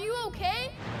Humdinger. Are you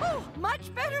okay? Oh,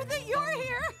 much better that you're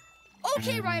here.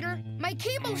 Okay, Ryder. My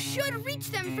cable should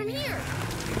reach them from here.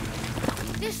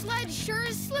 This ledge sure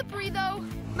is slippery, though.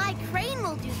 My crane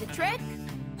will do the trick.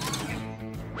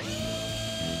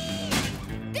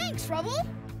 Thanks, Rubble.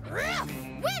 Ruff,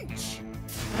 winch.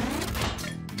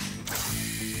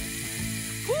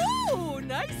 Ooh,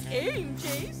 nice aim,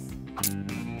 Chase.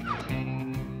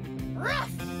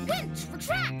 Ruff, winch,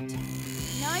 retract.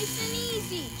 Nice and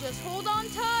easy. Just hold on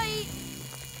tight.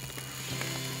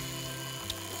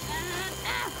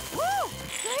 Woo!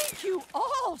 Thank you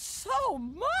all so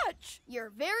much.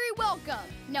 You're very welcome.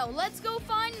 Now let's go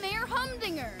find Mayor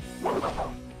Humdinger.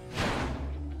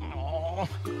 Oh,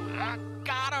 I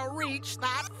gotta reach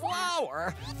that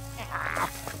flower.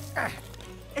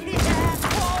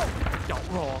 Don't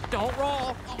roll, don't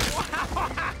roll.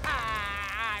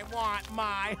 I want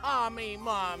my hummy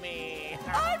mummy.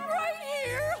 I'm right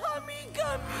here, hummy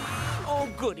gummy. Oh,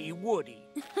 goody woody.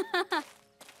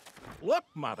 Look,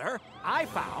 Mother, I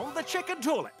found the chicken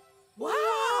tulip.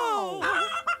 Wow!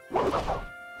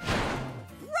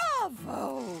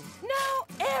 Bravo! Now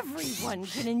everyone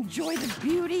can enjoy the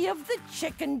beauty of the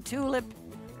chicken tulip.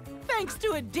 Thanks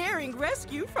to a daring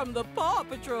rescue from the Paw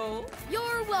Patrol.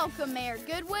 You're welcome, Mayor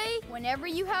Goodway. Whenever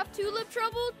you have tulip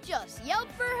trouble, just yelp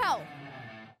for help.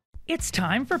 It's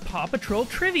time for Paw Patrol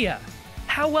Trivia.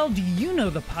 How well do you know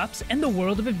the pups and the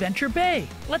world of Adventure Bay?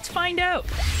 Let's find out.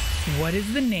 What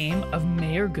is the name of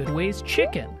Mayor Goodway's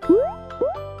chicken?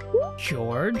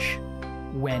 George,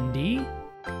 Wendy,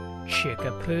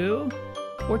 Chickapoo,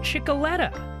 or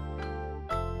Chickaletta?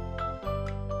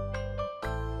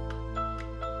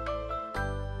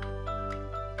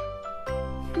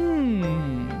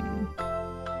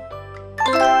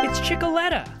 It's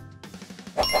Chickaletta.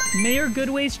 Mayor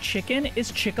Goodway's chicken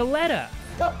is Chickaletta.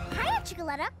 Hiya,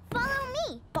 Chickaletta. Follow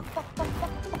me.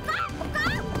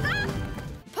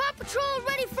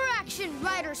 action,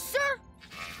 Ryder, sir!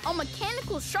 A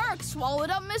mechanical shark swallowed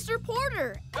up Mr.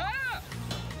 Porter. Ah!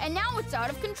 And now it's out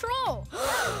of control.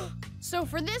 So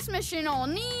for this mission, I'll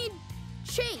need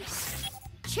Chase.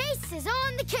 Chase is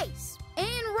on the case.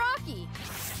 And Rocky.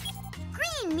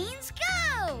 Green means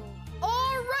go!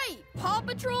 All right, Paw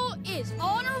Patrol is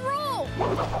on a roll.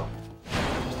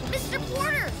 Mr.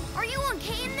 Porter, are you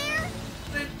okay in there?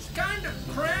 It's kind of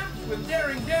cramped with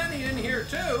Daring Danny in here,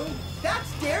 too.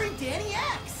 That's Daring Danny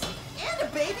X! And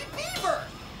a baby beaver!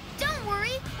 Don't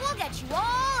worry, we'll get you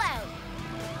all out.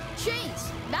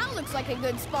 Chase, that looks like a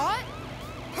good spot.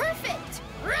 Perfect!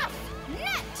 Rough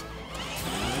net!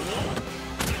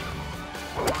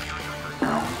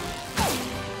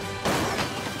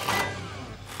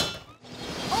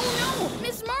 Oh no,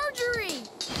 Miss Marjorie!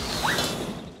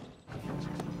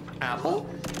 Apple?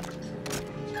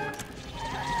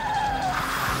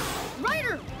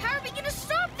 Ryder, how are we gonna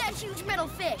stop that huge metal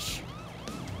fish?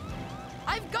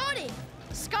 I've got it!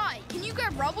 Sky, can you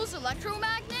grab Rubble's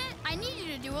electromagnet? I need you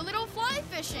to do a little fly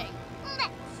fishing.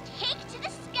 Let's take to the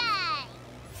sky.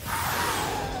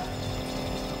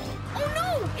 Oh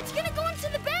no! It's gonna go into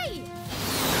the bay!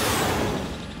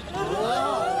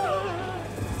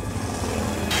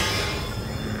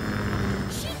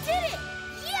 She did it!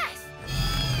 Yes!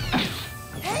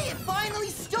 Hey, it finally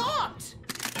stopped!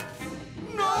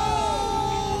 No!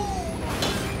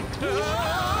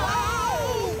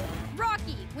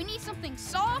 Rocky, we need something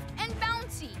soft and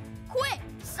bouncy. Quick!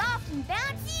 Soft and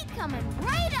bouncy coming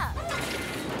right up!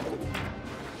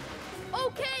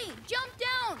 Okay, jump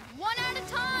down, one at a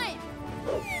time.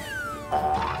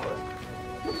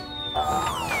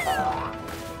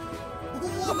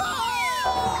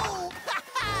 Whoa!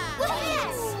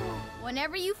 Yes!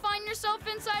 Whenever you find yourself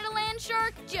inside a land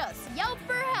shark, just yelp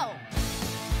for help.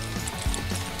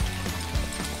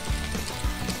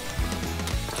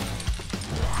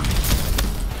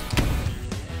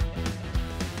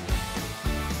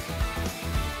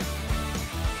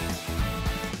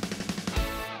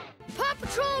 Paw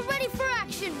Patrol ready for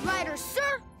action, Ryder,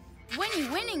 sir! Winnie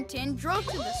Winnington drove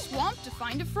to the swamp to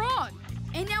find a frog.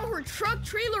 And now her truck,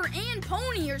 trailer, and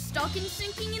pony are stuck and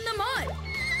sinking in the mud.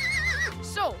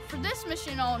 So, for this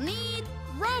mission, I'll need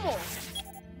Rubble.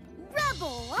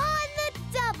 Rubble on the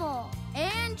double!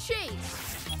 And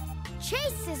Chase.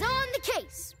 Chase is on the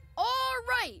case. All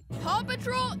right, Paw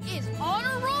Patrol is on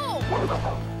a roll.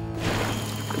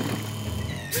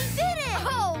 We did it!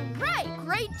 All right,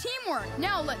 great teamwork.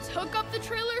 Now let's hook up the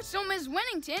trailer so Ms.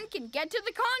 Winnington can get to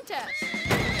the contest.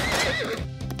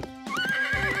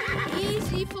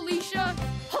 Easy, Felicia.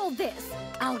 Hold this.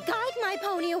 I'll guide my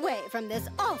pony away from this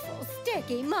awful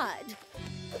sticky mud.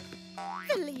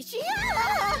 Felicia!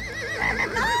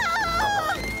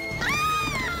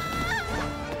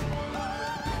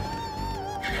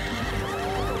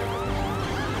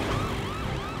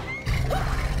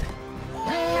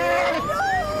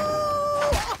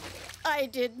 I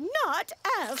did not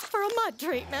ask for a mud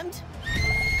treatment.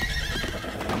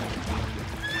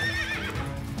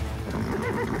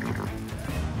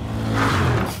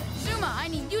 Zuma, I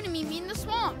need you to meet me in the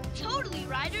swamp. Totally,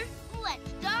 Ryder.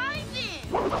 Let's dive in.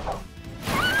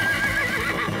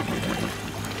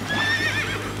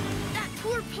 That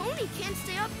poor pony can't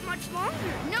stay up much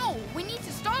longer. No, we need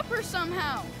to stop her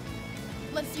somehow.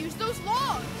 Let's use those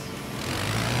logs.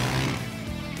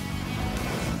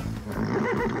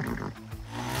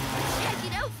 Check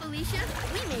it out, Felicia.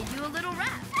 We made you a little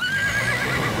raft.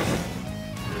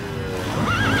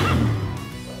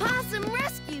 Possum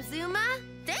rescue, Zuma.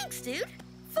 Thanks, dude.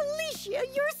 Felicia,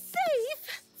 you're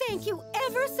safe. Thank you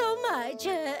ever so much.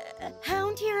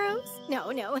 Hound heroes?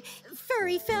 No.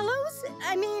 Furry fellows?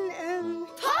 I mean,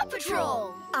 Paw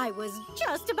Patrol! I was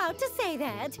just about to say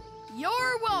that.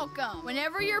 You're welcome.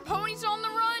 Whenever your pony's on the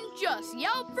run, just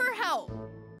yelp for help.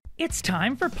 It's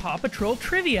time for Paw Patrol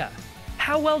Trivia.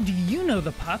 How well do you know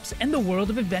the pups and the world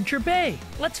of Adventure Bay?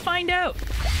 Let's find out.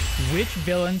 Which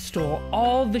villain stole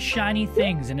all the shiny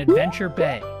things in Adventure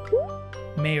Bay?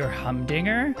 Mayor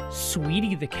Humdinger,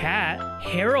 Sweetie the cat,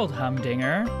 Harold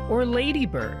Humdinger, or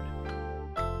Ladybird?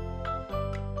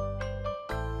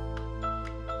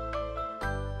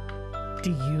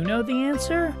 Do you know the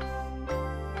answer?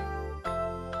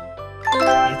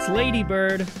 It's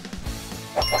Ladybird.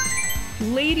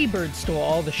 Ladybird stole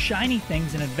all the shiny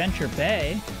things in Adventure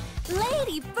Bay.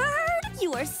 Ladybird,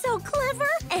 you are so clever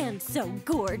and so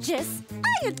gorgeous.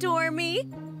 I adore me.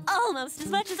 Almost as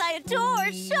much as I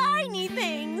adore shiny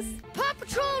things. Paw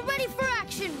Patrol ready for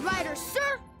action, Ryder,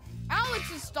 sir. Alex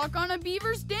is stuck on a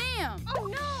beaver's dam. Oh,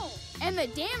 no. And the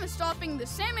dam is stopping the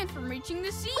salmon from reaching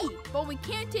the sea. But we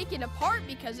can't take it apart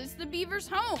because it's the beaver's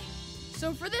home.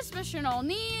 So for this mission, I'll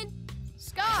need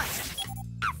Sky.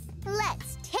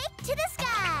 Let's take to the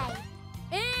sky.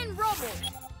 And Rubble.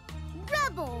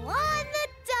 Rubble on the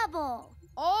double.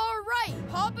 All right,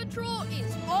 Paw Patrol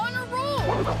is on a roll.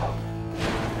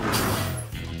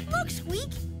 Look, Squeak,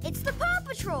 it's the Paw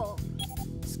Patrol.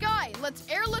 Sky, let's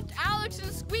airlift Alex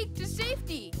and Squeak to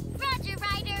safety. Roger,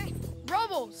 Ryder.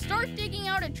 Rubble, start digging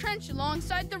out a trench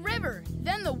alongside the river.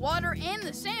 Then the water and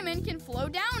the salmon can flow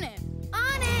down it.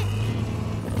 On it.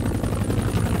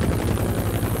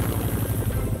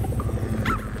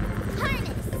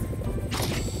 Harness.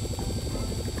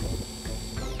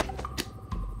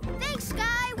 Thanks,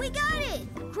 Sky. We got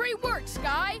it. Great work,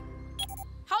 Sky.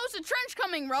 How's the trench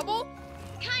coming, Rubble?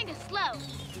 Kinda slow.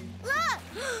 Look!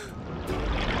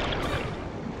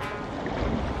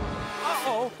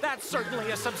 Uh-oh, that's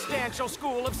certainly a substantial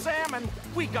school of salmon.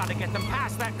 We gotta get them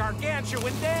past that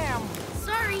gargantuan dam.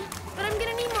 Sorry, but I'm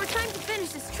gonna need more time to finish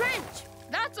this trench.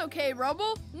 That's okay,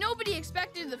 Rubble. Nobody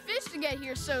expected the fish to get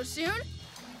here so soon.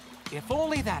 If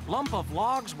only that lump of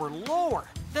logs were lower,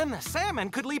 then the salmon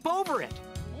could leap over it.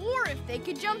 Or if they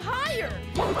could jump higher.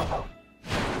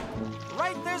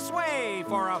 Right this way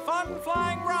for a fun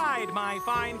flying ride, my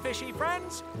fine fishy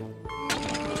friends.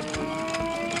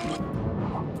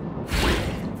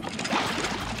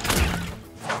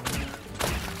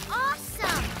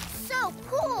 Awesome! So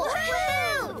cool!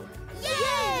 Woohoo!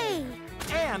 Yay!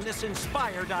 And this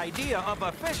inspired idea of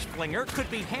a fish flinger could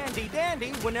be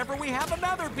handy-dandy whenever we have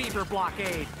another beaver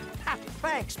blockade. Ha,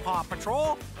 thanks, Paw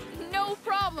Patrol. No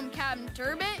problem, Captain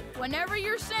Turbot. Whenever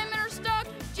your salmon are stuck,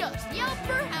 just yell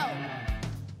for help.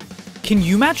 Can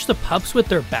you match the pups with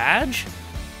their badge?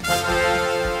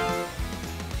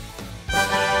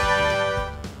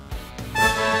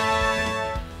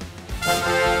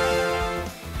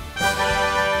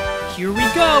 Here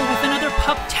we go with another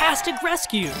pup-tastic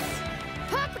rescue.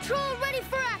 Paw Patrol ready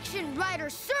for action, Ryder,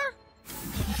 sir.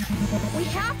 We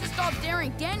have to stop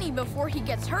daring Danny before he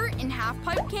gets hurt in Half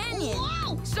Pipe Canyon.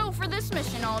 Whoa! So for this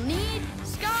mission, I'll need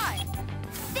Sky.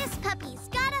 This puppy's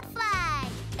got a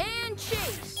flag. And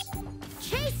Chase.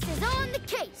 Chase is on the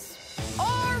case.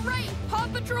 All right, Paw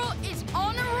Patrol is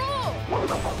on a roll.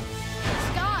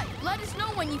 Sky, let us know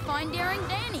when you find daring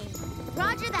Danny.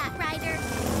 Roger that, Ryder.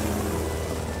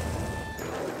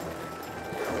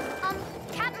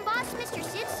 Captain Boss, Mr.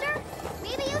 Sid, sir?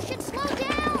 Maybe you should slow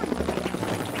down.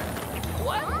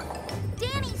 What? Huh?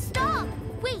 Danny, stop!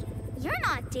 Wait, you're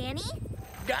not Danny.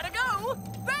 Gotta go.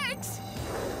 Thanks.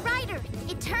 Ryder,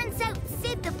 it turns out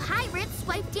Sid the pirate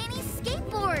swiped Danny's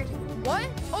skateboard. What?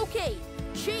 Okay,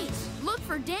 Chase, look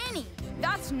for Danny.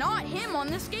 That's not him on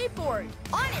the skateboard.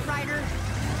 On it, Ryder.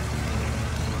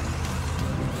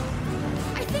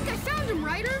 I think I found him,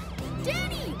 Ryder.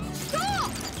 Danny,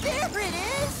 stop! There it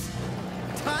is!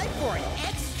 Time for an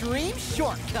extreme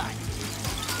shortcut.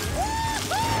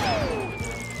 Woohoo!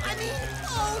 I mean,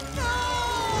 oh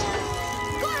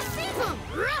no! Gotta save him!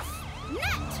 Rough!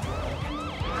 Net!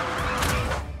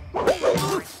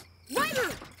 Ryder,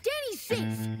 Danny's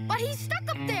safe, but he's stuck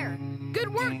up there.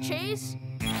 Good work, Chase.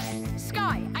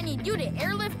 Sky, I need you to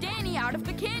airlift Danny out of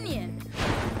the canyon.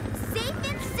 Safe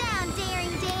and sound,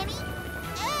 daring Danny.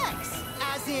 X,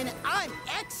 as in I'm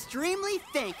extremely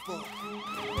thankful.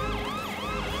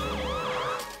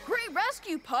 Great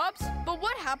rescue, Pups. But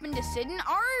what happened to Sid and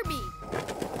Arby?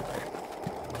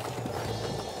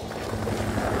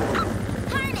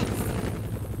 Harness!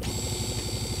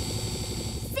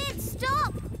 Sid,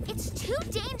 stop! It's too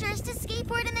dangerous to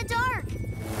skateboard in the dark.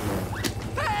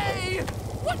 Hey!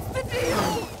 What's the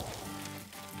deal?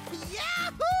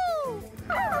 Yahoo!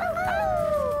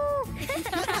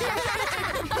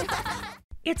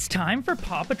 It's time for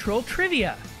Paw Patrol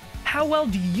Trivia. How well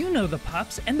do you know the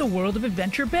pups and the world of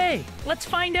Adventure Bay? Let's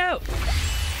find out.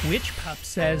 Which pup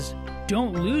says,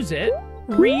 "Don't lose it,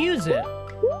 reuse it"?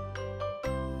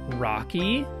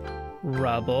 Rocky,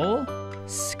 Rubble,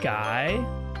 Sky,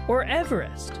 or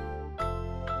Everest?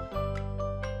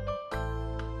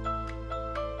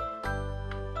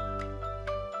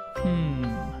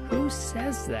 Who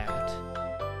says that?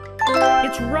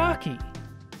 It's Rocky.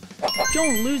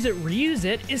 "Don't lose it, reuse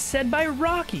it" is said by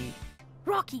Rocky.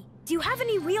 Rocky, do you have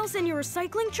any wheels in your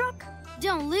recycling truck?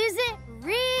 Don't lose it,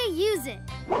 reuse it.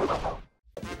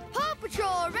 Paw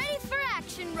Patrol ready for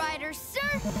action, Ryder,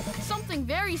 sir. Something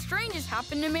very strange has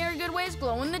happened to Mary Goodway's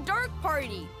glow-in-the-dark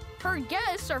party. Her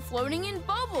guests are floating in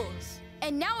bubbles.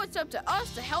 And now it's up to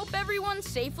us to help everyone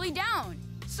safely down.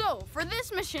 So, for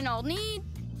this mission, I'll need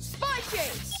Spy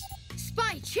Chase.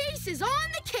 Spy Chase is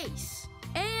on the case.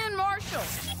 And Marshall.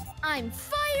 I'm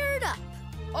fired up.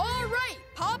 All right,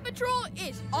 Paw Patrol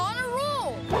is on a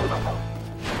roll.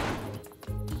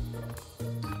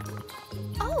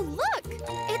 Oh, look!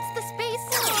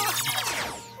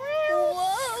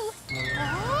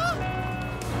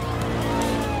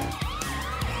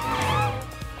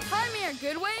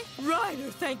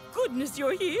 goodness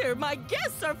you're here. My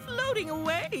guests are floating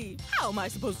away. How am I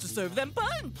supposed to serve them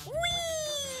punch?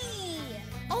 Whee!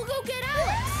 I'll go get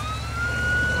Alex.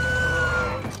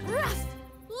 Rough!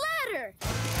 Ladder!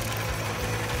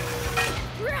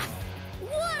 Rough!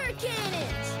 Water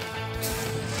cannons!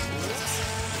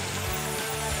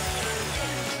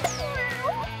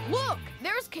 Look,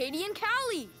 there's Katie and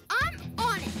Callie. I'm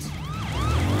on it!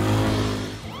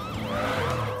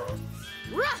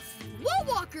 Rough! Wall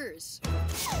walkers!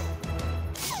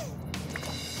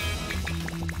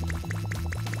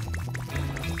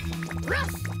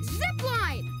 Rough!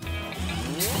 Zipline!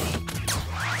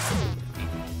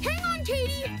 Hang on,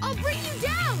 Katie! I'll bring you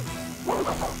down!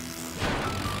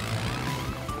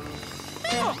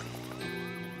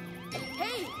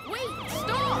 Hey, wait,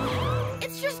 stop!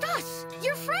 It's just us!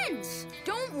 Your friends!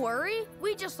 Don't worry,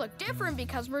 we just look different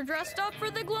because we're dressed up for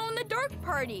the glow-in-the-dark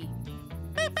party.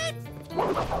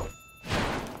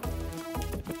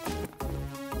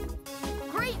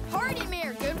 Great party,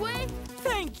 Mayor Goodway!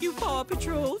 Thank you, Paw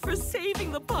Patrol, for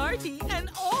saving the party and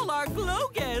all our glow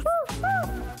guests.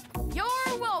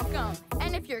 You're welcome.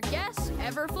 And if your guests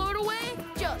ever float away,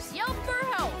 just yell for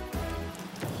help.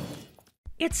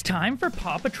 It's time for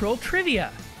PAW Patrol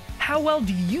Trivia. How well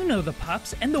do you know the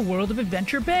pups and the world of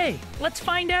Adventure Bay? Let's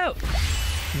find out.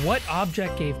 What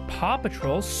object gave PAW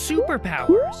Patrol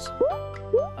superpowers?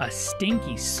 A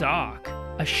stinky sock,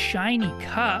 a shiny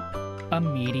cup, a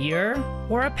meteor,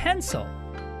 or a pencil?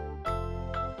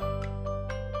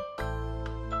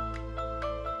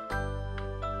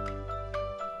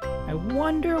 I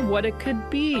wonder what it could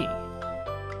be.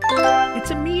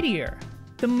 It's a meteor.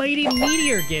 The mighty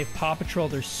meteor gave PAW Patrol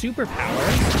their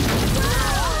superpowers.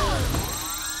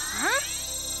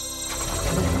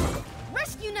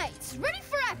 Rescue Knights, ready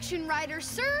for action, Riders,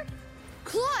 sir!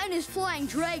 Claw and his flying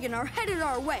dragon are headed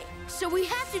our way, so we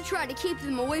have to try to keep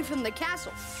them away from the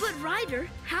castle. But Ryder,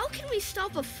 how can we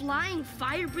stop a flying,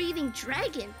 fire-breathing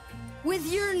dragon? With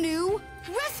your new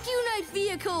Rescue Knight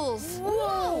vehicles!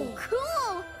 Whoa,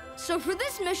 cool! So for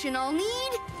this mission, I'll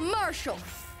need Marshall.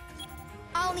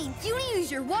 I'll need you to use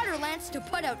your water lance to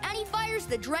put out any fires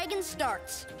the dragon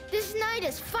starts. This knight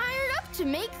is fired up to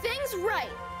make things right.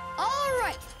 All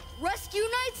right, Rescue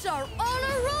Knights are on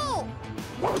a roll.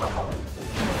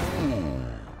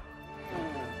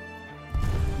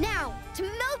 Now, to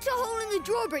melt a hole in the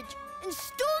drawbridge and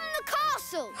storm the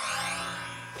castle.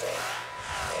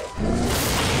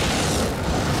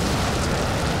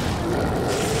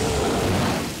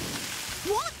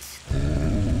 What?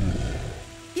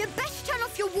 You best turn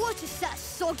off your water sass,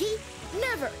 Soggy.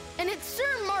 Never. And it's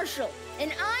Sir Marshall,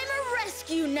 and I'm a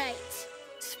rescue knight.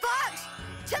 Sparks,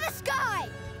 to the sky!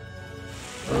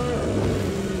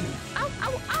 Ow,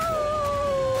 ow,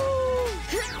 ow!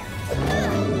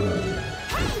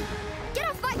 Hey! Get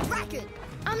off my dragon!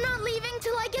 I'm not leaving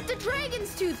till I get the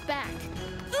dragon's tooth back.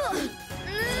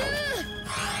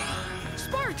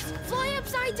 Sparks, fly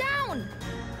upside down!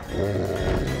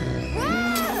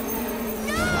 Ah!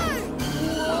 No!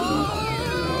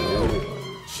 Whoa!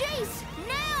 Chase,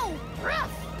 now!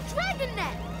 Rough, dragon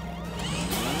net!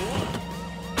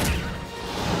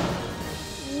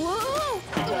 Whoa!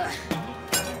 Ugh.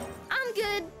 I'm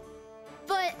good,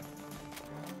 but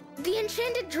the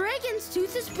enchanted dragon's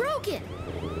tooth is broken.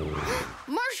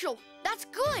 Marshall, that's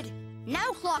good.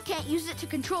 Now Claw can't use it to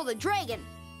control the dragon.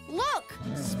 Look!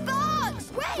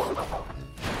 Sparks! Wait!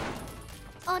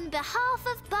 On behalf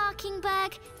of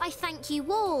Barkingburg, I thank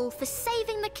you all for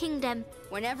saving the kingdom.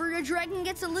 Whenever your dragon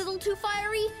gets a little too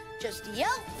fiery, just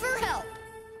yell for help.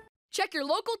 Check your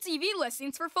local TV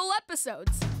listings for full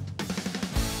episodes.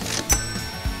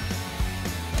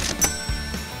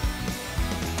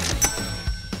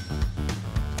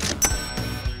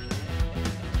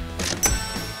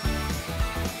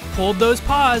 Hold those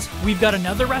paws. We've got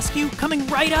another rescue coming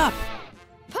right up.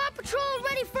 Paw Patrol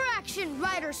ready for action,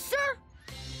 Riders, sir.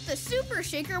 The Super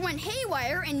Shaker went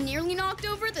haywire and nearly knocked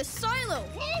over the silo.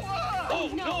 Oh,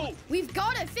 no! We've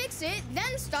got to fix it,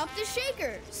 then stop the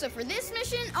shaker. So for this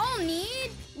mission, I'll need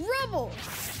rubble.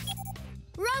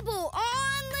 Rubble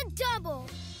on the double.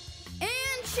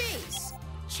 And Chase.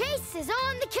 Chase is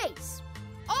on the case.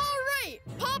 All right,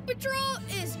 Paw Patrol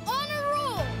is on a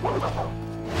roll.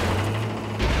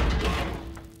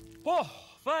 Oh,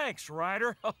 thanks,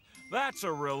 Ryder. That's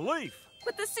a relief.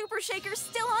 But the Super Shaker's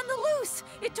still on the loose.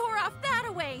 It tore off that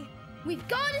away. We've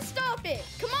got to stop it.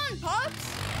 Come on,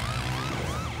 Pups.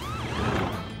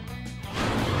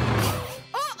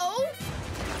 Uh-oh.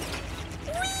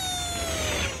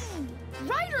 Whee!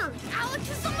 Ryder, Alex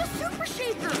is on the Super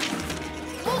Shaker.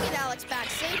 We'll get Alex back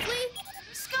safely.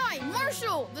 Sky,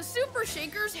 Marshall, the Super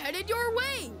Shaker's headed your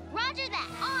way. Roger that.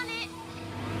 On it.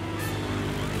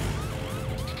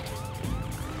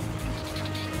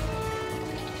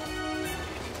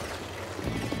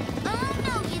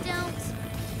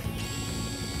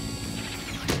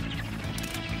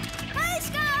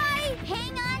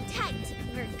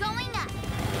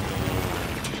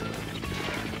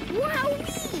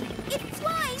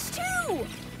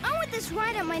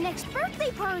 my next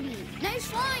birthday party. Nice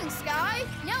flying, Sky.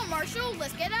 Now, Marshall,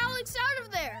 let's get Alex out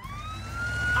of there.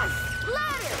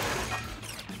 Ladder!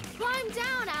 Climb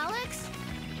down, Alex.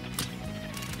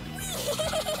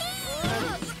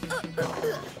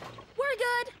 We're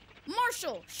good.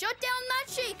 Marshall, shut down that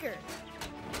shaker.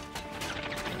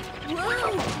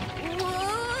 Whoa!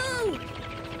 Whoa!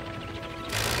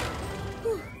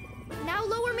 Now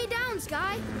lower me down,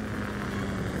 Sky.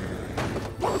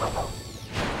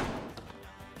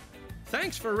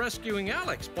 Thanks for rescuing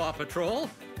Alex, Paw Patrol.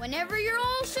 Whenever you're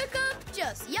all shook up,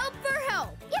 just yelp for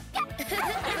help. Yep.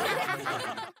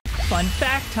 Fun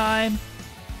fact time.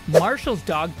 Marshall's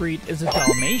dog breed is a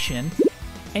Dalmatian,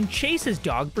 and Chase's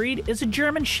dog breed is a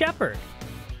German Shepherd.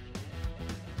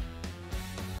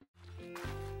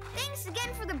 Thanks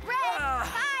again for the bread. Bye.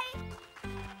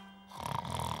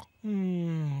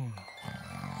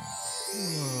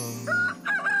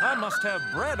 I must have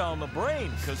bread on the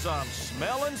brain, 'cause I'm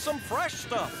smelling some fresh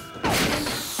stuff.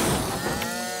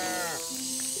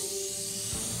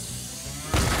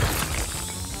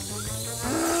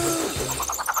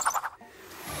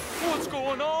 What's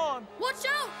going on? Watch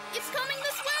out! It's coming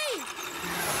this way!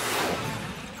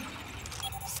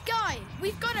 Sky,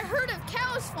 we've got a herd of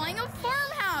cows flying a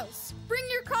farmhouse! Bring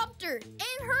your copter,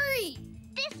 and hurry!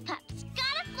 This pup's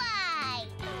gotta fly.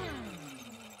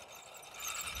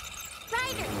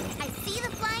 Ryder, I see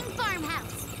the flying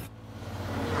farmhouse.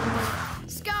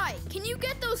 Sky, can you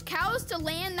get those cows to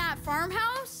land that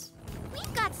farmhouse?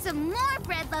 We've got some more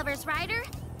bread lovers, Ryder.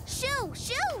 Shoo,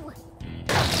 shoo!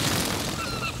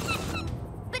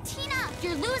 Bettina,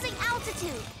 you're losing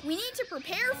altitude. We need to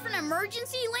prepare for an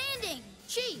emergency landing.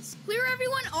 Chase, clear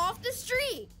everyone off the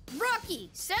street. Rocky,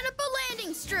 set up a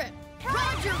landing strip.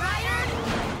 Roger, Ryder!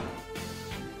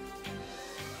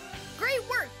 Great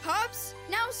work, Pups.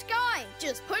 Now, Sky,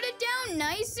 just put it down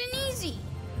nice and easy.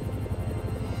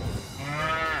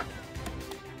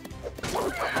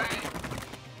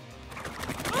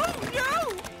 Oh,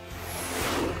 no!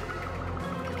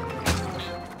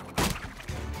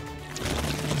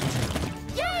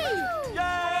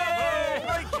 Yay!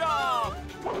 Great job!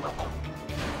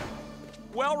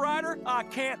 Well, Ryder, I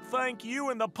can't thank you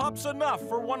and the pups enough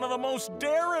for one of the most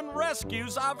daring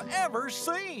rescues I've ever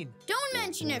seen. Don't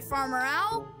mention it, Farmer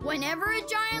Owl. Whenever a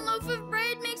giant loaf of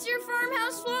bread makes your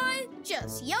farmhouse fly,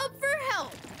 just yelp for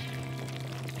help.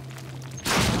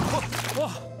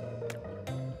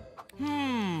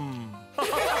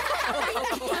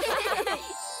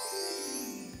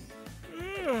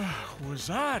 Was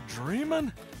I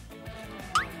dreaming?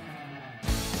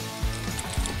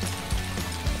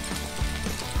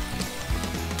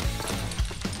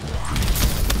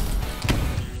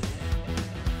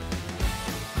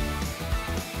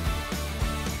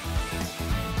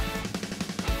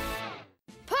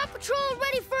 Paw Patrol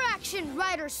ready for action,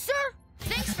 Ryder, sir.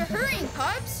 Thanks for hurrying,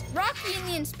 Pups. Rocky and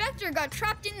the inspector got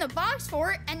trapped in the box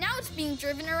fort, and now it's being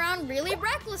driven around really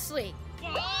recklessly.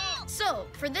 So,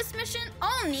 for this mission,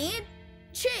 I'll need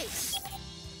Chase.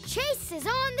 Chase is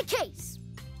on the case.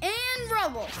 And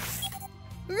Rubble.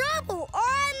 Rubble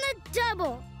on the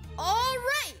double. All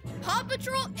right, Paw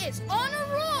Patrol is on a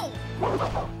roll.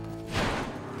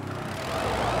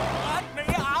 Let me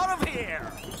out of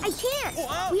here! I can't.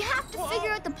 We have to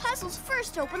figure out the puzzles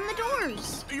first to open the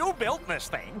doors. You built this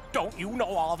thing. Don't you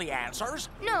know all the answers?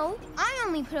 No, I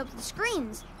only put up the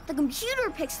screens. The computer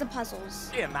picks the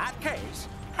puzzles. In that case,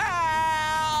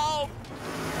 help!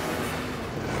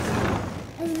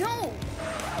 Oh no!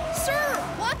 Sir,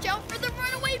 watch out for the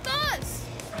runaway bus!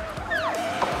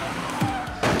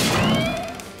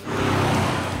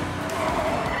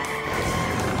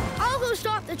 I'll go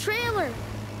stop the trailer.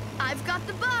 I've got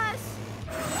the bus.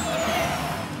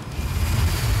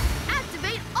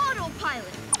 Activate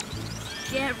autopilot.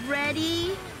 Get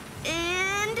ready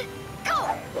and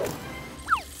go!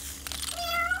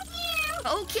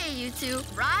 Okay, you two,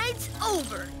 ride's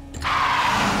over.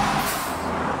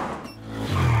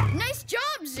 Nice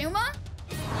job, Zuma.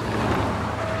 I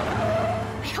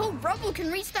hope Rubble can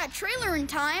reach that trailer in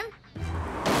time.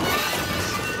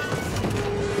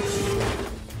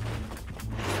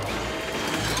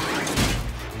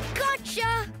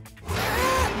 Gotcha!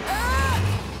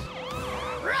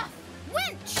 Rough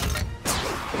winch!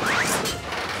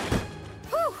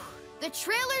 Whew, the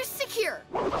trailer's secure.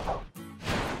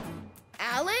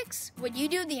 Alex, would you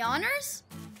do the honors?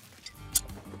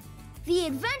 The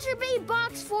Adventure Bay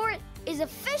box fort is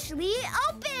officially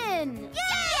open!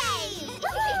 Yay!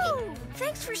 Woohoo!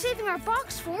 Thanks for saving our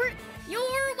box fort.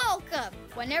 You're welcome.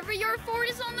 Whenever your fort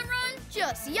is on the run,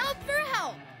 just yelp for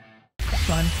help.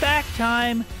 Fun fact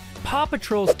time. Paw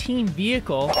Patrol's team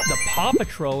vehicle, the Paw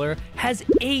Patroller, has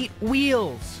 8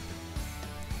 wheels.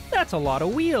 That's a lot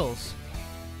of wheels.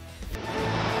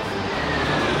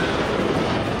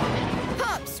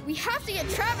 Pups, we have to get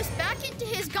Travis back into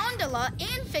his gondola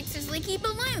and fix his leaky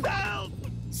balloon.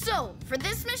 So, for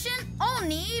this mission, I'll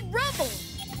need Rubble.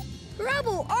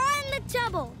 Rubble on the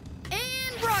double.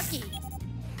 And Rocky.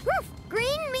 Woof!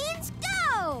 Green means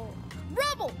go!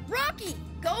 Rubble, Rocky,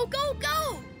 go, go,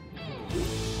 go!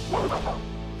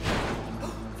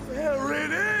 There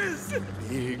it is!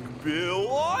 Big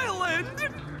Bill Island!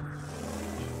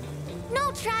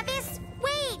 No, Travis,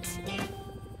 wait!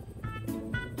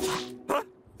 Huh?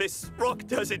 This rock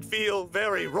doesn't feel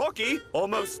very rocky,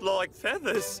 almost like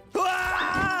feathers.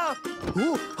 Ah!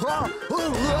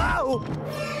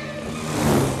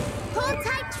 Hold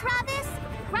tight, Travis.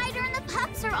 Ryder and the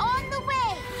pups are on the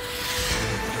way.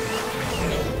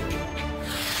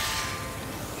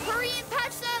 Hurry and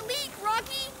patch that leak,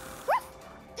 Rocky!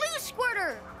 Glue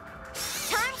squirter!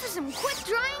 Time for some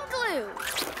quick-drying glue.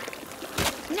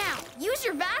 Now, use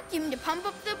your vacuum to pump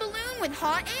up the balloon with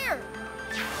hot air.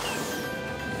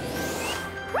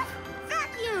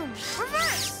 Vacuum!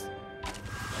 Reverse!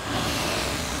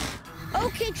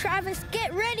 Okay, Travis,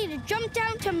 get ready to jump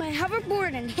down to my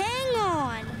hoverboard and hang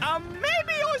on.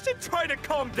 Maybe I should try to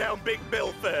calm down Big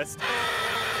Bill first.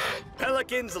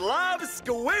 Pelicans love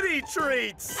squiddy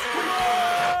treats!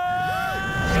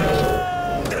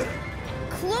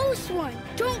 Close one.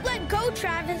 Don't let go,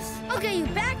 Travis. I'll get you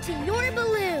back to your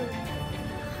balloon.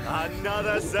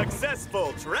 Another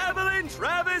successful Travelin'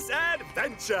 Travis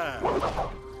adventure!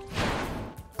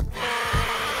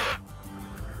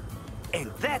 And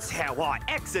that's how I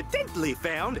accidentally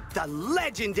found the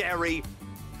legendary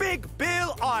Big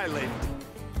Bill Island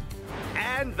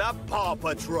and the Paw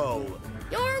Patrol.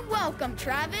 You're welcome,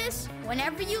 Travis.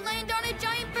 Whenever you land on a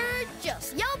giant bird,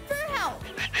 just yell for help.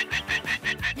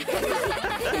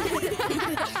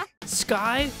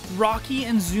 Sky, Rocky,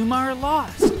 and Zuma are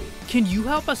lost. Can you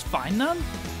help us find them?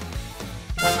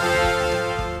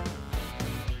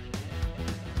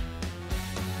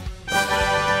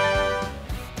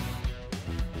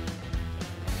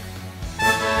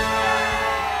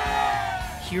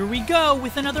 Here we go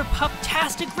with another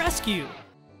pup-tastic rescue.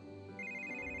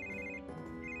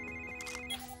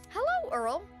 Hello,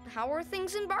 Earl. How are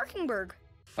things in Barkingburg?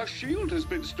 A shield has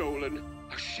been stolen.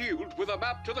 A shield with a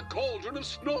map to the Cauldron of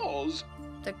Snores.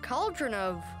 The Cauldron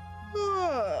of...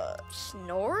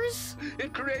 snores?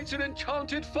 It creates an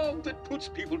enchanted fog that puts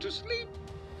people to sleep.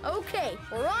 Okay,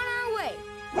 we're on our way.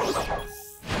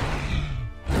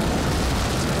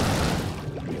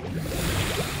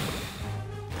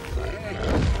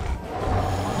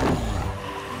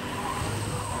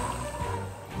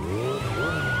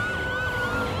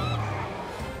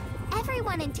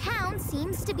 Everyone in town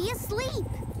seems to be asleep.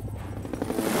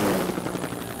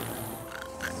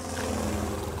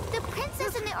 The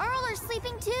princess and the Earl are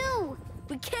sleeping too.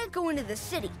 We can't go into the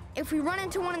city. If we run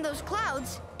into one of those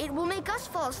clouds, it will make us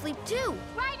fall asleep too.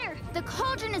 Ryder, the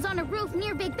cauldron is on a roof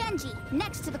near Big Benji,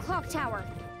 next to the clock tower.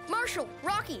 Marshall,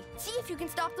 Rocky, see if you can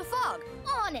stop the fog.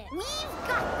 On it. We've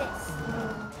got this.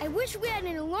 I wish we had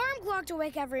an alarm clock to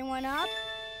wake everyone up.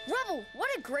 Rebel, what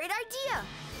a great idea.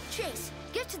 Chase,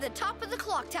 get to the top of the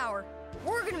clock tower.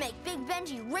 We're gonna make Big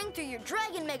Benji ring through your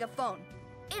dragon megaphone.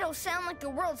 It'll sound like the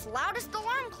world's loudest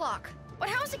alarm clock. But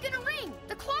how's it gonna ring?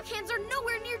 The clock hands are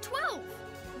nowhere near 12.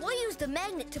 We'll use the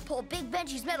magnet to pull Big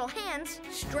Benji's metal hands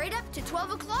straight up to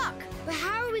 12 o'clock. But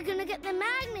how are we gonna get the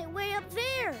magnet way up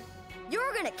there?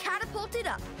 You're gonna catapult it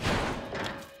up.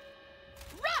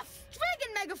 Ruff!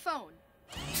 Dragon megaphone!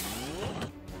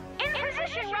 In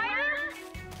position, Ryder!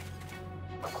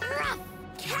 Ruff!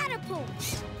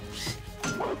 Catapult!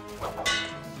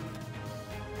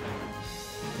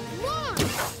 Launch!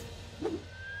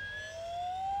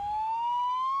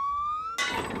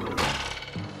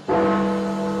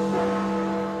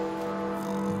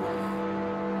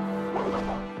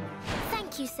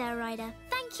 Thank you, Sir Ryder.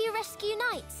 Thank you, Rescue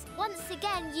Knights. Once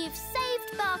again, you've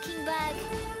saved Barkingburg.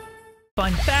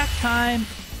 Fun fact time!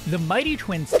 The mighty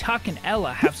twins Tuck and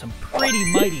Ella have some pretty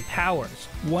mighty powers.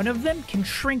 One of them can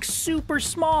shrink super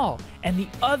small, and the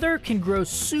other can grow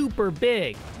super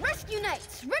big. Rescue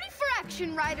Knights, ready for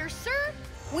action, Riders, sir.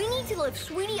 We need to lift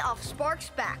Sweetie off Spark's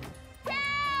back.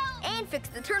 And fix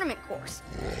the tournament course.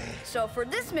 So for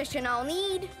this mission, I'll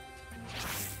need...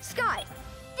 Sky.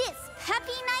 This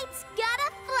puppy knight's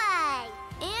gotta fly.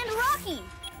 And Rocky.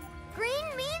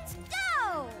 Green means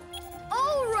go.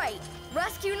 All right.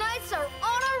 Rescue Knights are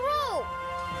on a roll.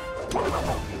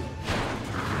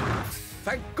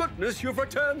 Thank goodness you've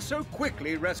returned so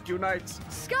quickly, Rescue Knights.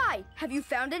 Sky, have you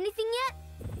found anything yet?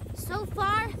 So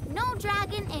far, no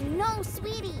dragon and no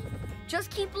sweetie. Just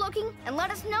keep looking and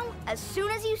let us know as soon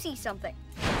as you see something.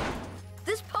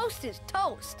 This post is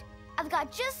toast. I've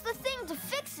got just the thing to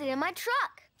fix it in my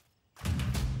truck.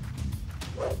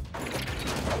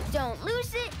 Don't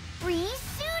lose it,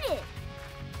 re-suit it.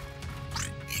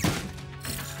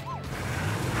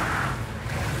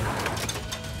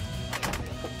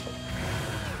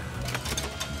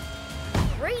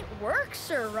 Great work,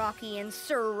 Sir Rocky and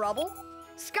Sir Rubble.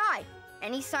 Sky,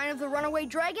 any sign of the runaway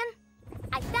dragon?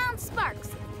 I found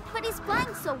Sparks, but he's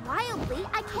flying so wildly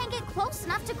I can't get close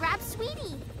enough to grab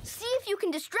Sweetie. See if you can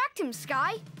distract him,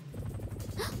 Sky.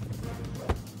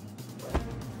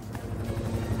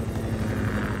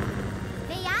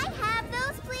 May I have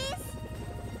those, please?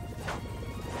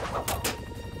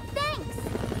 Thanks.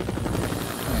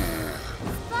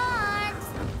 Sparks,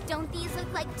 don't these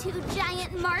look like 2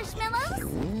 giant marshmallows?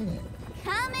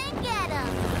 Come and get them.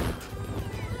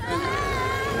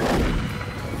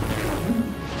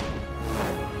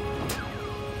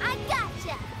 I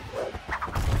gotcha.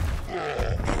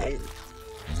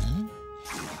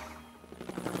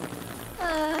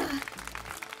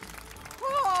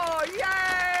 Oh,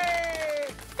 yay!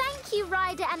 Thank you,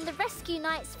 Ryder and the Rescue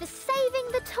Knights, for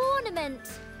saving the tournament.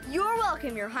 You're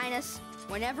welcome, Your Highness.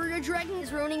 Whenever your dragon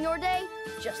is ruining your day,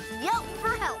 just yelp for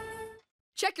help.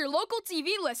 Check your local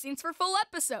TV listings for full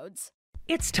episodes.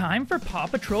 It's time for PAW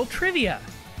Patrol Trivia.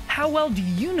 How well do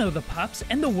you know the pups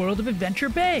and the world of Adventure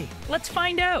Bay? Let's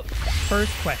find out.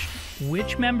 First question.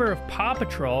 Which member of PAW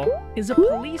Patrol is a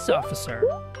police officer?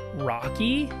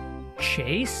 Rocky,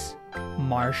 Chase,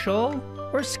 Marshall,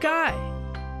 or Sky?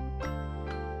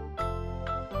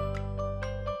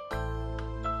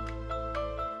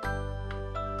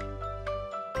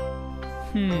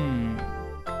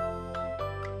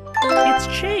 It's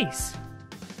Chase.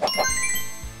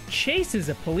 Chase is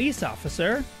a police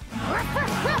officer.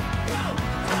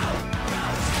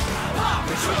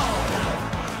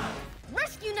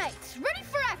 Rescue Knights, ready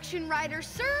for action, Ryder,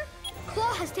 sir.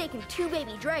 Claw has taken 2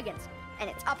 baby dragons, and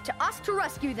it's up to us to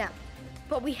rescue them.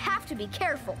 But we have to be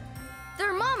careful.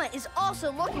 Their mama is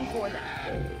also looking for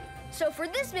them. So for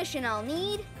this mission, I'll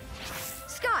need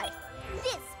Sky.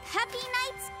 This puppy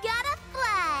knight's gotta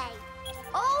fly.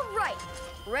 All right,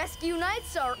 Rescue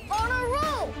Knights are on a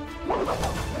roll.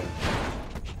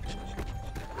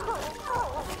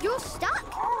 You're stuck.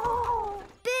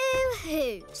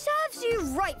 Boo-hoo. Serves you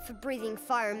right for breathing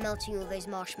fire and melting all those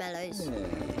marshmallows.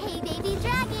 Hey, baby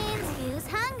dragons, who's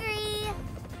hungry?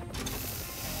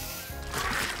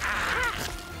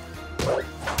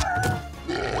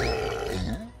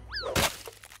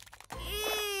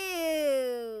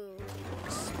 Ew.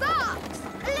 Stop!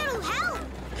 A little help!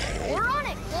 We're on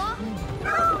it, Claw.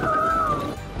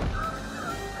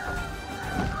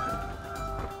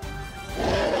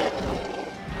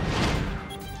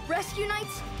 Rescue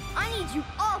Knights, I need you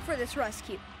all for this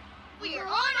rescue. We're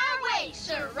on our way,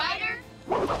 Sir Ryder.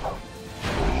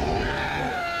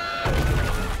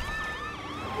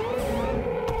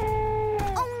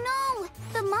 Oh no!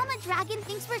 The mama dragon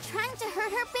thinks we're trying to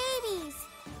hurt her babies.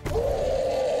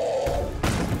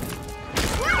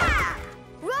 Ah!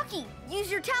 Rocky,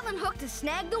 use your talon hook to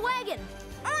snag the wagon.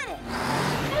 On it!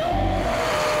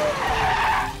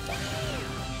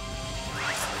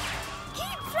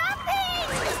 Keep trapping!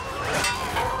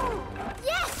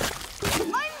 Yes!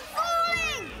 I'm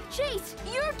falling! Chase,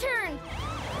 your turn!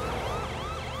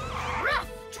 Rough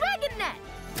dragon net!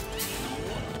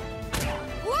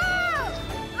 Whoa!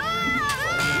 Ah!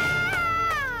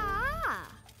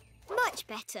 Much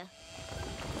better.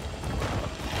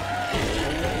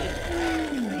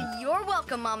 You're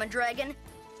welcome, Mama Dragon.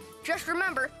 Just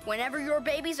remember, whenever your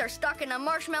babies are stuck in a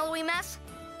marshmallowy mess,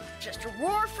 just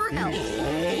roar for help.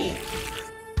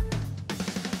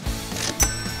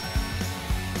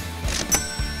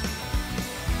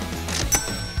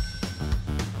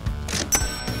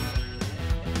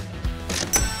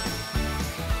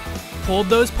 Hold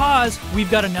those paws.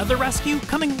 We've got another rescue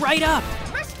coming right up.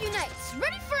 Rescue Knights,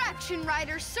 ready for action,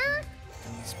 Ryder, sir.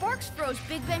 Sparks froze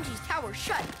Big Benji's tower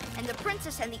shut, and the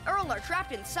princess and the earl are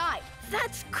trapped inside.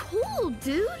 That's cool,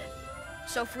 dude.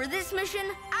 So for this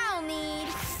mission, I'll need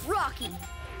Rocky.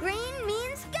 Green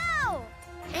means go.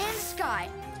 And Sky.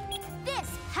 This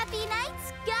puppy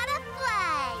knight's gotta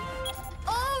fly.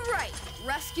 All right,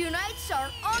 Rescue Knights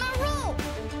are on a roll.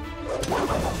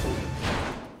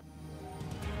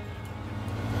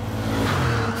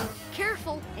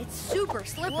 Careful, it's super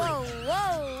slippery. Whoa,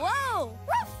 whoa, whoa!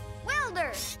 Woof!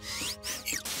 Wilder!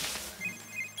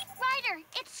 Ryder,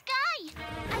 it's Sky!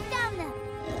 I found them.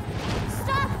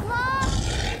 Stop, Claw!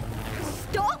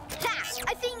 Stop? Ha!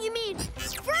 I think you mean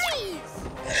freeze!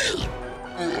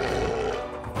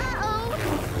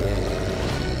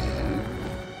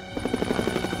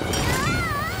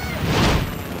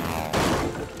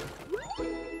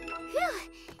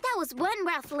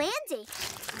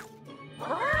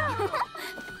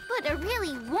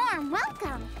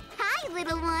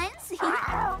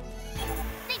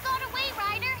 They got away,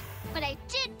 Ryder. But I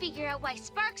did figure out why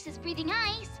Sparks is breathing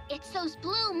ice. It's those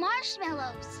blue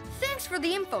marshmallows. Thanks for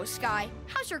the info, Sky.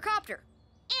 How's your copter?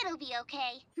 It'll be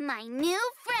okay. My new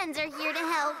friends are here to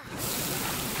help.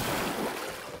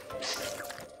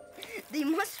 They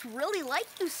must really like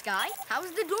you, Sky.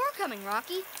 How's the door coming,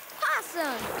 Rocky?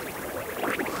 Awesome!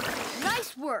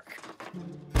 Nice work.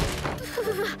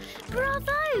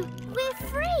 Bravo! We're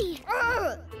free!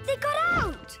 They got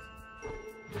out!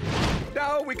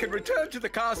 Now we can return to the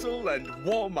castle and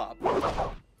warm up.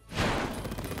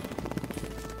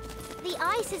 The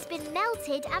ice has been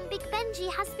melted and Big Benji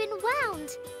has been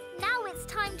wound. Now it's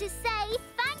time to say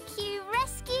thank you,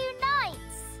 Rescue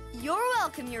Knights! You're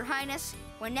welcome, Your Highness.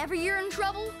 Whenever you're in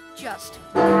trouble, just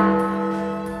for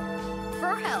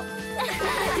help.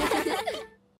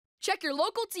 Check your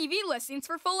local TV listings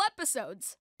for full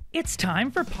episodes. It's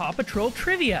time for PAW Patrol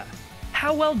Trivia.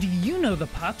 How well do you know the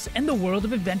pups and the world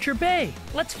of Adventure Bay?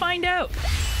 Let's find out.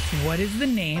 What is the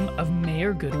name of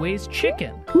Mayor Goodway's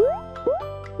chicken?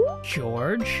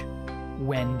 George,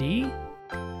 Wendy,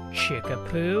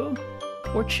 Chickapoo,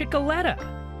 or Chickaletta?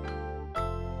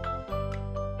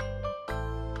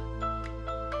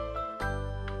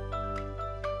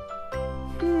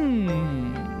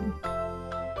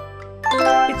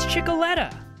 It's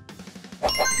Chickaletta.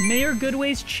 Mayor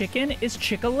Goodway's chicken is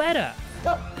Chickaletta.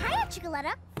 Hiya,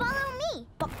 Chickaletta. Follow me.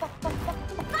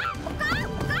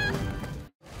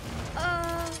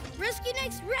 Rescue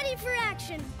Knights ready for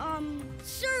action.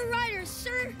 Sir Ryder,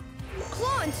 sir.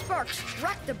 Claw and Sparks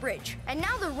wrecked the bridge, and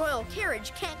now the royal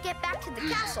carriage can't get back to the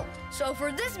castle. So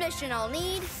for this mission, I'll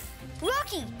need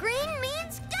Rocky. Green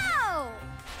means go.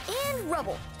 And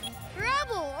Rubble.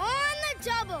 Rubble on the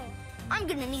double. I'm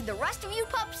gonna need the rest of you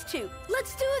pups, too.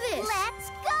 Let's do this. Let's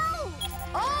go.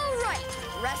 All right.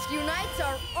 Rescue Knights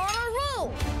are on a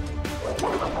roll.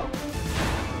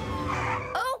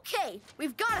 Okay,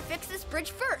 we've got to fix this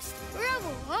bridge first.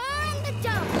 Rubble on the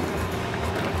double.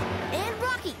 And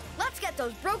Rocky, let's get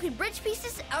those broken bridge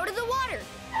pieces out of the water.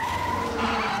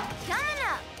 Coming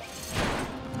up.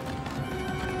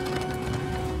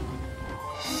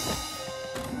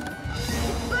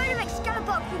 The bird of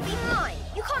Excalibur will be mine.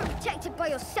 You can't protect it by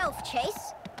yourself,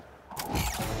 Chase.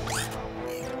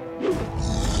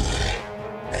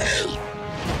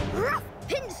 Rough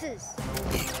pincers.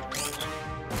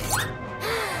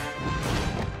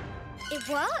 It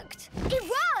worked. It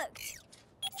worked.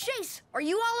 Chase, are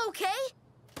you all okay?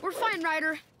 We're fine,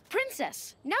 Ryder.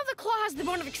 Princess, now the Claw has the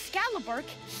bone of Excalibur.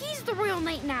 He's the royal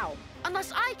knight now,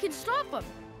 unless I can stop him.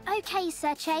 Okay,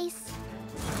 Sir Chase.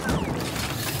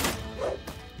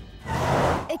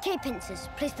 Okay, Pincers,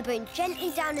 place the bone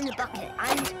gently down in the bucket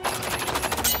and...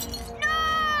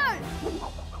 No!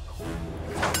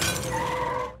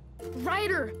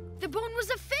 Ryder, the bone was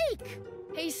a fake.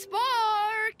 Hey,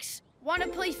 Sparks, wanna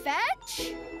play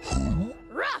fetch?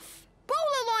 Rough,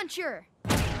 bola launcher.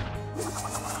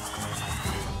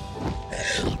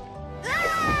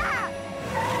 Ah!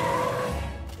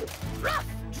 Rough,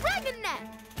 dragon net.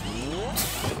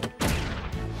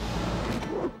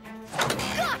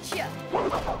 Gotcha!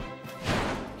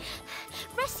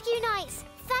 Rescue Knights,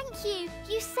 thank you.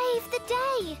 You saved the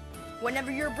day.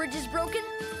 Whenever your bridge is broken,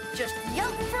 just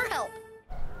yell for help.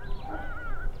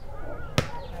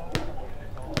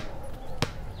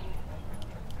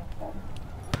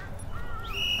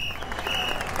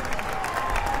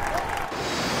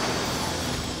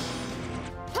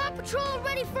 Paw Patrol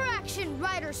ready for action,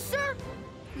 Ryder, sir.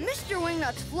 Mr.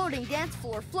 Wingnut's floating dance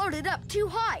floor floated up too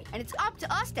high, and it's up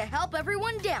to us to help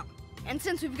everyone down. And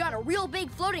since we've got a real big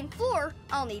floating floor,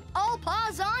 I'll need all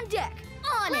paws on deck.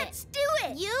 Let's do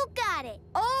it. You got it.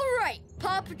 All right,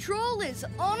 Paw Patrol is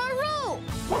on a roll.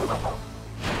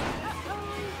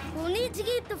 We'll need to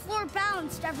keep the floor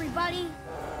balanced, everybody.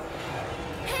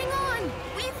 Hang on,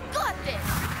 we've got this.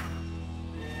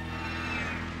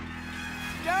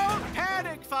 Don't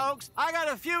panic, folks. I got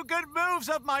a few good moves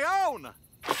of my own.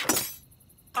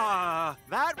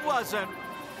 That wasn't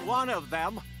one of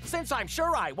them. Since I'm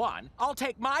sure I won, I'll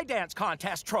take my dance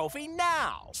contest trophy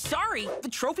now. Sorry, the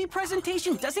trophy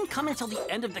presentation doesn't come until the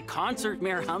end of the concert,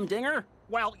 Mayor Humdinger.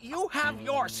 Well, you have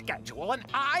your schedule and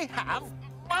I have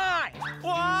mine.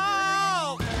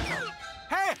 Whoa!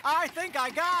 Hey, I think I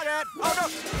got it. Oh, no.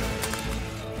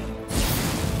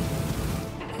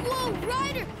 Whoa,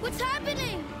 Ryder, what's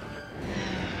happening?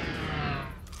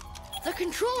 The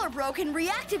controller broke and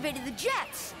reactivated the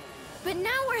jets. But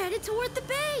now we're headed toward the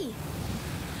bay.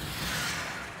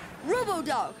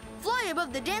 Robo-Dog, fly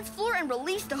above the dance floor and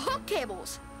release the hook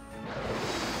cables.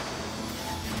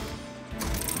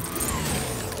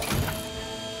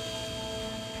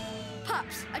 Pup,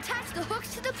 Pups, attach the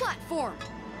hooks to the platform.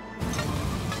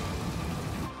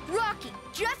 Rocky,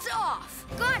 jets off.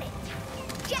 Got it.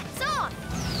 Jets on.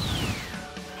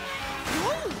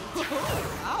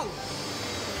 Ow.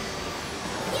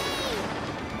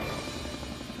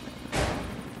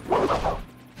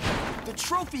 The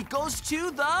trophy goes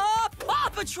to the PAW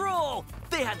Patrol!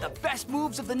 They had the best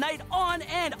moves of the night on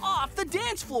and off the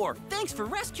dance floor. Thanks for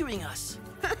rescuing us.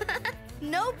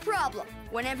 No problem.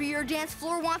 Whenever your dance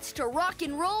floor wants to rock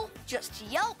and roll, just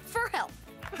yelp for help.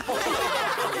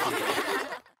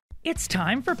 It's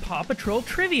time for PAW Patrol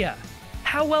Trivia.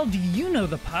 How well do you know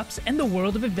the pups and the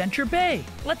world of Adventure Bay?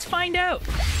 Let's find out.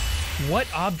 What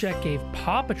object gave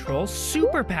PAW Patrol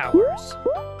superpowers?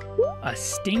 A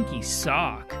stinky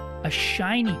sock, a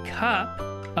shiny cup,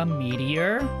 a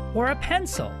meteor, or a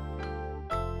pencil?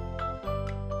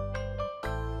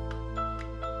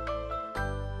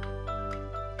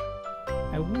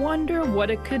 I wonder what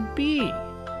it could be.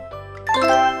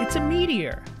 It's a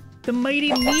meteor. The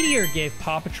mighty meteor gave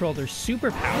PAW Patrol their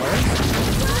superpowers.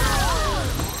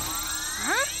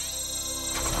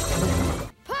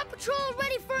 Paw Patrol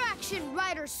ready for action,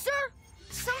 Ryder, sir.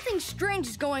 Something strange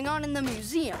is going on in the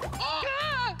museum.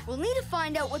 We'll need to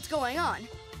find out what's going on.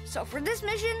 So for this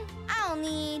mission, I'll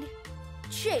need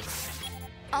Chase.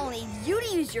 I'll need you to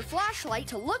use your flashlight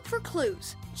to look for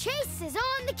clues. Chase is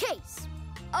on the case.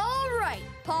 All right,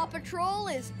 Paw Patrol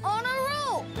is on a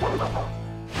roll.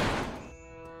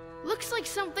 Looks like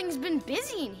something's been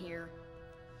busy in here.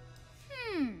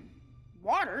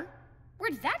 Water?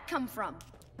 Where'd that come from?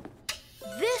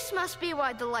 This must be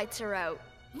why the lights are out.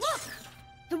 Look!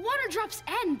 The water drops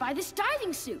end by this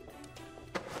diving suit.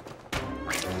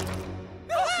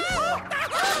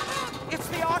 It's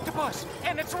the octopus,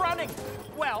 and it's running.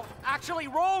 Well, actually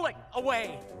rolling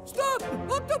away. Stop!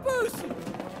 Octopus!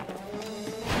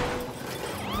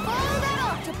 Follow that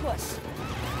octopus.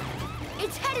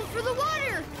 It's headed for the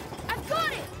water. I've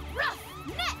got it. Rough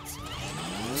net.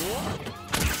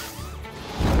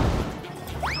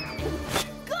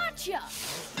 Gotcha.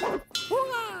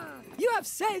 Hurrah! You have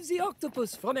saved the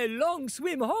octopus from a long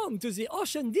swim home to the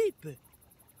ocean deep.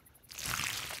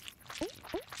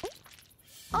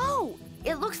 Oh,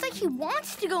 it looks like he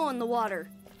wants to go in the water.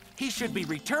 He should be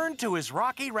returned to his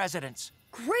rocky residence.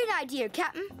 Great idea,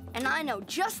 Captain. And I know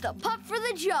just the pup for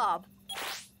the job.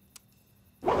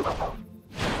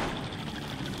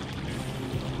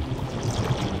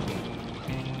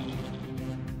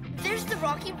 There's the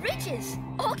rocky ridges.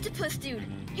 Octopus dude,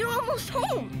 you're almost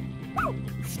home. Woo!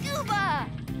 Scuba!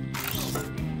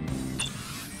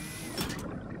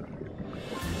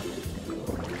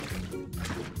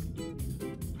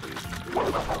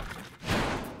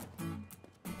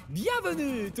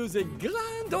 Bienvenue to the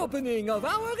grand opening of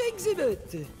our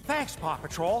exhibit. Thanks, Paw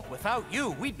Patrol. Without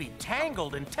you, we'd be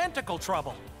tangled in tentacle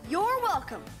trouble. You're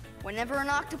welcome. Whenever an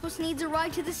octopus needs a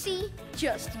ride to the sea,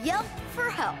 just yelp for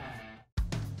help.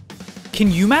 Can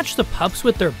you match the pups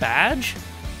with their badge?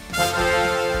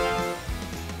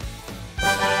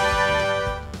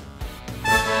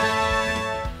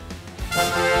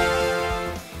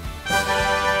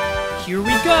 Here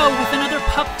we go with another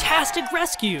pup-tastic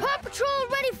rescue. Paw Patrol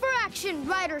ready for action,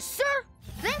 Ryder, sir.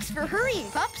 Thanks for hurrying,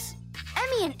 pups.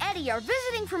 Emmy and Eddie are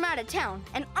visiting from out of town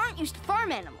and aren't used to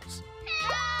farm animals.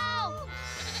 Help!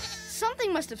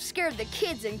 Something must have scared the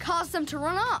kids and caused them to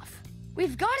run off.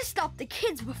 We've got to stop the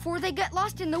kids before they get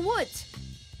lost in the woods.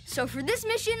 So for this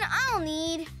mission, I'll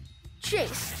need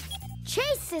Chase.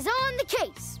 Chase is on the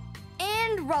case.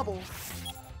 And Rubble.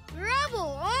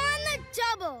 Rubble on the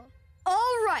double.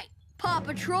 All right, Paw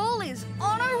Patrol is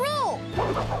on a roll.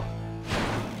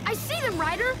 I see them,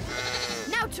 Ryder.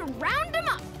 Now to round them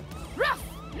up. Ruff,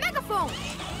 megaphone.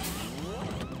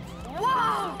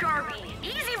 Whoa, Garby.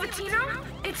 Easy, Vatino.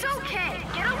 It's okay.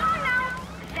 Get along now.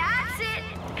 That's it.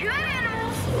 Good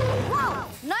animals. Whoa,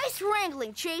 nice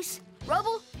wrangling, Chase.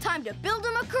 Rubble, time to build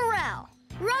him a corral.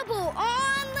 Rubble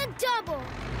on the double.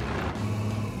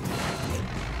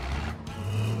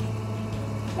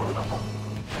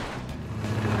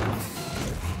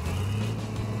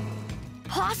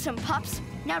 Awesome, pups.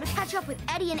 Now to catch up with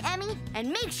Eddie and Emmy and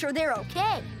make sure they're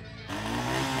okay.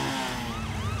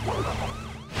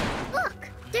 Look,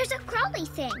 there's a crawly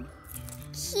thing.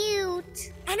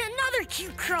 Cute. And another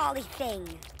cute crawly thing.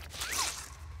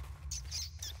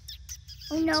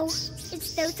 Oh no,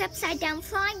 it's those upside-down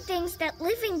flying things that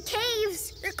live in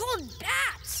caves. They're called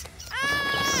bats.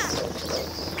 Ah!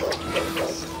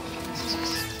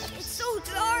 It's so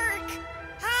dark.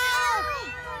 Help!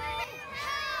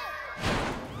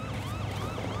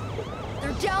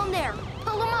 They're down there.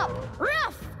 Pull them up.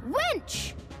 Ruff!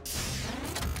 Winch!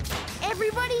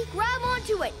 Everybody, grab grab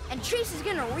onto it, and Chase is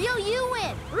gonna reel you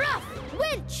in. Rough,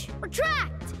 winch,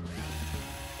 retract.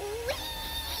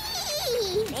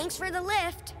 Whee! Thanks for the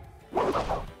lift.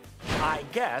 I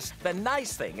guess the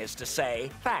nice thing is to say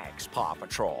thanks, Paw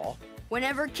Patrol.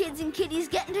 Whenever kids and kitties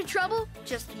get into trouble,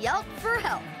 just yelp for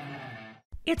help.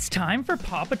 It's time for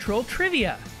Paw Patrol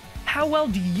Trivia. How well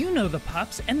do you know the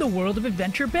pups and the world of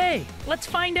Adventure Bay? Let's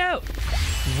find out.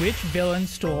 Which villain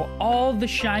stole all the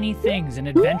shiny things in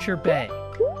Adventure Bay?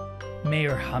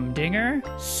 Mayor Humdinger,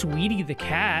 Sweetie the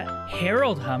cat,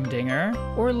 Harold Humdinger,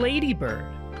 or Ladybird?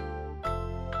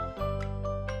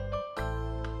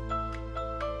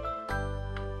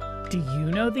 Do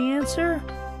you know the answer?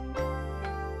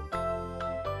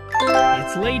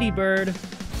 It's Ladybird.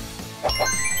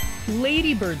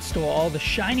 Ladybird stole all the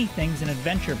shiny things in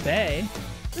Adventure Bay.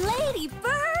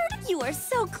 Ladybird, you are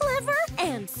so clever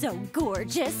and so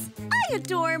gorgeous. I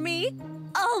adore me.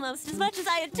 Almost as much as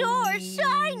I adore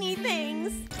shiny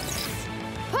things.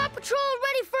 Paw Patrol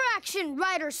ready for action,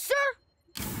 Riders,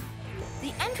 sir!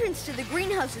 The entrance to the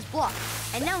greenhouse is blocked,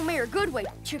 and now Mayor Goodway,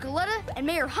 Chickaletta, and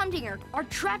Mayor Humdinger are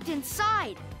trapped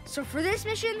inside. So for this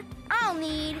mission, I'll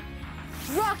need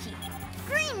Rocky.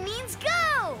 Green means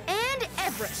go! And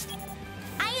Everest.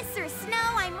 Ice or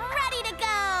snow, I'm ready to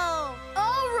go!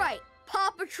 All right,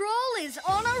 Paw Patrol is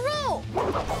on a roll.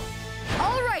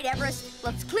 All right, Everest,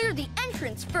 let's clear the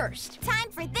entrance first.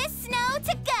 Time for this snow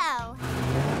to go!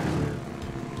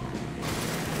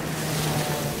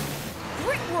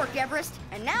 Great work, Everest.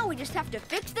 And now we just have to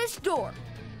fix this door.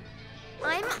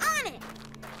 I'm on it.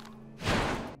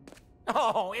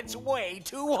 Oh, it's way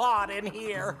too hot in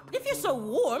here. If you're so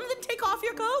warm, then take off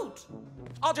your coat.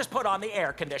 I'll just put on the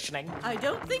air conditioning. I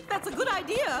don't think that's a good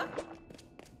idea.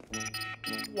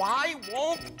 Why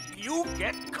won't you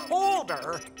get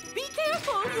colder? Be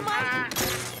careful, you might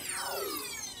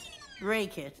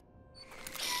break it.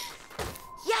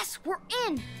 Yes, we're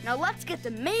in. Now let's get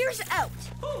the mayors out.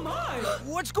 Oh my!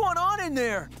 What's going on in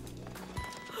there?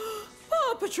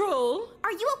 Paw Patrol!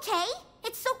 Are you okay?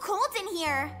 It's so cold in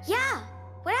here. Yeah.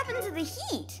 What happened to the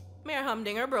heat? Mayor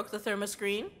Humdinger broke the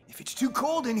thermoscreen. If it's too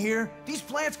cold in here, these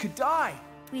plants could die.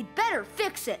 We'd better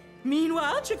fix it.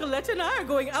 Meanwhile, Chickaletta and I are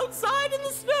going outside in the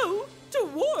snow to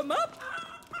warm up.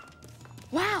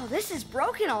 Wow, this is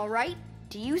broken all right.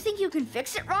 Do you think you can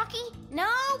fix it, Rocky?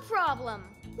 No problem.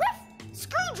 Woof!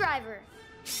 Screwdriver.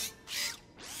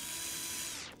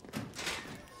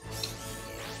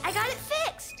 I got it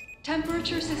fixed.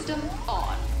 Temperature system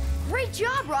on. Great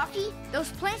job, Rocky.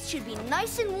 Those plants should be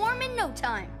nice and warm in no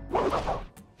time.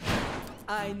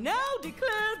 I now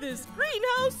declare this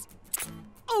greenhouse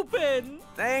open.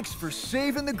 Thanks for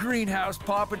saving the greenhouse,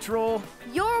 Paw Patrol.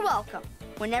 You're welcome.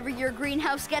 Whenever your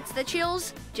greenhouse gets the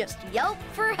chills, just yelp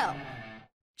for help.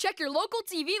 Check your local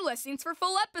TV listings for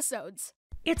full episodes.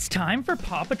 It's time for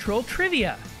Paw Patrol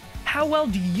Trivia. How well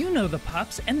do you know the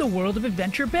pups and the world of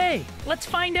Adventure Bay? Let's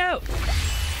find out.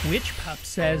 Which pup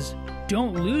says,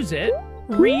 "Don't lose it,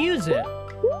 reuse it"?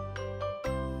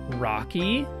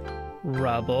 Rocky,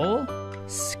 Rubble,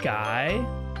 Sky,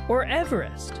 or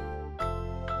Everest?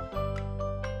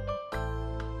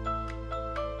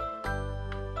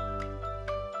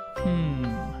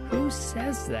 Who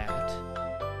says that?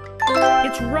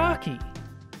 It's Rocky.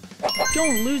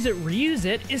 "Don't lose it, reuse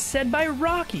it" is said by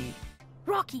Rocky.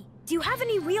 Rocky, do you have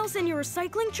any reels in your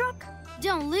recycling truck?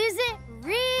 Don't lose it,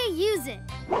 reuse it.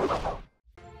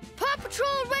 Paw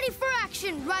Patrol ready for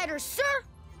action, Riders, sir!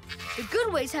 The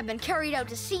Goodways have been carried out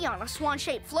to sea on a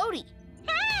swan-shaped floaty.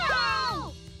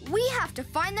 Help! We have to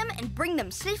find them and bring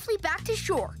them safely back to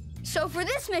shore. So for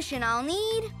this mission, I'll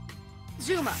need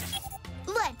Zuma.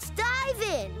 Let's dive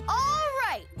in. All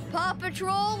right, Paw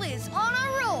Patrol is on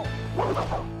a roll.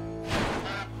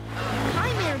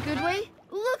 Hi, Mayor Goodway.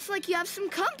 Looks like you have some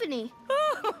company.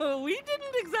 Oh, we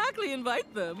didn't exactly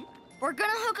invite them. We're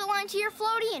gonna hook a line to your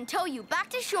floaty and tow you back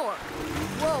to shore.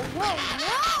 Whoa, whoa,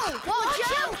 whoa! Watch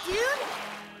out, dude!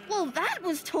 Well, that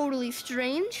was totally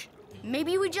strange.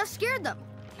 Maybe we just scared them.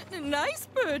 Nice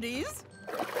birdies.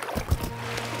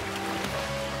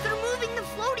 They're moving the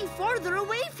floaty farther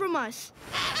away from us.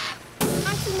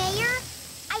 Auntie Mayor,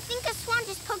 I think a swan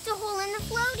just poked a hole in the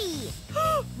floaty.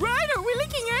 Ryder, we're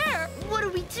leaking air. What do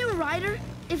we do, Ryder?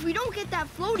 If we don't get that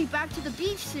floaty back to the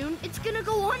beach soon, it's gonna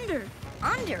go under.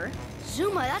 Under?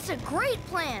 Zuma, that's a great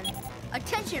plan.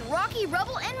 Attention, Rocky,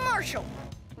 Rubble, and Marshall.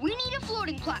 We need a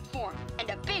floating platform and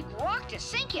a big rock to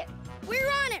sink it. We're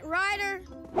on it, Ryder.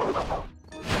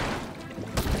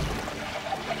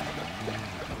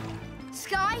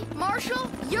 Sky, Marshall,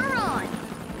 you're on.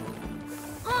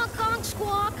 Honk, honk,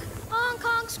 squawk. Honk,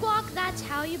 honk, squawk. That's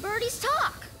how you birdies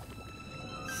talk.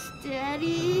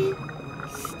 Steady,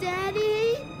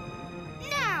 Steady.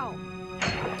 Now.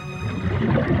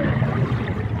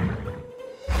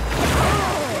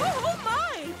 Oh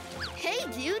my! Hey,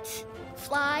 dudes.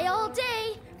 Fly all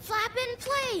day, flap and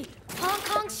play. Honk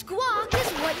honk squawk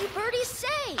is what you birdies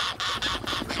say.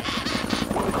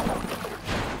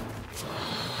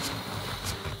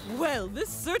 Well, this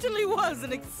certainly was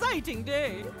an exciting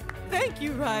day. Thank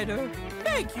you, Ryder.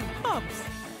 Thank you, Pups.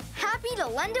 Happy to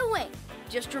lend a wing.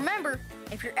 Just remember,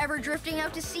 if you're ever drifting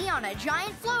out to sea on a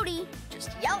giant floaty, just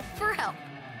yelp for help.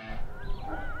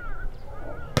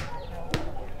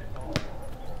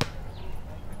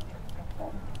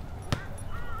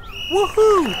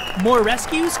 Woohoo! More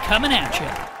rescues coming at you.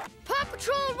 Paw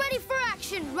Patrol ready for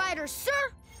action, Ryder, sir.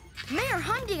 Mayor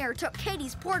Hundinger took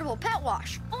Katie's portable pet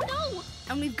wash. Oh no!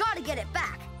 And we've got to get it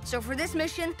back. So for this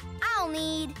mission, I'll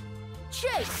need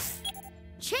Chase.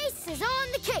 Chase is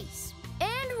on the case.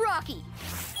 And Rocky.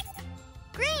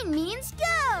 Green means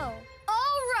go.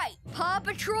 All right, Paw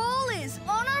Patrol is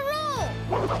on a roll.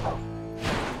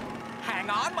 Hang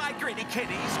on, my gritty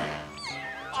kitties.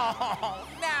 Oh,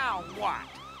 now what?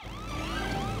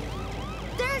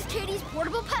 There's Katie's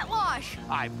portable pet wash.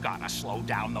 I've got to slow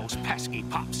down those pesky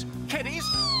pups. Kitties?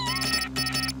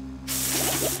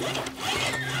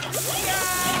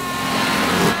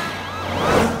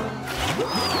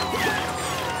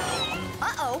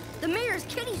 Uh-oh, the mayor's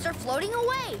kitties are floating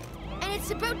away. And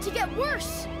it's about to get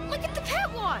worse. Look at the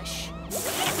pet wash.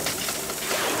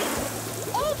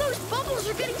 All those bubbles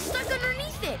are getting stuck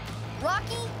underneath it.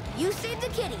 Rocky, you save the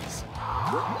kitties.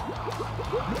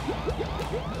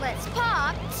 Let's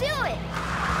pop to it.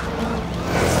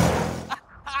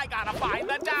 I gotta find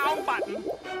the down button.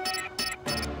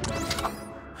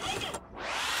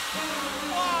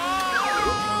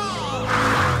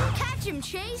 Catch him,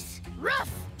 Chase.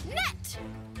 Rough net.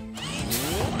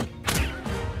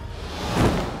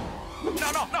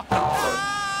 No.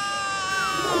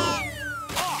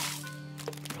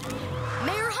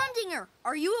 Mayor Hundinger,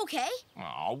 are you okay?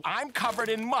 Oh, I'm covered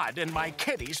in mud and my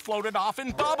kitties floated off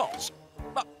in bubbles.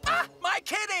 My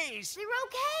kitties! They're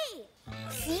okay.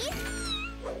 See?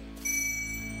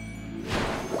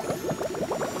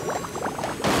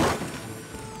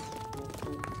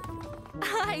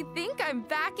 I think I'm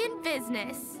back in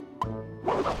business.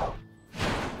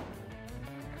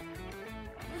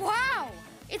 Wow!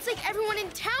 It's like everyone in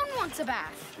town wants a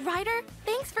bath. Ryder,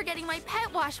 thanks for getting my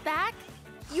pet wash back.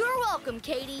 You're welcome,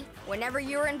 Katie. Whenever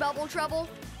you're in bubble trouble,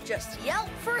 just yelp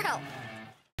for help.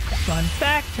 Fun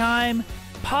fact time.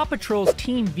 Paw Patrol's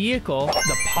team vehicle,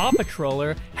 the Paw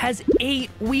Patroller, has 8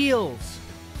 wheels.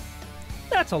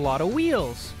 That's a lot of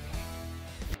wheels.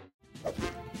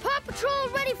 Paw Patrol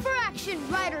ready for action,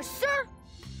 Ryder, sir.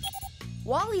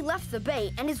 Wally left the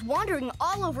bay and is wandering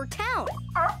all over town.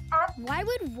 Why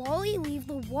would Wally leave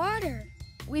the water?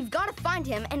 We've got to find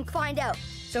him and find out.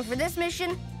 So for this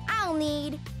mission, I'll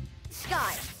need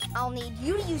Sky. I'll need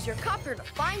you to use your copter to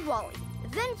find Wally.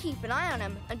 Then keep an eye on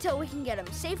him until we can get him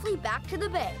safely back to the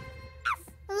bay.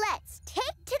 Let's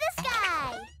take to the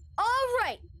sky. All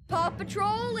right, Paw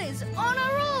Patrol is on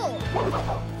a roll. Did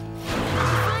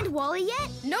you find Wally yet?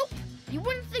 Nope. You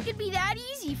wouldn't think it'd be that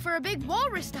easy for a big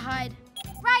walrus to hide.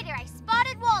 Ryder, I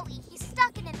spotted Wally. He's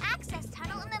stuck in an access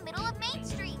tunnel in the middle of Main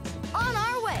Street. On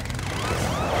our way.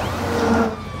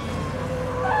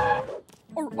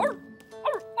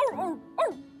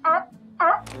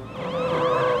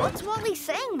 What's Wally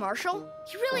saying, Marshall?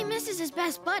 He really misses his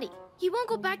best buddy. He won't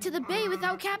go back to the bay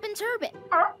without Captain Turbot.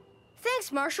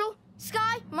 Thanks, Marshall.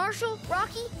 Sky, Marshall,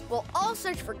 Rocky, we'll all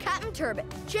search for Captain Turbot.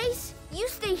 Chase, you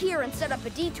stay here and set up a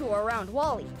detour around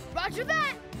Wally. Roger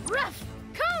that. Rough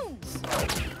cones.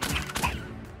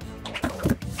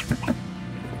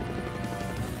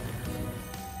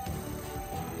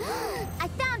 I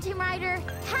found him, Ryder.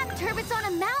 Captain Turbot's on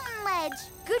a mountain ledge.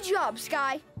 Good job,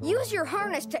 Sky. Use your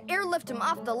harness to airlift him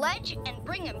off the ledge and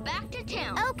bring him back to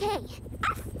town. Okay.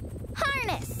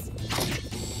 Harness.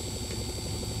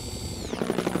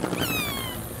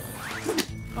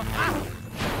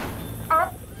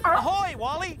 Ahoy,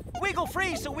 Wally! Wiggle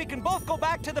free so we can both go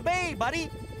back to the bay, buddy.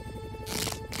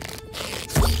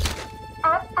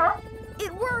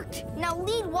 It worked. Now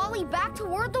lead Wally back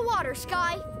toward the water,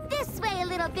 Sky. This way,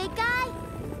 little big guy.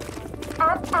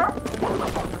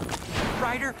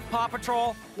 Ryder, Paw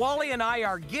Patrol, Wally and I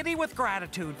are giddy with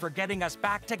gratitude for getting us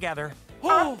back together.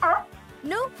 Oh!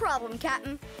 No problem,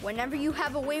 Captain. Whenever you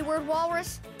have a wayward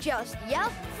walrus, just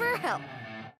yelp for help.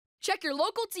 Check your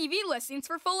local TV listings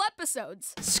for full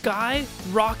episodes. Sky,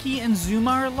 Rocky, and Zuma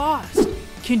are lost.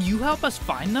 Can you help us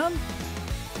find them?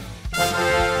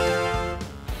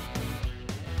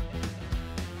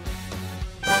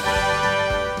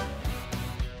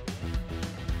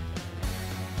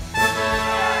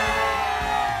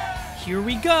 here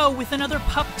we go with another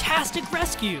pup-tastic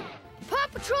rescue. Paw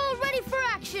Patrol ready for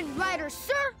action, Ryder,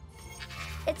 sir.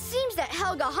 It seems that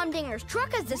Helga Humdinger's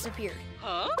truck has disappeared.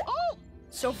 Huh? Oh!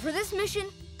 So for this mission,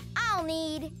 I'll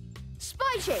need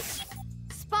Spy Chase.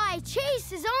 Spy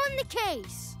Chase is on the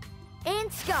case.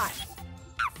 And Sky.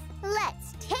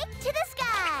 Let's take to the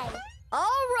sky.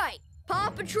 All right,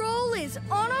 Paw Patrol is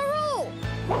on a roll.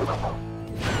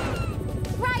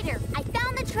 Ryder, I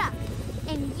found the truck.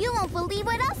 And you won't believe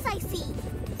what else I see.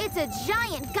 It's a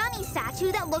giant gummy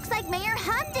statue that looks like Mayor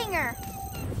Humdinger.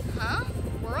 Huh?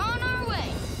 We're on our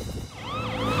way.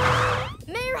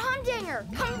 Mayor Humdinger,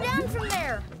 come down from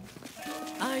there.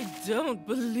 I don't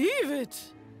believe it.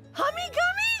 Hummy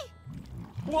Gummy?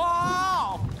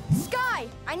 Whoa! Sky,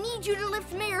 I need you to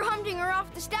lift Mayor Humdinger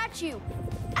off the statue.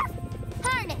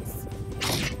 Harness.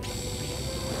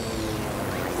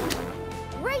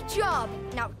 Great job.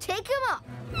 Now take him up.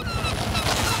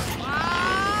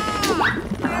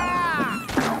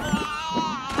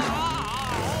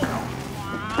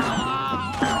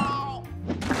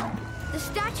 The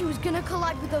statue is gonna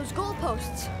collide with those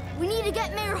goalposts. We need to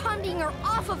get Mayor Humdinger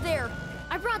off of there.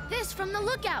 I brought this from the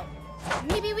lookout.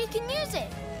 Maybe we can use it.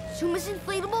 Suma's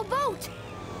inflatable boat.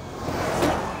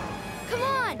 Come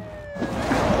on.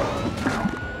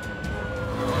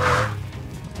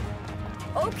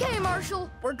 Okay, Marshall,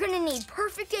 we're gonna need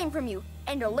perfect aim from you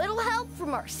and a little help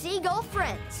from our seagull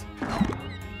friends.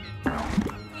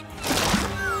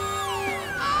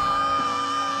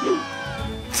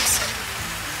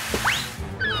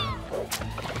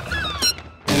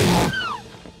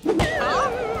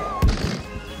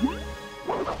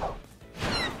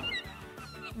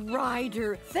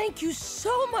 Ryder, thank you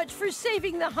so much for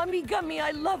saving the Hummy Gummy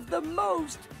I love the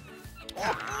most.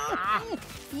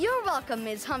 You're welcome,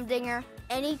 Ms. Humdinger.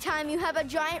 Anytime you have a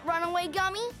giant runaway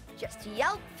gummy, just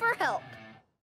yelp for help.